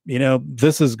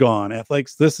 this is gone.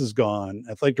 Athletics, this is gone.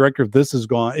 Athletic director, this is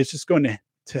gone. It's just going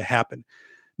to happen.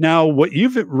 Now, what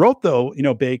you've wrote, though,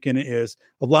 Bacon, is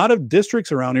a lot of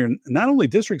districts around here, not only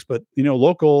districts, but,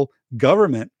 local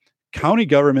government, county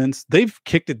governments, they've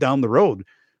kicked it down the road.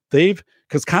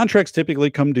 Because contracts typically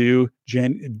come due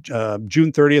June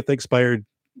 30th, expired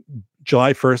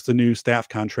July 1st, the new staff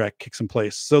contract kicks in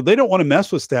place. So they don't want to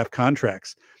mess with staff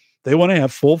contracts. They want to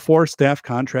have full force staff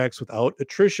contracts without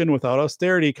attrition, without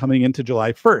austerity coming into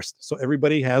July 1st. So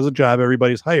everybody has a job,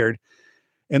 everybody's hired.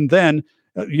 And then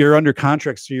you're under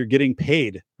contract, so you're getting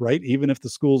paid, right? Even if the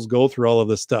schools go through all of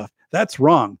this stuff. That's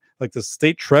wrong. Like the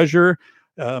state treasurer,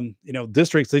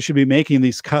 districts, they should be making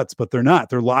these cuts, but they're not.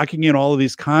 They're locking in all of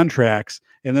these contracts,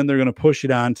 and then they're going to push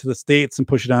it on to the states and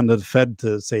push it on to the Fed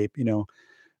to say,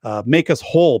 make us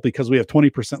whole because we have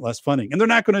 20% less funding. And they're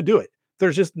not going to do it.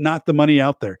 There's just not the money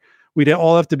out there. We'd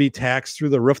all have to be taxed through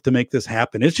the roof to make this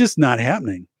happen. It's just not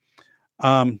happening.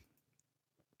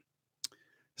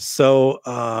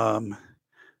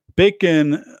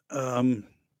 Bacon,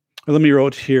 let me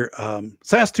wrote here,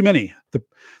 Sass too many.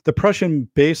 The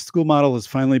Prussian-based school model has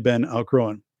finally been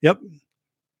outgrown. Yep.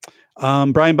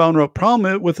 Brian Bound wrote,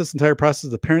 problem with this entire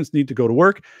process, the parents need to go to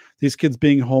work. These kids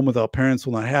being home without parents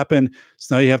will not happen.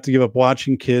 So now you have to give up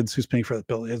watching kids. Who's paying for that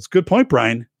bill? It's a good point,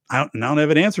 Brian. I don't have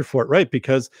an answer for it, right?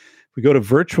 Because if we go to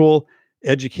virtual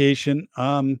education,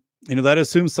 that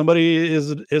assumes somebody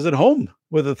is at home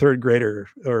with a third grader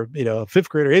or, fifth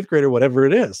grader, eighth grader, whatever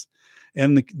it is.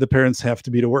 And the parents have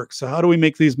to be to work. So how do we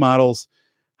make these models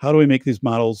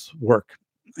work?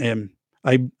 And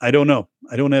I don't know.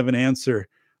 I don't have an answer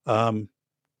to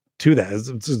that.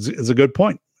 It's a good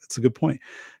point. It's a good point.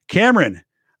 Cameron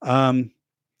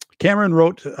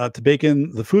wrote to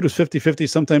Bacon, the food is 50-50.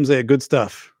 Sometimes they have good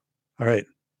stuff. All right.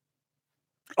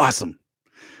 Awesome.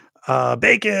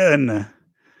 Bacon.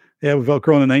 Yeah, we've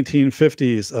outgrown the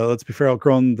 1950s. Let's be fair,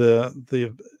 outgrown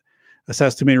the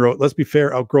Assassin to Maine wrote, let's be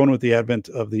fair, outgrown with the advent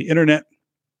of the internet.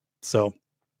 So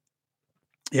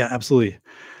yeah, absolutely.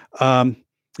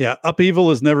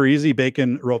 Upheaval is never easy.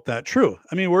 Bacon wrote that. True.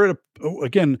 I mean,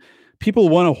 again, people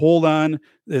want to hold on.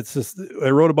 It's this, I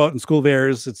wrote about in School of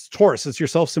Errors. It's Taurus. It's your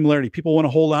self-similarity. People want to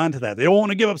hold on to that. They don't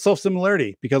want to give up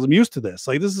self-similarity because I'm used to this.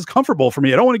 Like, this is comfortable for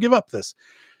me. I don't want to give up this.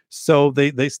 So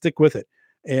they stick with it.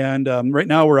 And right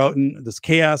now we're out in this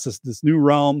chaos, this new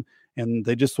realm, and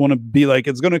they just want to be like,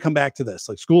 it's going to come back to this.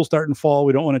 Like, school's starting fall.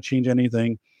 We don't want to change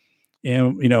anything.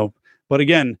 And, but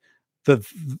again,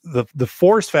 the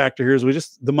force factor here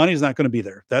is the money's not going to be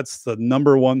there. That's the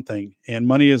number one thing. And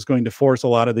money is going to force a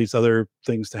lot of these other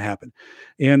things to happen.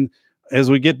 And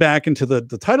as we get back into the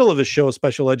title of the show,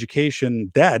 Special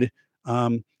Education Dead,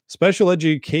 special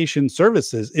education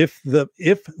services, if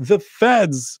the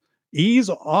feds ease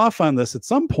off on this at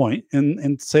some point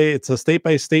and say it's a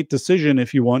state-by-state decision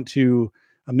if you want to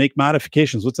make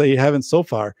modifications, which they haven't so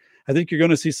far, I think you're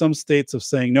going to see some states of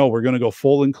saying, no, we're going to go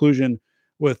full inclusion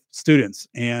with students,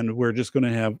 and we're just going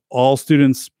to have all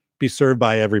students be served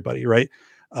by everybody, right?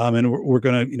 And we're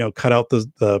going to, cut out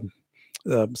the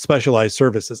specialized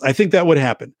services. I think that would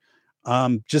happen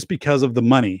just because of the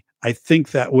money. I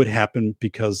think that would happen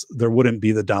because there wouldn't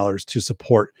be the dollars to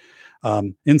support.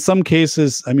 In some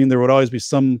cases, I mean, there would always be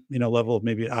some, level of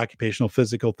maybe occupational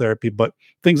physical therapy, but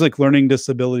things like learning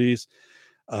disabilities,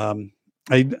 I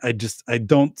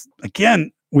don't,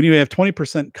 again, when you have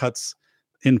 20% cuts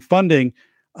in funding,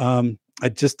 I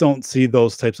just don't see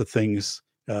those types of things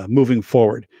moving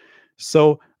forward.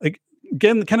 So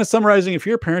again, kind of summarizing, if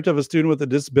you're a parent of a student with a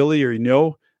disability,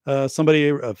 or somebody,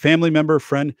 a family member,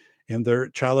 friend, and their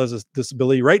child has a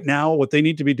disability, right now, what they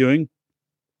need to be doing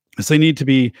is they need to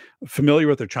be familiar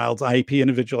with their child's IEP,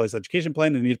 individualized education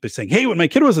plan, and they need to be saying, hey, when my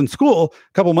kid was in school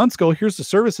a couple months ago, here's the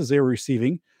services they were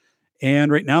receiving.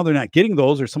 And right now they're not getting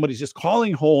those, or somebody's just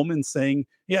calling home and saying,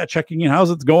 yeah, checking in,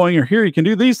 how's it going? Or here, you can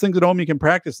do these things at home. You can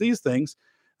practice these things.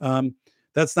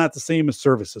 That's not the same as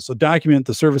services. So document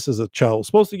the services a child was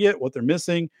supposed to get, what they're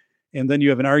missing. And then you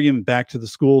have an argument back to the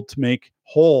school to make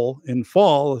whole in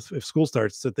fall, if school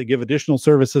starts, that they give additional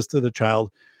services to the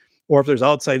child, or if there's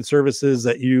outside services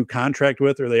that you contract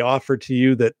with, or they offer to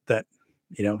you that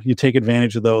you take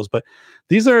advantage of those. But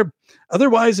these are,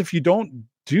 otherwise, if you don't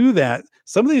do that,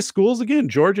 some of these schools, again,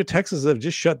 Georgia, Texas, have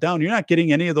just shut down. You're not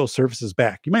getting any of those services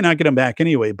back. You might not get them back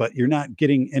anyway, but you're not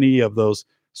getting any of those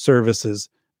services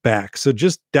back. So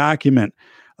just document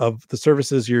of the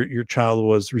services your child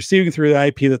was receiving through the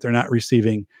IP that they're not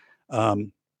receiving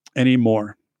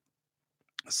anymore.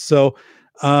 So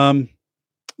let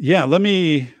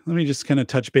me just kind of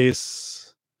touch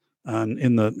base on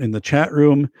in the chat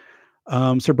room.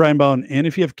 Sir Brian Bowen, and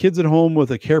if you have kids at home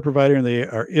with a care provider and they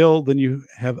are ill, then you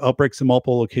have outbreaks in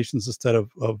multiple locations instead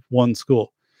of one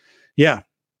school. Yeah,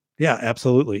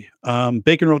 absolutely.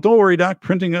 Bacon wrote, don't worry, Doc,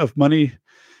 printing of money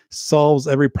solves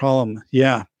every problem.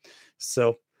 Yeah.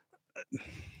 So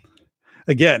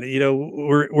again,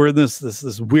 we're in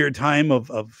this weird time of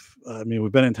I mean,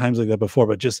 we've been in times like that before,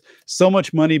 but just so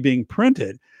much money being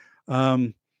printed.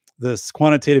 This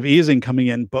quantitative easing coming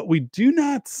in, but we do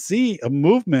not see a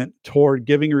movement toward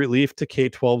giving relief to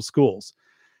K-12 schools.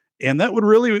 And that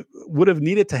would have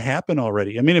needed to happen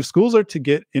already. I mean, if schools are to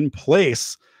get in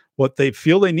place what they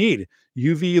feel they need,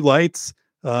 UV lights,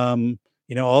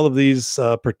 all of these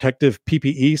protective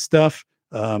PPE stuff,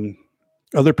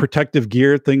 other protective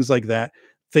gear, things like that,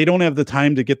 they don't have the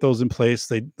time to get those in place.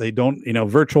 They don't,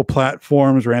 virtual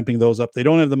platforms, ramping those up. They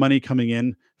don't have the money coming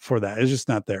in for that. It's just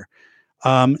not there.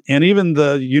 And even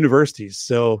the universities.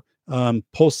 So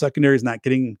post-secondary is not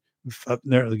getting,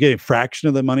 they're getting a fraction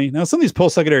of the money. Now, some of these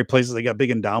post-secondary places, they got big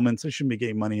endowments. They shouldn't be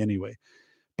getting money anyway.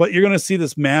 But you're going to see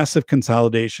this massive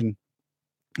consolidation.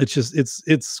 It's just,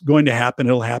 it's going to happen.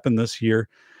 It'll happen this year.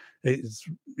 It's,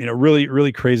 really,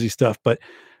 really crazy stuff. But,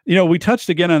 we touched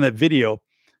again on that video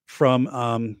from,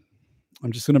 I'm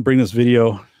just going to bring this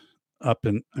video up,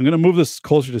 and I'm going to move this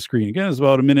closer to screen. Again, it's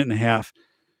about a minute and a half.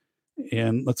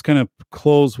 And let's kind of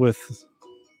close with.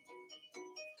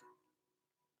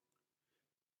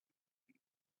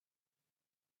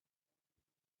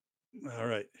 All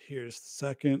right, here's the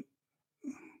second.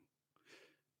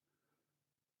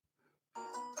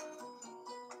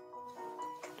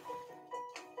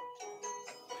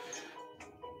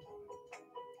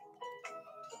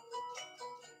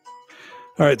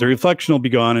 All right, the reflection will be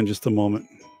gone in just a moment.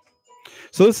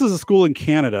 So this is a school in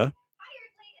Canada.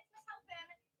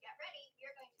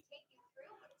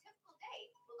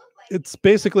 It's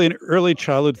basically an early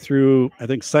childhood through, I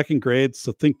think, second grade.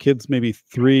 So think kids maybe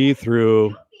 3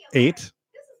 through 8.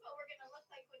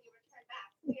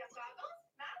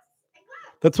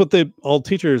 That's what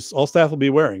all staff will be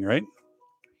wearing, right?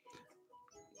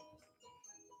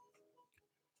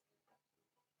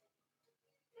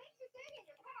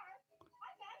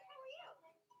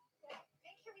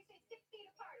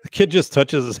 The kid just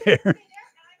touches his hair.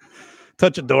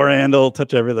 Touch a door handle,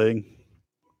 touch everything.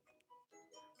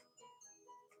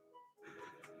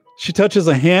 She touches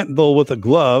a handle with a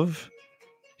glove.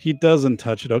 He doesn't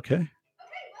touch it. Okay.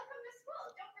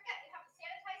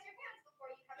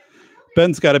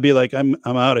 Ben's got to be like, I'm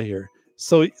out of here.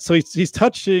 So he's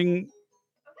touching.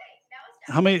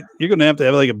 How many? You're going to have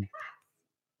like a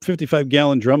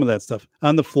 55-gallon drum of that stuff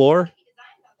on the floor.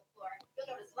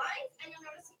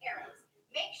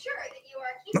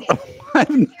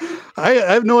 I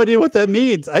have no idea what that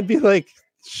means. I'd be like,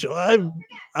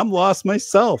 I'm lost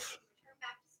myself.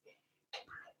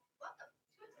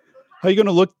 How are you going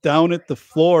to look down at the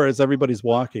floor as everybody's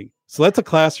walking? So that's a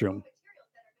classroom.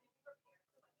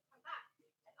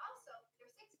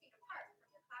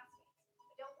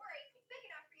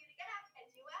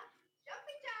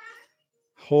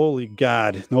 Holy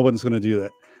God, no one's going to do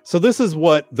that. So this is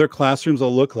what their classrooms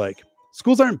will look like.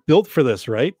 Schools aren't built for this,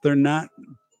 right? They're not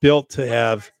built to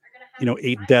have,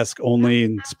 8 desks only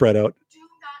and spread out. Do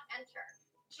not enter.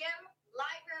 Gym,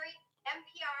 library,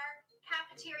 MPR,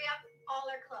 cafeteria, all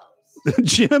are closed.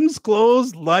 Gym's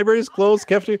closed, library's closed,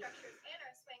 cafeteria.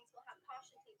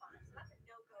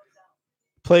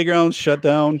 Playgrounds shut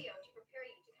down.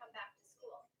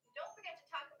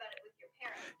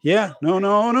 Yeah, no,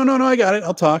 I got it.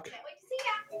 I'll talk.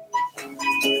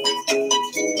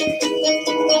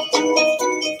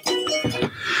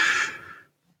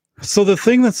 So the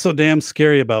thing that's so damn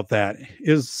scary about that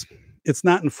is it's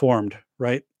not informed,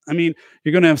 right? I mean,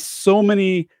 you're going to have so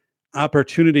many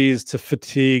opportunities to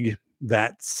fatigue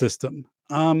that system.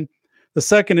 The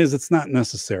second is it's not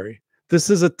necessary.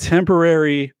 This is a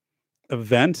temporary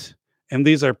event, and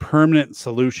these are permanent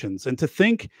solutions. And to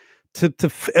think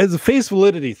as a face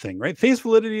validity thing, right? Face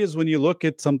validity is when you look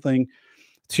at something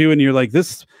too, and you're like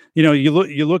this, you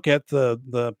look at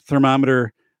the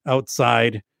thermometer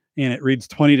outside and it reads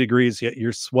 20 degrees, yet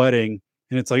you're sweating.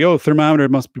 And it's like, oh, thermometer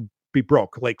must be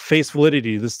broke. Like face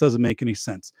validity, this doesn't make any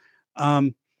sense.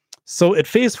 So at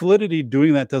face validity,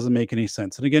 doing that doesn't make any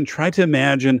sense. And again, try to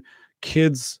imagine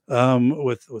kids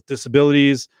with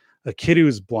disabilities, a kid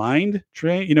who's blind,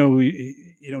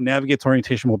 navigates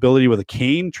orientation mobility with a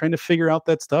cane, trying to figure out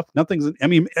that stuff.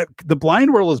 The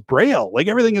blind world is braille. Like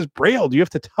everything is braille. You have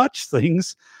to touch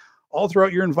things all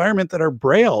throughout your environment that are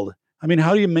brailled. I mean,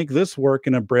 how do you make this work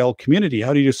in a braille community?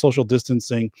 How do you do social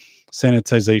distancing,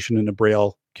 sanitization in a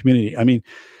braille community? I mean,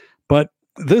 but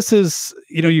this is,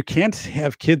 you can't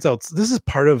have kids out. This is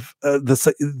part of the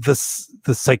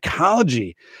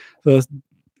psychology, the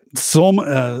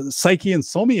psyche and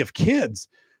somi of kids.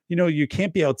 You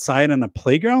can't be outside on a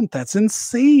playground. That's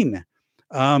insane.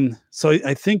 So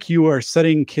I think you are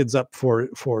setting kids up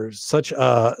for such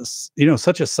a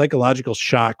psychological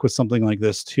shock with something like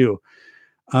this too.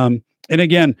 And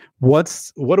again,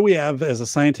 what do we have as a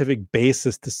scientific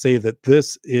basis to say that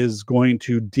this is going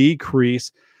to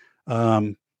decrease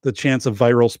the chance of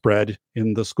viral spread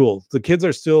in the school? The kids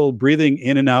are still breathing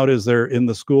in and out as they're in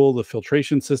the school. The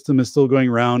filtration system is still going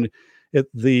around.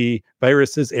 The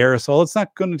virus is aerosol. It's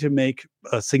not going to make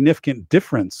a significant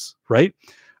difference, right?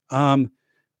 How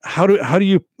do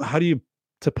you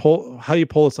pull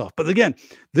this off? But again,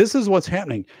 this is what's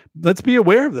happening. Let's be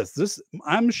aware of this.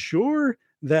 I'm sure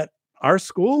that our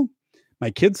school, my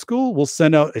kids' school, will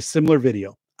send out a similar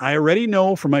video. I already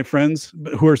know from my friends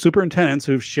who are superintendents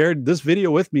who've shared this video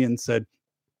with me and said,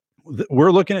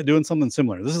 we're looking at doing something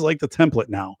similar. This is like the template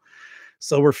now.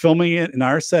 So we're filming it in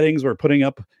our settings. We're putting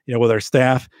up, with our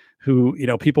staff, who,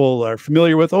 people are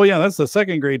familiar with. Oh yeah, that's the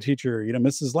second grade teacher,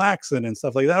 Mrs. Laxon and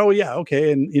stuff like that. Oh yeah.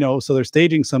 Okay. And, so they're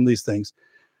staging some of these things.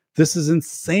 This is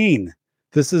insane.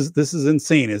 This is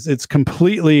insane. It's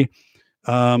completely,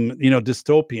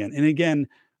 dystopian. And again,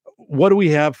 what do we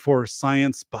have for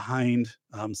science behind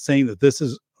saying that this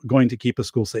is going to keep a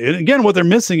school safe? And again, what they're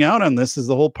missing out on this is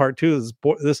the whole part too. Is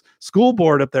this school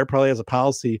board up there probably has a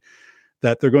policy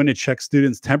that they're going to check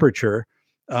students' temperature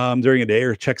during a day,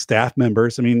 or check staff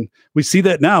members. I mean, we see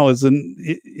that now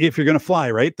if you're going to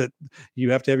fly, right? That you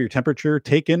have to have your temperature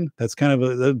taken. That's kind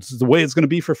of that's the way it's going to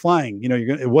be for flying.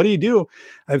 What do you do?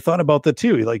 I've thought about that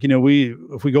too. Like,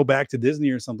 if we go back to Disney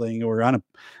or something, or we're on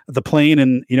the plane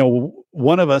and,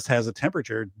 one of us has a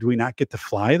temperature, do we not get to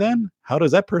fly then? How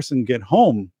does that person get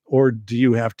home? Or do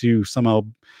you have to somehow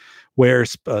wear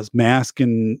a mask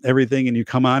and everything, and you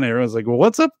come on and everyone's like, well,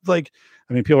 what's up? Like,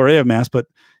 I mean, people already have masks, but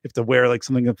you have to wear like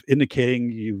something of indicating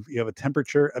you have a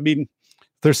temperature. I mean,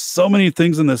 there's so many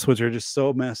things in this which are just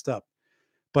so messed up.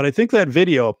 But I think that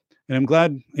video, and I'm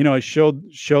glad, I showed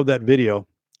that video.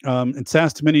 And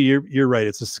Sass, to many, you're right.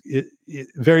 It's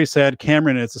very sad,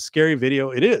 Cameron. It's a scary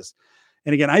video. It is.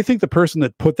 And again, I think the person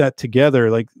that put that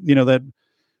together, like,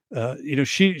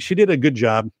 she did a good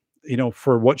job,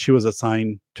 for what she was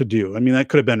assigned to do. I mean, that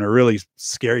could have been a really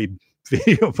scary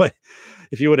video, but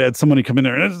if you would have had somebody come in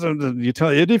there and you tell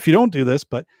it, if you don't do this,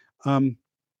 but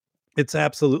it's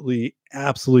absolutely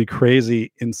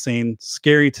crazy, insane,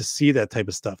 scary to see that type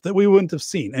of stuff that we wouldn't have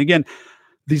seen. And again,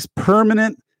 these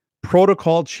permanent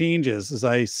protocol changes, as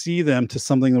I see them, to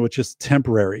something which is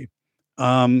temporary.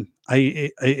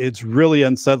 It's really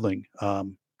unsettling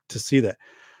to see that.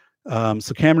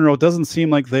 So Cameron wrote, doesn't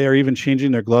seem like they are even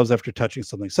changing their gloves after touching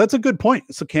something. So that's a good point.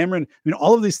 So Cameron,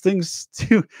 all of these things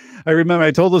too. I remember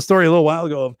I told the story a little while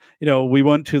ago of, we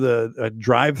went to the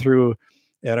drive-through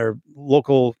at our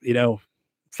local,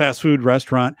 fast food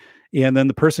restaurant. And then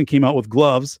the person came out with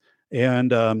gloves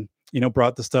and,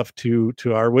 brought the stuff to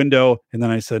our window. And then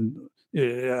I said,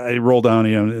 I roll down,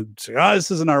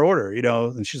 this isn't our order,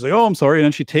 and she's like, oh, I'm sorry. And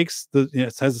then she takes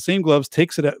it has the same gloves,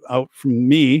 takes it out from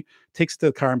me, takes it to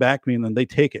the car and back me, and then they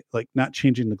take it, like not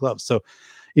changing the gloves. So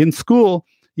in school,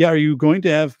 are you going to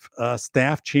have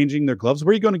staff changing their gloves?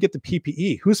 Where are you going to get the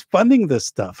PPE? Who's funding this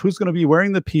stuff? Who's going to be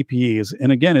wearing the PPEs?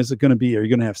 And again, are you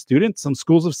going to have students? Some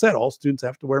schools have said all students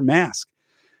have to wear masks.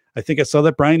 I think I saw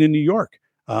that, Brian, in New York.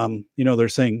 They're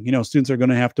saying, students are going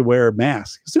to have to wear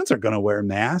masks. Students are going to wear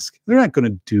masks. They're not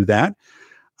going to do that.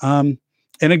 And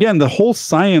again, the whole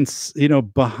science,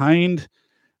 behind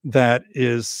that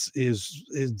is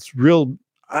real.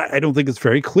 I don't think it's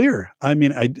very clear. I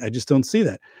mean, I just don't see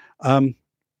that.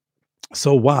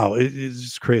 So, wow, it's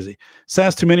just crazy.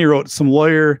 Sass Too Many wrote, some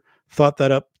lawyer thought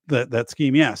that up, that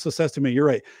scheme. Yeah. So Sass Too Many, you're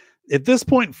right. At this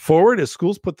point forward, as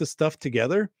schools put this stuff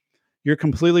together, you're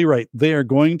completely right. They are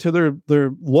going to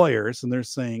their lawyers and they're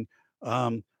saying,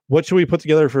 what should we put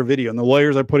together for a video? And the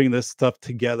lawyers are putting this stuff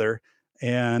together,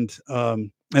 and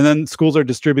then schools are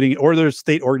distributing it, or there's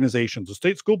state organizations. The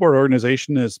state school board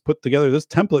organization has put together this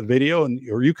template video,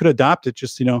 or you could adopt it,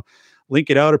 just, link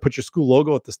it out or put your school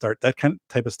logo at the start. That kind of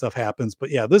type of stuff happens.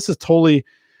 But yeah, this is totally,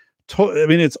 I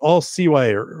mean, it's all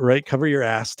CYA, right? Cover your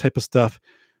ass type of stuff.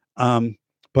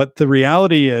 But the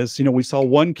reality is, we saw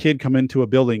one kid come into a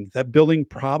building. That building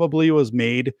probably was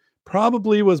made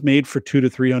for 200 to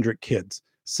 300 kids.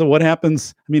 So what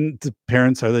happens? I mean, the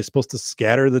parents, are they supposed to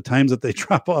scatter the times that they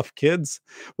drop off kids?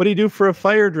 What do you do for a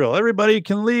fire drill? Everybody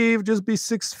can leave. Just be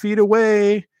 6 feet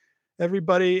away.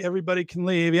 Everybody can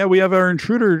leave. Yeah, we have our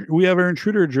intruder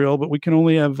drill, but we can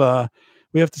only have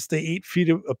we have to stay 8 feet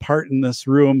apart in this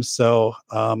room. So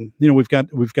we've got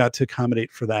to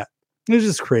accommodate for that. It's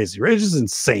just crazy, right? It's just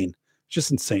insane.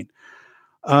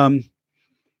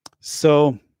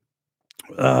 So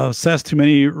Sass Too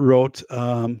Many wrote,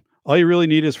 all you really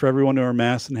need is for everyone to wear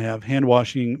masks and have hand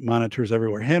washing monitors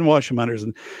everywhere. Hand washing monitors.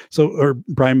 And so, or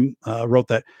Brian wrote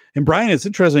that. And Brian, it's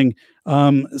interesting.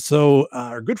 So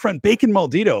our good friend Bacon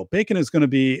Maldito, Bacon is going to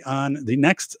be on the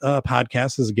next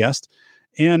podcast as a guest.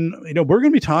 And, we're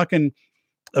going to be talking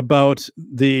about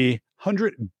the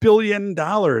 $100 billion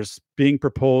being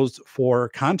proposed for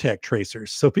contact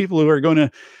tracers. So people who are going to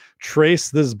trace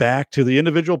this back to the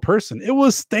individual person. It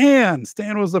was Stan.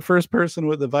 Stan was the first person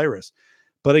with the virus.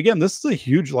 But again, this is a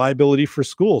huge liability for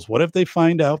schools. What if they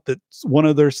find out that one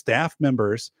of their staff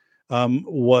members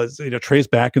was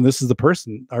traced back, and this is the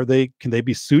person? Can they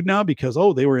be sued now because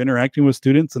they were interacting with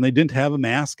students and they didn't have a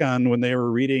mask on when they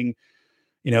were reading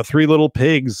Three Little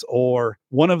Pigs, or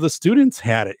one of the students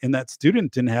had it and that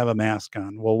student didn't have a mask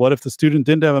on? Well, what if the student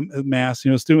didn't have a mask?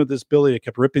 A student with disability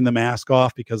kept ripping the mask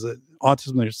off because of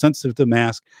autism, they're sensitive to the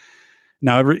mask.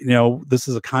 Now, this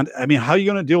is I mean, how are you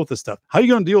going to deal with this stuff? How are you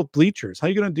going to deal with bleachers? How are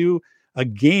you going to do a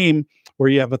game where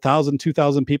you have 1,000,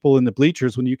 2,000 people in the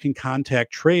bleachers when you can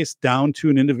contact trace down to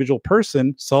an individual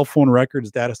person, cell phone records,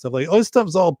 data, stuff like all this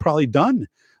stuff's all probably done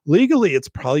legally. It's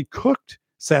probably cooked.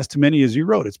 SAS too many, as you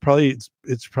wrote, it's probably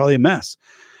a mess.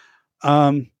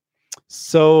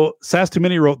 So SAS too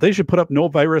many wrote, they should put up no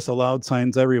virus allowed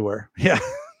signs everywhere. Yeah.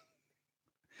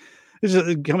 It's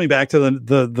just coming back to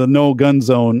the no gun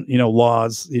zone,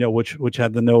 laws, which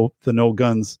had the no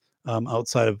guns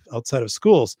outside of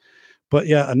schools. But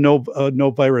yeah, a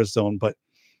no virus zone. But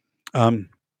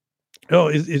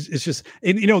it's just,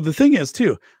 and the thing is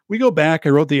too, we go back, I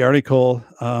wrote the article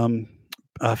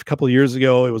a couple of years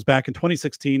ago. It was back in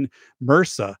 2016.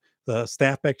 MRSA, the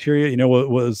staph bacteria,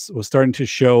 was starting to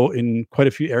show in quite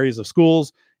a few areas of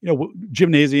schools,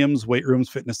 gymnasiums, weight rooms,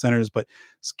 fitness centers, but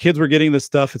kids were getting this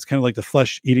stuff. It's kind of like the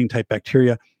flesh eating type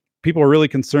bacteria. People were really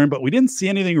concerned, but we didn't see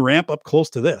anything ramp up close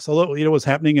to this, although, it was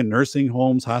happening in nursing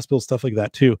homes, hospitals, stuff like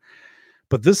that too.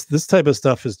 But this type of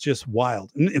stuff is just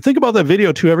wild. And think about that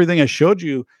video too. Everything I showed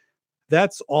you,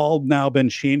 that's all now been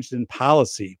changed in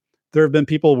policy. There have been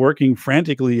people working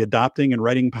frantically, adopting and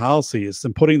writing policies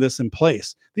and putting this in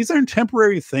place. These aren't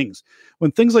temporary things.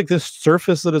 When things like this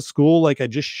surface at a school, like I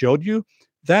just showed you,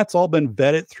 that's all been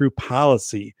vetted through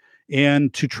policy.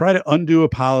 And to try to undo a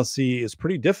policy is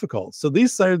pretty difficult. So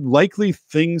these are likely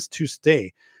things to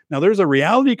stay. Now, there's a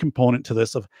reality component to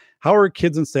this of how are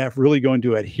kids and staff really going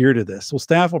to adhere to this? Well,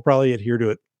 staff will probably adhere to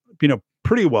it,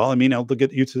 pretty well. I mean, they'll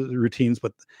get used to the routines,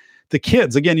 but the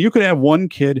kids, again, you could have one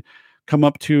kid come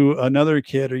up to another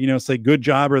kid or, say good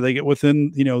job, or they get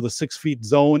within, the 6 feet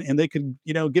zone and they could,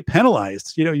 get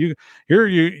penalized. You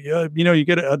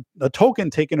get a token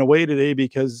taken away today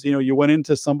because, you went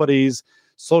into somebody's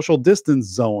social distance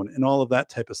zone and all of that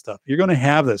type of stuff. You're going to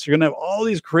have this. You're going to have all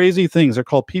these crazy things. They're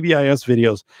called PBIS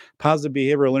videos, positive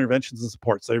behavioral interventions and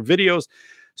supports. They're videos,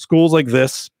 schools like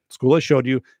this school I showed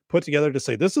you, put together to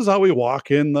say, this is how we walk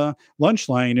in the lunch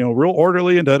line, real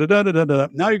orderly and da-da-da-da-da-da.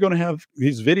 Now you're going to have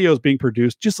these videos being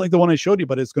produced just like the one I showed you,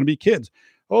 but it's going to be kids.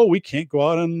 Oh, we can't go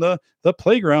out on the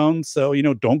playground. So,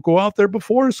 don't go out there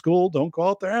before school. Don't go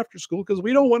out there after school because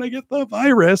we don't want to get the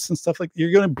virus and stuff like that.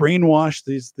 You're going to brainwash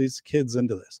these kids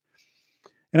into this.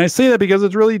 And I say that because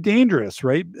it's really dangerous,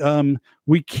 right?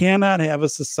 We cannot have a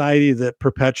society that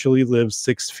perpetually lives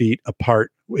 6 feet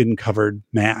apart in covered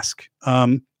mask.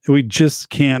 We just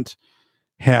can't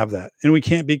have that. And we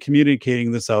can't be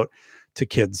communicating this out to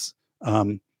kids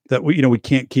that we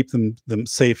can't keep them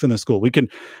safe in the school. We can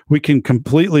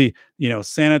completely,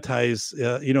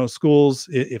 sanitize, schools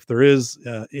if there is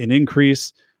an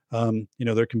increase.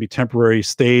 There can be temporary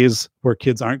stays where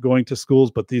kids aren't going to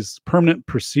schools, but these permanent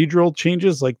procedural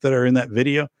changes like that are in that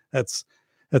video, that's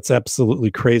absolutely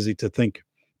crazy to think.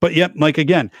 But yet, Mike,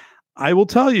 again, I will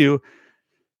tell you,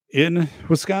 in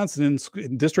Wisconsin,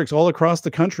 in districts all across the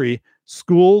country,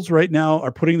 schools right now are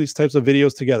putting these types of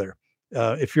videos together.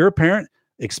 If you're a parent,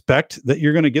 expect that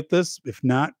you're going to get this. If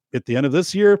not at the end of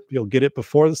this year, you'll get it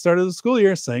before the start of the school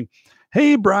year saying,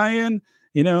 hey, Brian,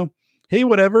 hey,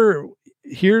 whatever,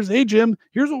 hey, Jim,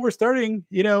 here's what we're starting,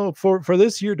 for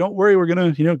this year. Don't worry. We're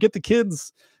going to, get the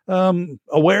kids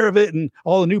aware of it and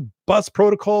all the new bus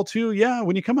protocol too. Yeah.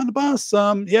 When you come on the bus,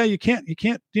 you can't,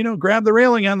 grab the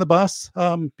railing on the bus.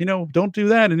 Don't do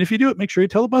that. And if you do it, make sure you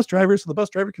tell the bus driver so the bus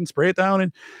driver can spray it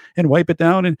down and wipe it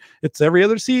down. And it's every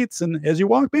other seats. And as you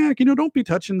walk back, don't be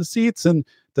touching the seats and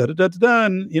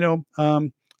and,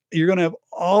 you're going to have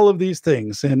all of these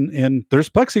things. And there's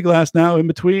plexiglass now in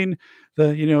between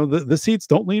the seats.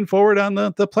 Don't lean forward on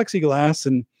the plexiglass.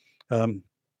 And,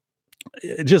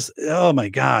 it just, oh my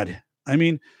God. I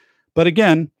mean, but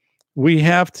again, we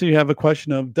have to have a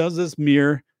question of, does this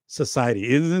mirror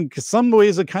society? In some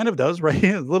ways it kind of does, right?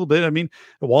 A little bit. I mean,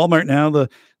 at Walmart now, the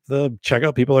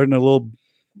checkout people are in a little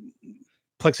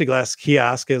plexiglass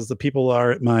kiosk as the people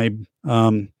are at my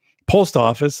post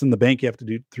office, and the bank you have to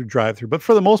do through drive-through. But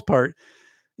for the most part,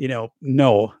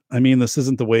 no, I mean, this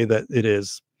isn't the way that it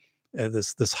is,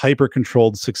 this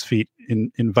hyper-controlled 6 feet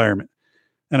environment.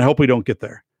 And I hope we don't get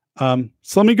there. So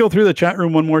let me go through the chat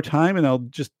room one more time and I'll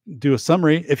just do a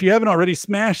summary. If you haven't already,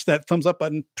 smash that thumbs up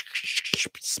button,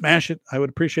 smash it. I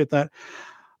would appreciate that.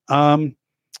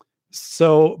 SAS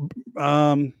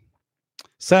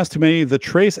too many, the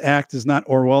Trace Act is not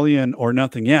Orwellian or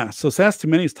nothing. Yeah. So SAS too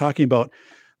many is talking about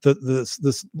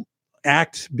this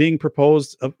act being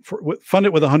proposed,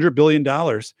 funded with $100 billion.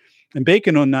 And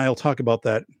Bacon and I will talk about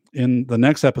that in the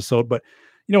next episode. But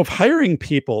of hiring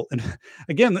people, and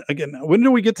again, when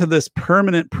do we get to this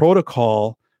permanent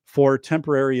protocol for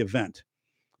temporary event?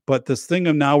 But this thing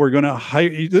of now we're going to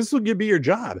hire, this will be your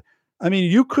job. I mean,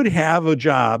 you could have a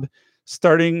job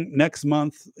starting next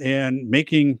month and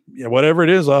making whatever it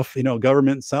is off,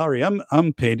 government salary.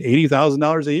 I'm paid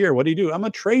 $80,000 a year. What do? I'm a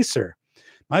tracer.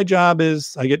 My job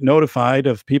is I get notified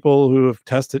of people who have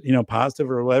tested, positive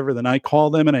or whatever. Then I call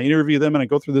them and I interview them and I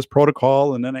go through this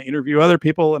protocol, and then I interview other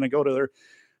people and I go to their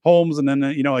homes, and then,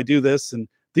 I do this, and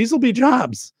these will be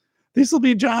jobs. These will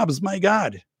be jobs. My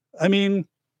God. I mean,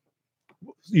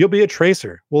 you'll be a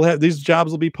tracer. We'll have these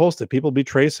jobs will be posted. People will be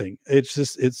tracing. It's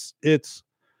just, it's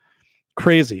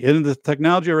crazy. And the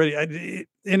technology already,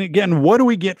 and again, what do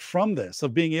we get from this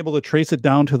of being able to trace it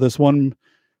down to this one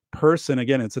person?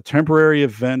 Again, it's a temporary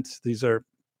event. These are,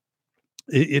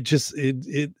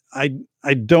 I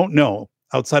don't know,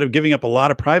 outside of giving up a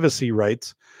lot of privacy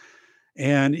rights.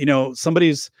 And,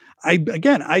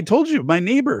 I told you, my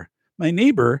neighbor,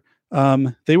 they were,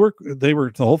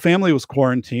 the whole family was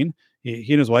quarantined.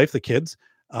 He and his wife, the kids,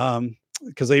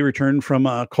 because they returned from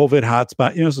a COVID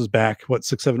hotspot. This was back,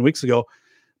 6-7 weeks ago.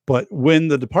 But when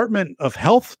the Department of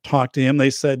Health talked to him, they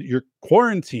said, you're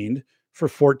quarantined for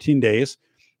 14 days.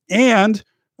 And,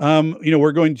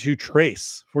 we're going to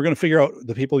trace. We're going to figure out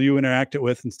the people you interacted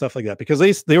with and stuff like that, because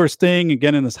they were staying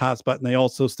again in this hotspot, and they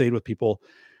also stayed with people.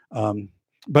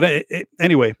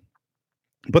 Anyway,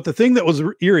 but the thing that was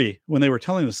eerie when they were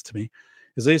telling this to me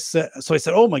is they said, so I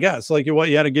said, oh my God. So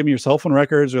you had to give me your cell phone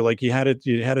records, or you had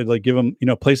to like give them,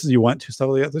 places you went to, stuff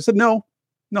like that. They said, no.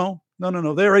 They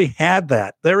already had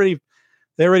that. They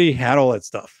already had all that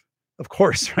stuff. Of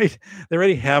course, right? They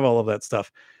already have all of that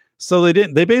stuff. So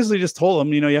they basically just told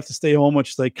them, you have to stay home,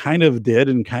 which they kind of did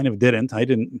and kind of didn't. I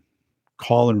didn't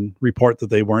call and report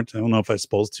that they weren't. I don't know if I was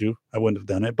supposed to. I wouldn't have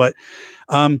done it, but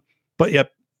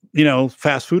yet,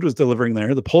 fast food was delivering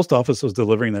there. The post office was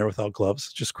delivering there without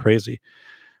gloves. Just crazy.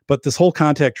 But this whole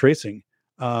contact tracing,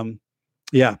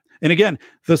 yeah. And again,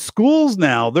 the schools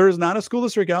now, there's not a school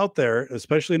district out there,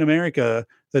 especially in America,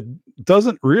 that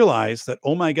doesn't realize that,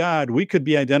 oh my God, we could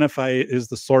be identified as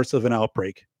the source of an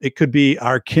outbreak. It could be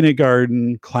our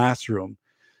kindergarten classroom.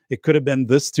 It could have been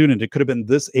this student. It could have been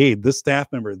this aide, this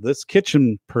staff member, this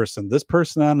kitchen person, this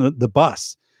person on the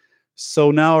bus.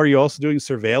 So now, are you also doing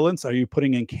surveillance? Are you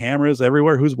putting in cameras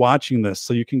everywhere? Who's watching this?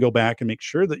 So you can go back and make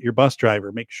sure that your bus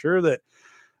driver, make sure that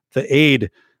the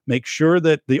aide, make sure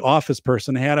that the office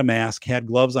person had a mask, had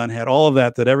gloves on, had all of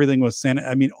that everything was sanitized.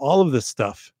 I mean, all of this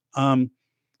stuff.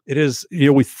 It is,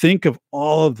 we think of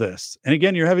all of this. And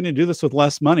again, you're having to do this with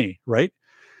less money, right?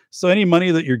 So any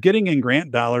money that you're getting in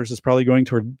grant dollars is probably going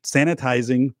toward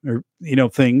sanitizing or,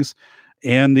 things.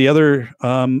 And the other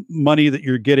money that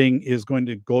you're getting is going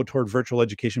to go toward virtual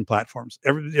education platforms.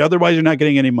 Otherwise, you're not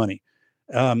getting any money.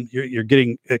 You're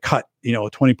getting a cut, a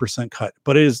 20% cut.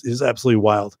 But it is absolutely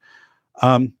wild.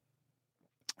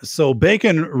 So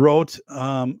Bacon wrote,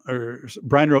 or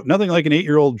Brian wrote, nothing like an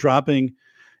 8-year-old dropping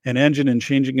an engine and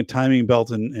changing a timing belt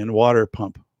and water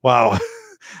pump. Wow.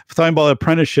 Talking about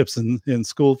apprenticeships in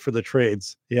school for the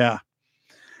trades. Yeah.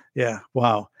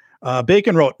 Wow.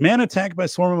 Bacon wrote, man attacked by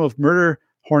swarm of murder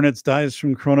hornets dies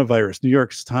from coronavirus. New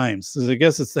York Times. I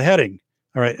guess it's the heading.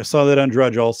 All right. I saw that on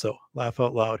Drudge also. Laugh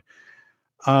out loud.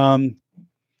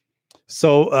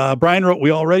 So Brian wrote, we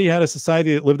already had a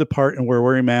society that lived apart and were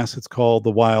wearing masks. It's called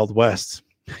the Wild West.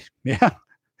 Yeah.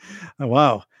 Oh,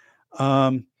 wow.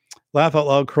 Laugh out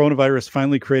loud. Coronavirus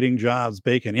finally creating jobs.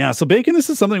 Bacon. Yeah. So Bacon, this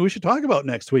is something we should talk about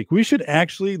next week. We should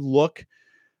actually look,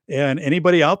 and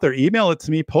anybody out there, email it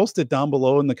to me, post it down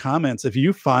below in the comments. If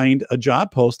you find a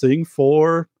job posting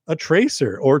for a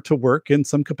tracer or to work in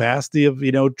some capacity of,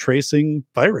 tracing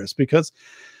virus, because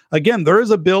again, there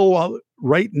is a bill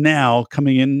right now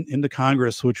coming into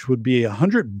Congress, which would be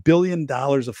 $100 billion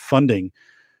of funding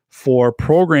for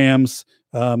programs,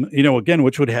 again,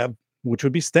 which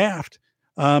would be staffed.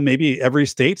 Maybe every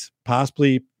state,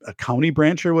 possibly a county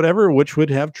branch or whatever, which would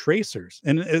have tracers.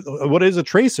 And what is a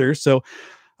tracer? So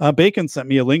Bacon sent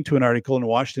me a link to an article in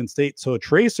Washington State. So a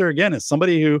tracer, again, is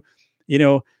somebody who,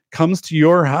 comes to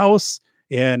your house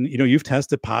and, you've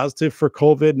tested positive for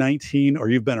COVID-19, or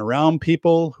you've been around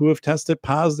people who have tested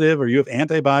positive, or you have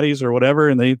antibodies or whatever.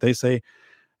 And they say,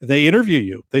 they interview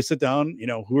you. They sit down,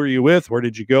 who are you with? Where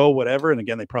did you go? Whatever. And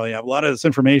again, they probably have a lot of this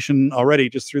information already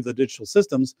just through the digital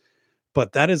systems.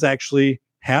 But that is actually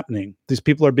happening. These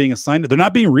people are being assigned. They're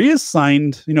not being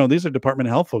reassigned. These are Department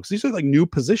of Health folks. These are like new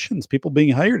positions, people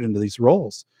being hired into these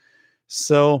roles.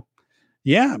 So,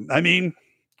 yeah, I mean,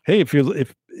 hey, if you're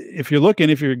looking,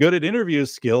 if you're good at interview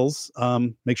skills,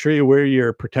 make sure you wear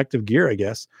your protective gear, I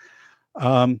guess.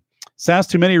 Sass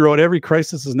Too Many wrote, every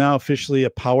crisis is now officially a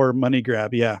power money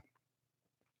grab. Yeah.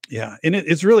 And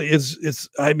it's really,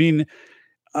 I mean,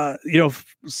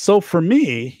 so for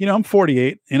me, I'm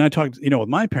 48 and I talked, with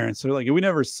my parents, they're like, we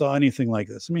never saw anything like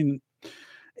this. I mean,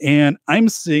 and I'm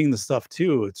seeing the stuff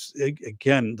too. It's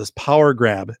again, this power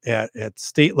grab at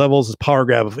state levels, this power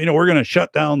grab of, we're going to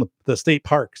shut down the state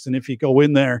parks. And if you go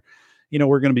in there,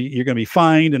 you're going to be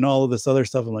fined and all of this other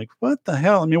stuff. I'm like, what the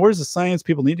hell? I mean, where's the science?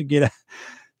 People need to get at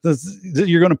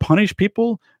you're going to punish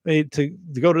people to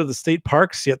go to the state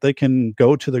parks, yet they can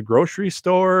go to the grocery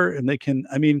store and they can,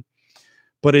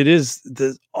 but it is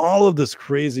all of this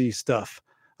crazy stuff.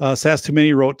 Sass Too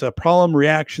Many wrote problem,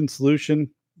 reaction, solution.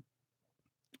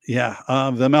 Yeah.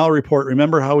 The Mal report.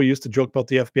 Remember how we used to joke about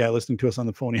the FBI listening to us on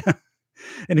the phone? Yeah.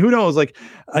 And who knows? Like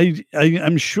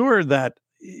I'm sure that,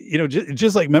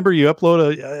 just like, remember I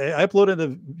uploaded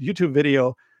a YouTube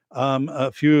video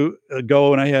a few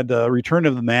ago, and I had Return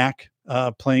of the Mac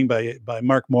playing by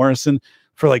Mark Morrison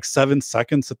for like 7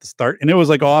 seconds at the start, and it was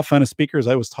like off on a speaker as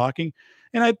I was talking,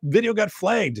 and video got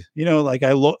flagged. Like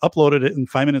I uploaded it, and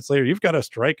 5 minutes later, you've got a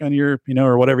strike on your,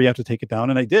 or whatever, you have to take it down,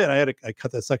 and I did. I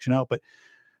cut that section out, but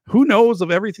who knows of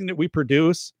everything that we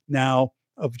produce now,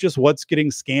 of just what's getting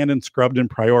scanned and scrubbed and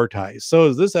prioritized. So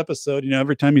is this episode,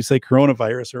 every time you say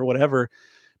coronavirus or whatever,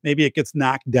 maybe it gets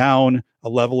knocked down a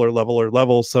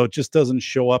level. So it just doesn't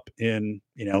show up in,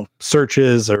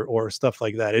 searches or stuff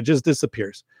like that. It just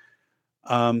disappears.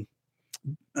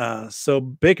 So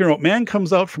Bacon wrote, man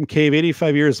comes out from cave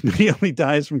 85 years, immediately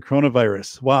dies from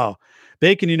coronavirus. Wow.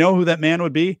 Bacon, you know who that man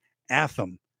would be?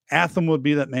 Atham. Atham would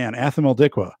be that man, Atham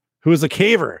Aldikwa, who is a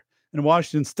caver in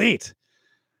Washington State.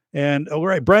 And all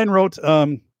right, Brian wrote,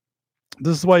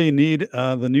 this is why you need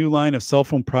the new line of cell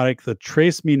phone product, the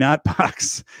Trace Me Not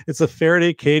box. It's a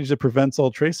Faraday cage that prevents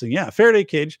all tracing. Yeah, Faraday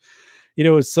cage,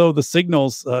 so the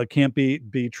signals can't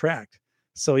be tracked.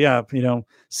 So yeah,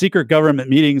 secret government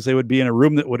meetings, they would be in a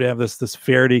room that would have this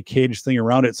Faraday cage thing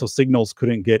around it, so signals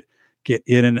couldn't get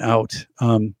in and out.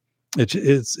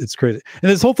 It's crazy.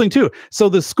 And this whole thing too. So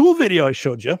the school video I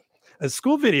showed you,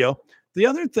 the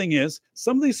other thing is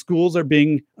some of these schools are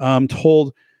being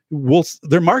told,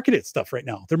 they're marketed stuff right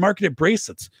now. They're marketed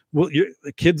bracelets.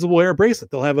 The kids will wear a bracelet.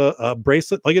 They'll have a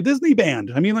bracelet like a Disney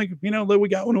band. I mean, like, that we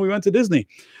got when we went to Disney,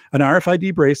 an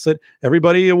RFID bracelet.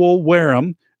 Everybody will wear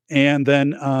them. And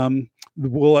then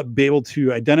we'll be able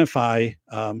to identify,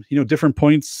 different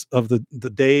points of the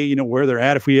day, where they're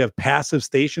at. If we have passive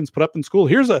stations put up in school,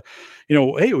 here's a,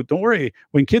 hey, don't worry.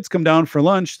 When kids come down for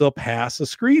lunch, they'll pass a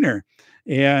screener.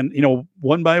 And,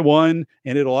 one by one,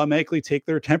 and it'll automatically take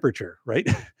their temperature, right?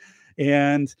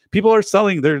 And people are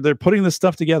selling, they're putting this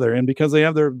stuff together. And because they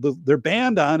have their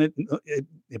band on it, it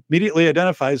immediately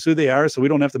identifies who they are. So we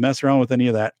don't have to mess around with any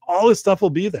of that. All this stuff will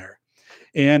be there.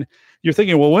 And you're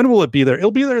thinking, well, when will it be there?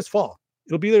 It'll be there this fall.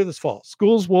 It'll be there this fall.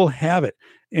 Schools will have it.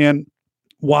 And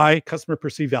why? Customer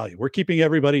perceived value. We're keeping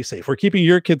everybody safe. We're keeping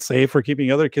your kids safe. We're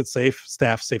keeping other kids safe,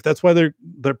 staff safe. That's why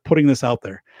they're putting this out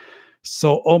there.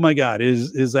 So, oh my God,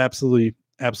 is absolutely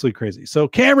crazy. So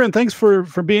Cameron, thanks for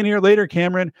being here later,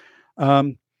 Cameron.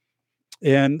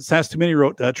 And Sass Too Many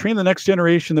wrote, train the next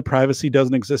generation that privacy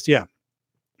doesn't exist. Yeah.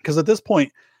 Because at this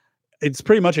point, it's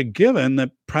pretty much a given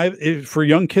that for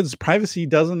young kids, privacy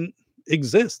doesn't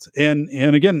exist. And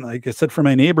again, like I said, for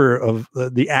my neighbor, of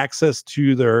the access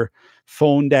to their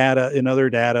phone data and other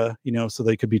data, so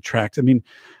they could be tracked. I mean,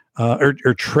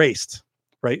 or traced,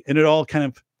 right? And it all kind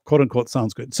of, quote unquote,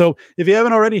 sounds good. So if you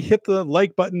haven't already hit the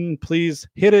like button, please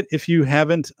hit it. If you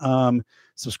haven't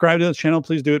subscribed to the channel,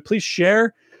 please do it. Please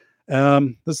share.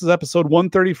 This is episode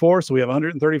 134. So we have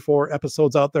 134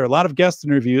 episodes out there. A lot of guest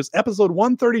interviews. Episode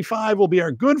 135 will be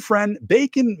our good friend,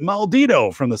 Bacon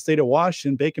Maldito from the state of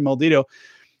Washington, Bacon Maldito.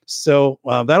 So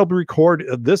that'll be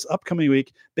recorded this upcoming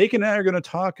week. Bacon and I are going to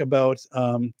talk about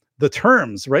the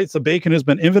terms, right? So Bacon has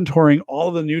been inventorying all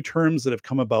the new terms that have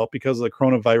come about because of the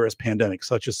coronavirus pandemic,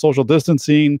 such as social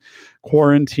distancing,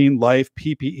 quarantine, life,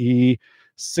 PPE,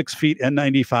 6 feet,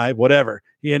 N95, whatever.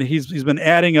 And he's been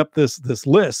adding up this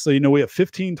list. So, we have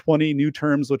 15, 20 new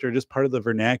terms, which are just part of the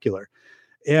vernacular.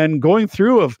 And going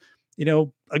through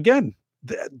again,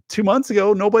 2 months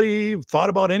ago, nobody thought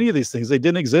about any of these things. They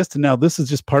didn't exist. And now this is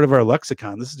just part of our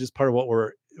lexicon. This is just part of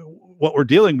what we're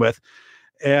dealing with.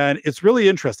 And it's really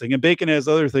interesting. And Bacon has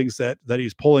other things that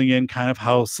he's pulling in, kind of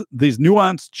how these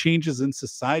nuanced changes in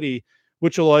society,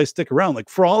 which will always stick around. Like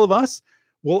for all of us,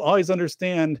 we'll always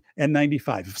understand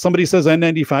N95. If somebody says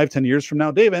N95 10 years from now,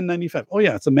 Dave, N95. Oh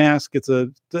yeah, it's a mask. It's a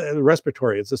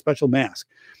respiratory. It's a special mask.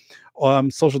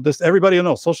 Everybody will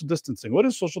know social distancing. What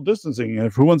is social distancing?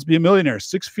 If who wants to be a millionaire?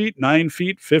 6 feet, 9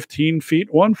 feet, 15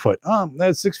 feet, 1 foot.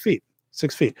 That's 6 feet.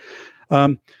 6 feet.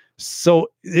 So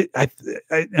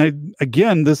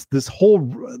again, this whole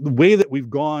way that we've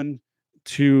gone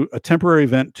to a temporary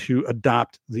event to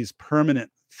adopt these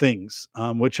permanent things,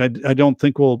 which I don't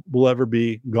think will ever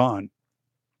be gone.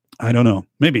 I don't know.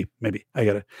 Maybe I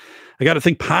gotta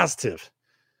think positive.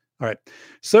 All right.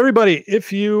 So everybody,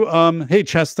 if you, hey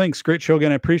Chess, thanks. Great show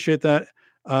again. I appreciate that.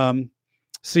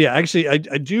 So yeah, actually I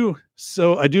do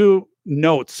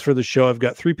notes for the show. I've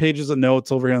got 3 pages of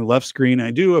notes over here on the left screen.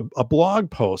 I do a blog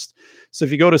post. So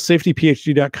if you go to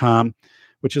safetyphd.com,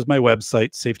 which is my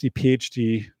website,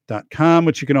 safetyphd.com,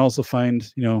 which you can also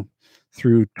find,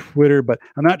 through Twitter, but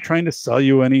I'm not trying to sell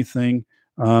you anything.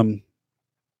 There's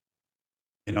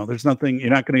nothing, you're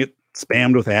not going to get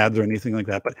spammed with ads or anything like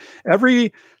that, but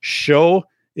every show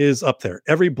is up there.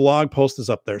 Every blog post is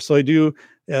up there. So I do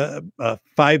a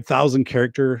 5,000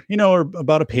 character, or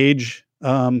about a page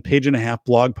and a half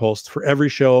blog post for every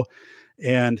show.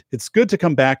 And it's good to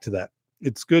come back to that.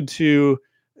 It's good to,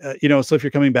 so if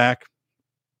you're coming back,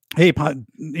 hey,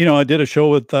 I did a show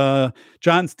with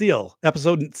John Steele,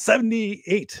 episode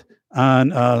 78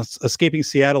 on escaping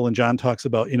Seattle. And John talks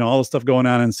about, all the stuff going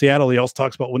on in Seattle. He also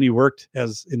talks about when he worked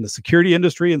as in the security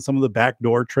industry and some of the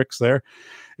backdoor tricks there.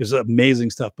 It's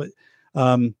amazing stuff.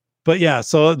 But yeah,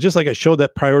 so just like I showed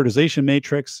that prioritization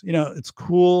matrix, it's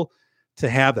cool to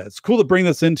have that. It's cool to bring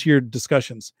this into your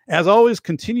discussions. As always,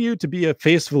 continue to be a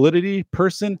face validity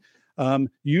person.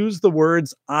 Use the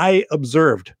words I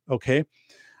observed. Okay.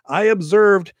 I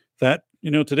observed that,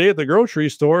 today at the grocery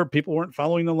store, people weren't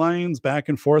following the lines back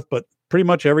and forth, but pretty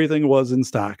much everything was in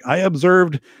stock. I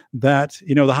observed that,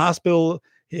 the hospital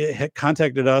had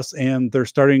contacted us and they're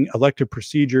starting elective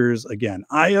procedures again.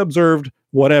 I observed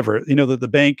whatever, that the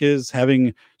bank is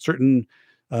having certain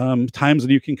times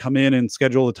that you can come in and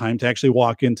schedule a time to actually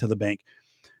walk into the bank.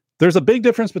 There's a big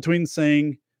difference between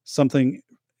saying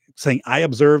I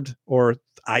observed or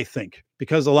I think,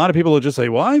 because a lot of people will just say,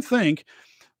 well, I think.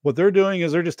 What they're doing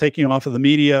is they're just taking off of the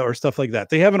media or stuff like that.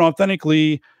 They haven't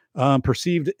authentically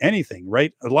perceived anything,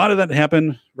 right? A lot of that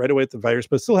happened right away with the virus,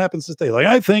 but it still happens to stay. Like,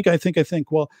 I think.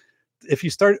 Well, if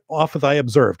you start off with I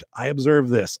observed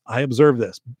this,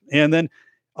 and then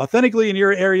authentically in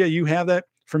your area, you have that.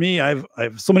 For me, I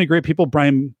have so many great people,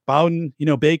 Brian Bowden,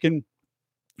 Bacon.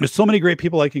 There's so many great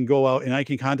people I can go out and I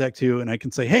can contact to, and I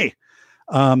can say, hey,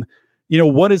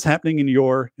 what is happening in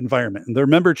your environment? And their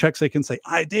member checks, they can say,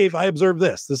 Dave, I observed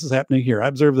this. This is happening here. I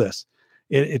observe this.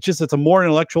 It's a more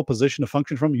intellectual position to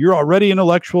function from. You're already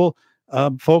intellectual,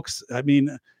 folks. I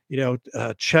mean,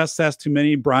 Chess asked too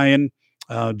many, Brian,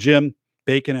 Jim,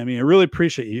 Bacon. I mean, I really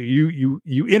appreciate you.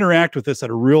 You interact with this at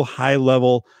a real high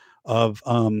level of,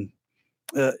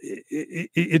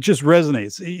 it just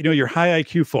resonates. You're high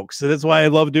IQ folks. So that's why I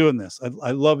love doing this.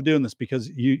 I love doing this because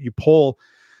you poll,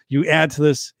 you add to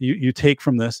this, you take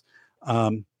from this.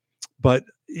 But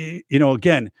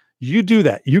again, you do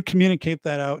that. You communicate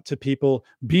that out to people,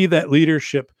 be that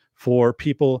leadership for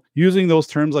people using those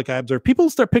terms like I observe. People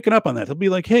start picking up on that. They'll be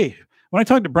like, hey, when I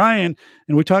talk to Brian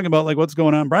and we talk about like what's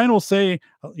going on, Brian will say,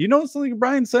 something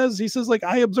Brian says, he says like,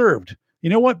 I observed. You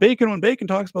know what? When Bacon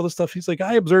talks about this stuff, he's like,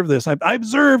 I observed this. I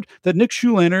observed that Nick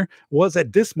Schulaner was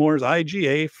at Dismore's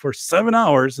IGA for 7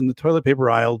 hours in the toilet paper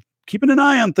aisle, keeping an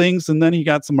eye on things, and then he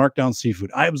got some markdown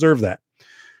seafood. I observed that.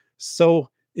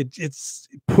 So it's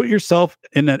put yourself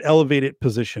in that elevated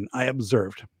position. I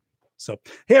observed. So,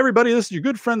 hey, everybody, this is your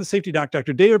good friend, the Safety Doc,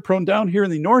 Dr. David Perone, down here in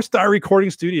the North Star Recording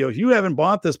Studio. If you haven't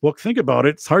bought this book, think about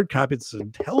it. It's hard copy. It's a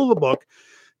hell of a book.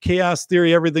 Chaos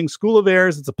Theory, Everything, School of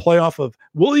Errors. It's a playoff of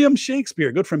William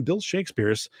Shakespeare, good friend Bill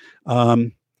Shakespeare's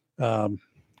Comedy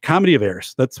of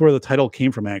Errors. That's where the title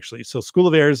came from, actually. So School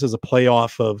of Errors is a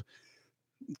playoff of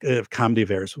Comedy of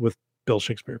Errors with Bill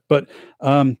Shakespeare. But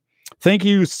thank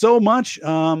you so much.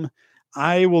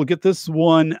 I will get this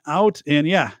one out. And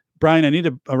yeah, Brian, I need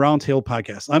a roundtable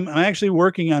podcast. I'm actually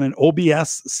working on an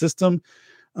OBS system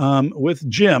with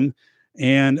Jim,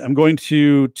 and I'm going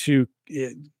to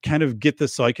kind of get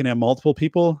this so I can have multiple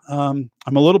people. I'm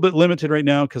a little bit limited right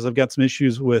now because I've got some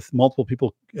issues with multiple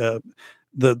people.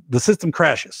 The system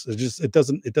crashes. It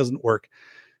doesn't work.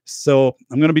 So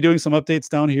I'm going to be doing some updates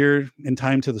down here in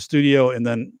time to the studio, and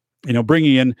then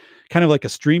bringing in kind of like a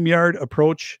StreamYard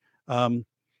approach.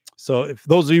 So if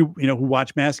those of you who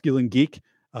watch Masculine Geek,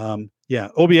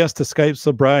 OBS to Skype.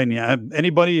 So Brian,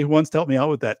 anybody who wants to help me out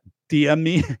with that, DM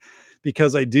me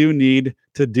because I do need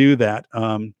to do that.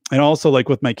 And also like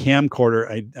with my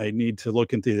camcorder, I need to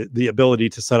look into the ability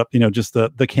to set up, just the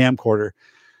camcorder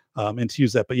and to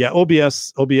use that. But yeah,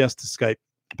 OBS to Skype.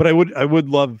 But I would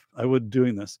love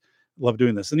doing this. Love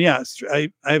doing this. And yeah,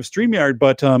 I have StreamYard,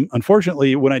 but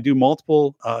unfortunately, when I do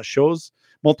multiple shows,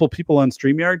 multiple people on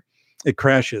StreamYard, it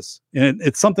crashes. And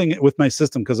it's something with my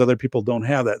system because other people don't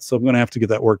have that. So I'm going to have to get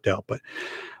that worked out. But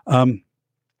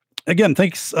again,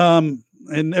 thanks. And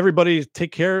everybody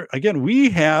take care. Again, we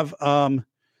have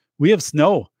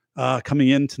snow coming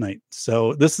in tonight.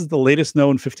 So this is the latest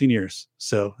snow in 15 years.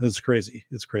 So it's crazy.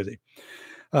 It's crazy.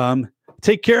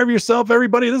 Take care of yourself,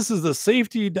 everybody. This is the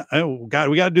safety. Oh God,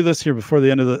 we got to do this here before the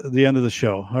end of the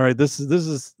show. All right. This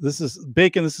is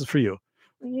Bacon. This is for you.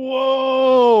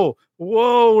 Whoa,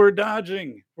 we're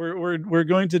dodging. We're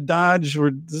going to dodge.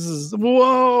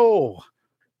 Whoa.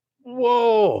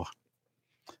 All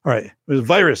right. The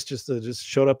virus just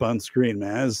showed up on screen,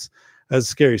 man. That's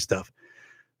scary stuff.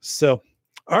 So,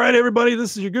 all right, everybody.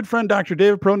 This is your good friend, Dr.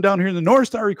 David Perone, down here in the North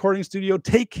Star Recording Studio.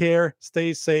 Take care.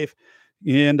 Stay safe.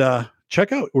 And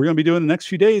check out. We're going to be doing the next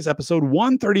few days, episode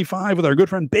 135 with our good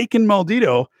friend Bacon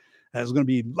Maldito. That's going to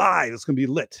be live. It's going to be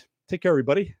lit. Take care,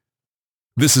 everybody.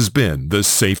 This has been the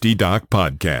Safety Doc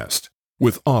Podcast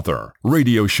with author,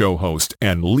 radio show host,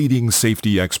 and leading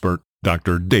safety expert,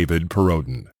 Dr. David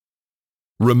Perone.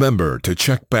 Remember to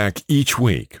check back each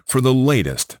week for the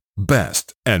latest,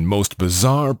 best, and most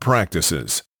bizarre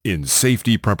practices in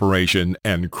safety preparation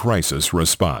and crisis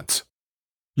response.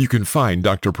 You can find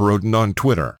Dr. Perone on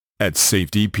Twitter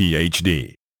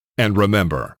 @SafetyPhD. And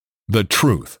remember, the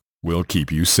truth will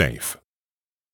keep you safe.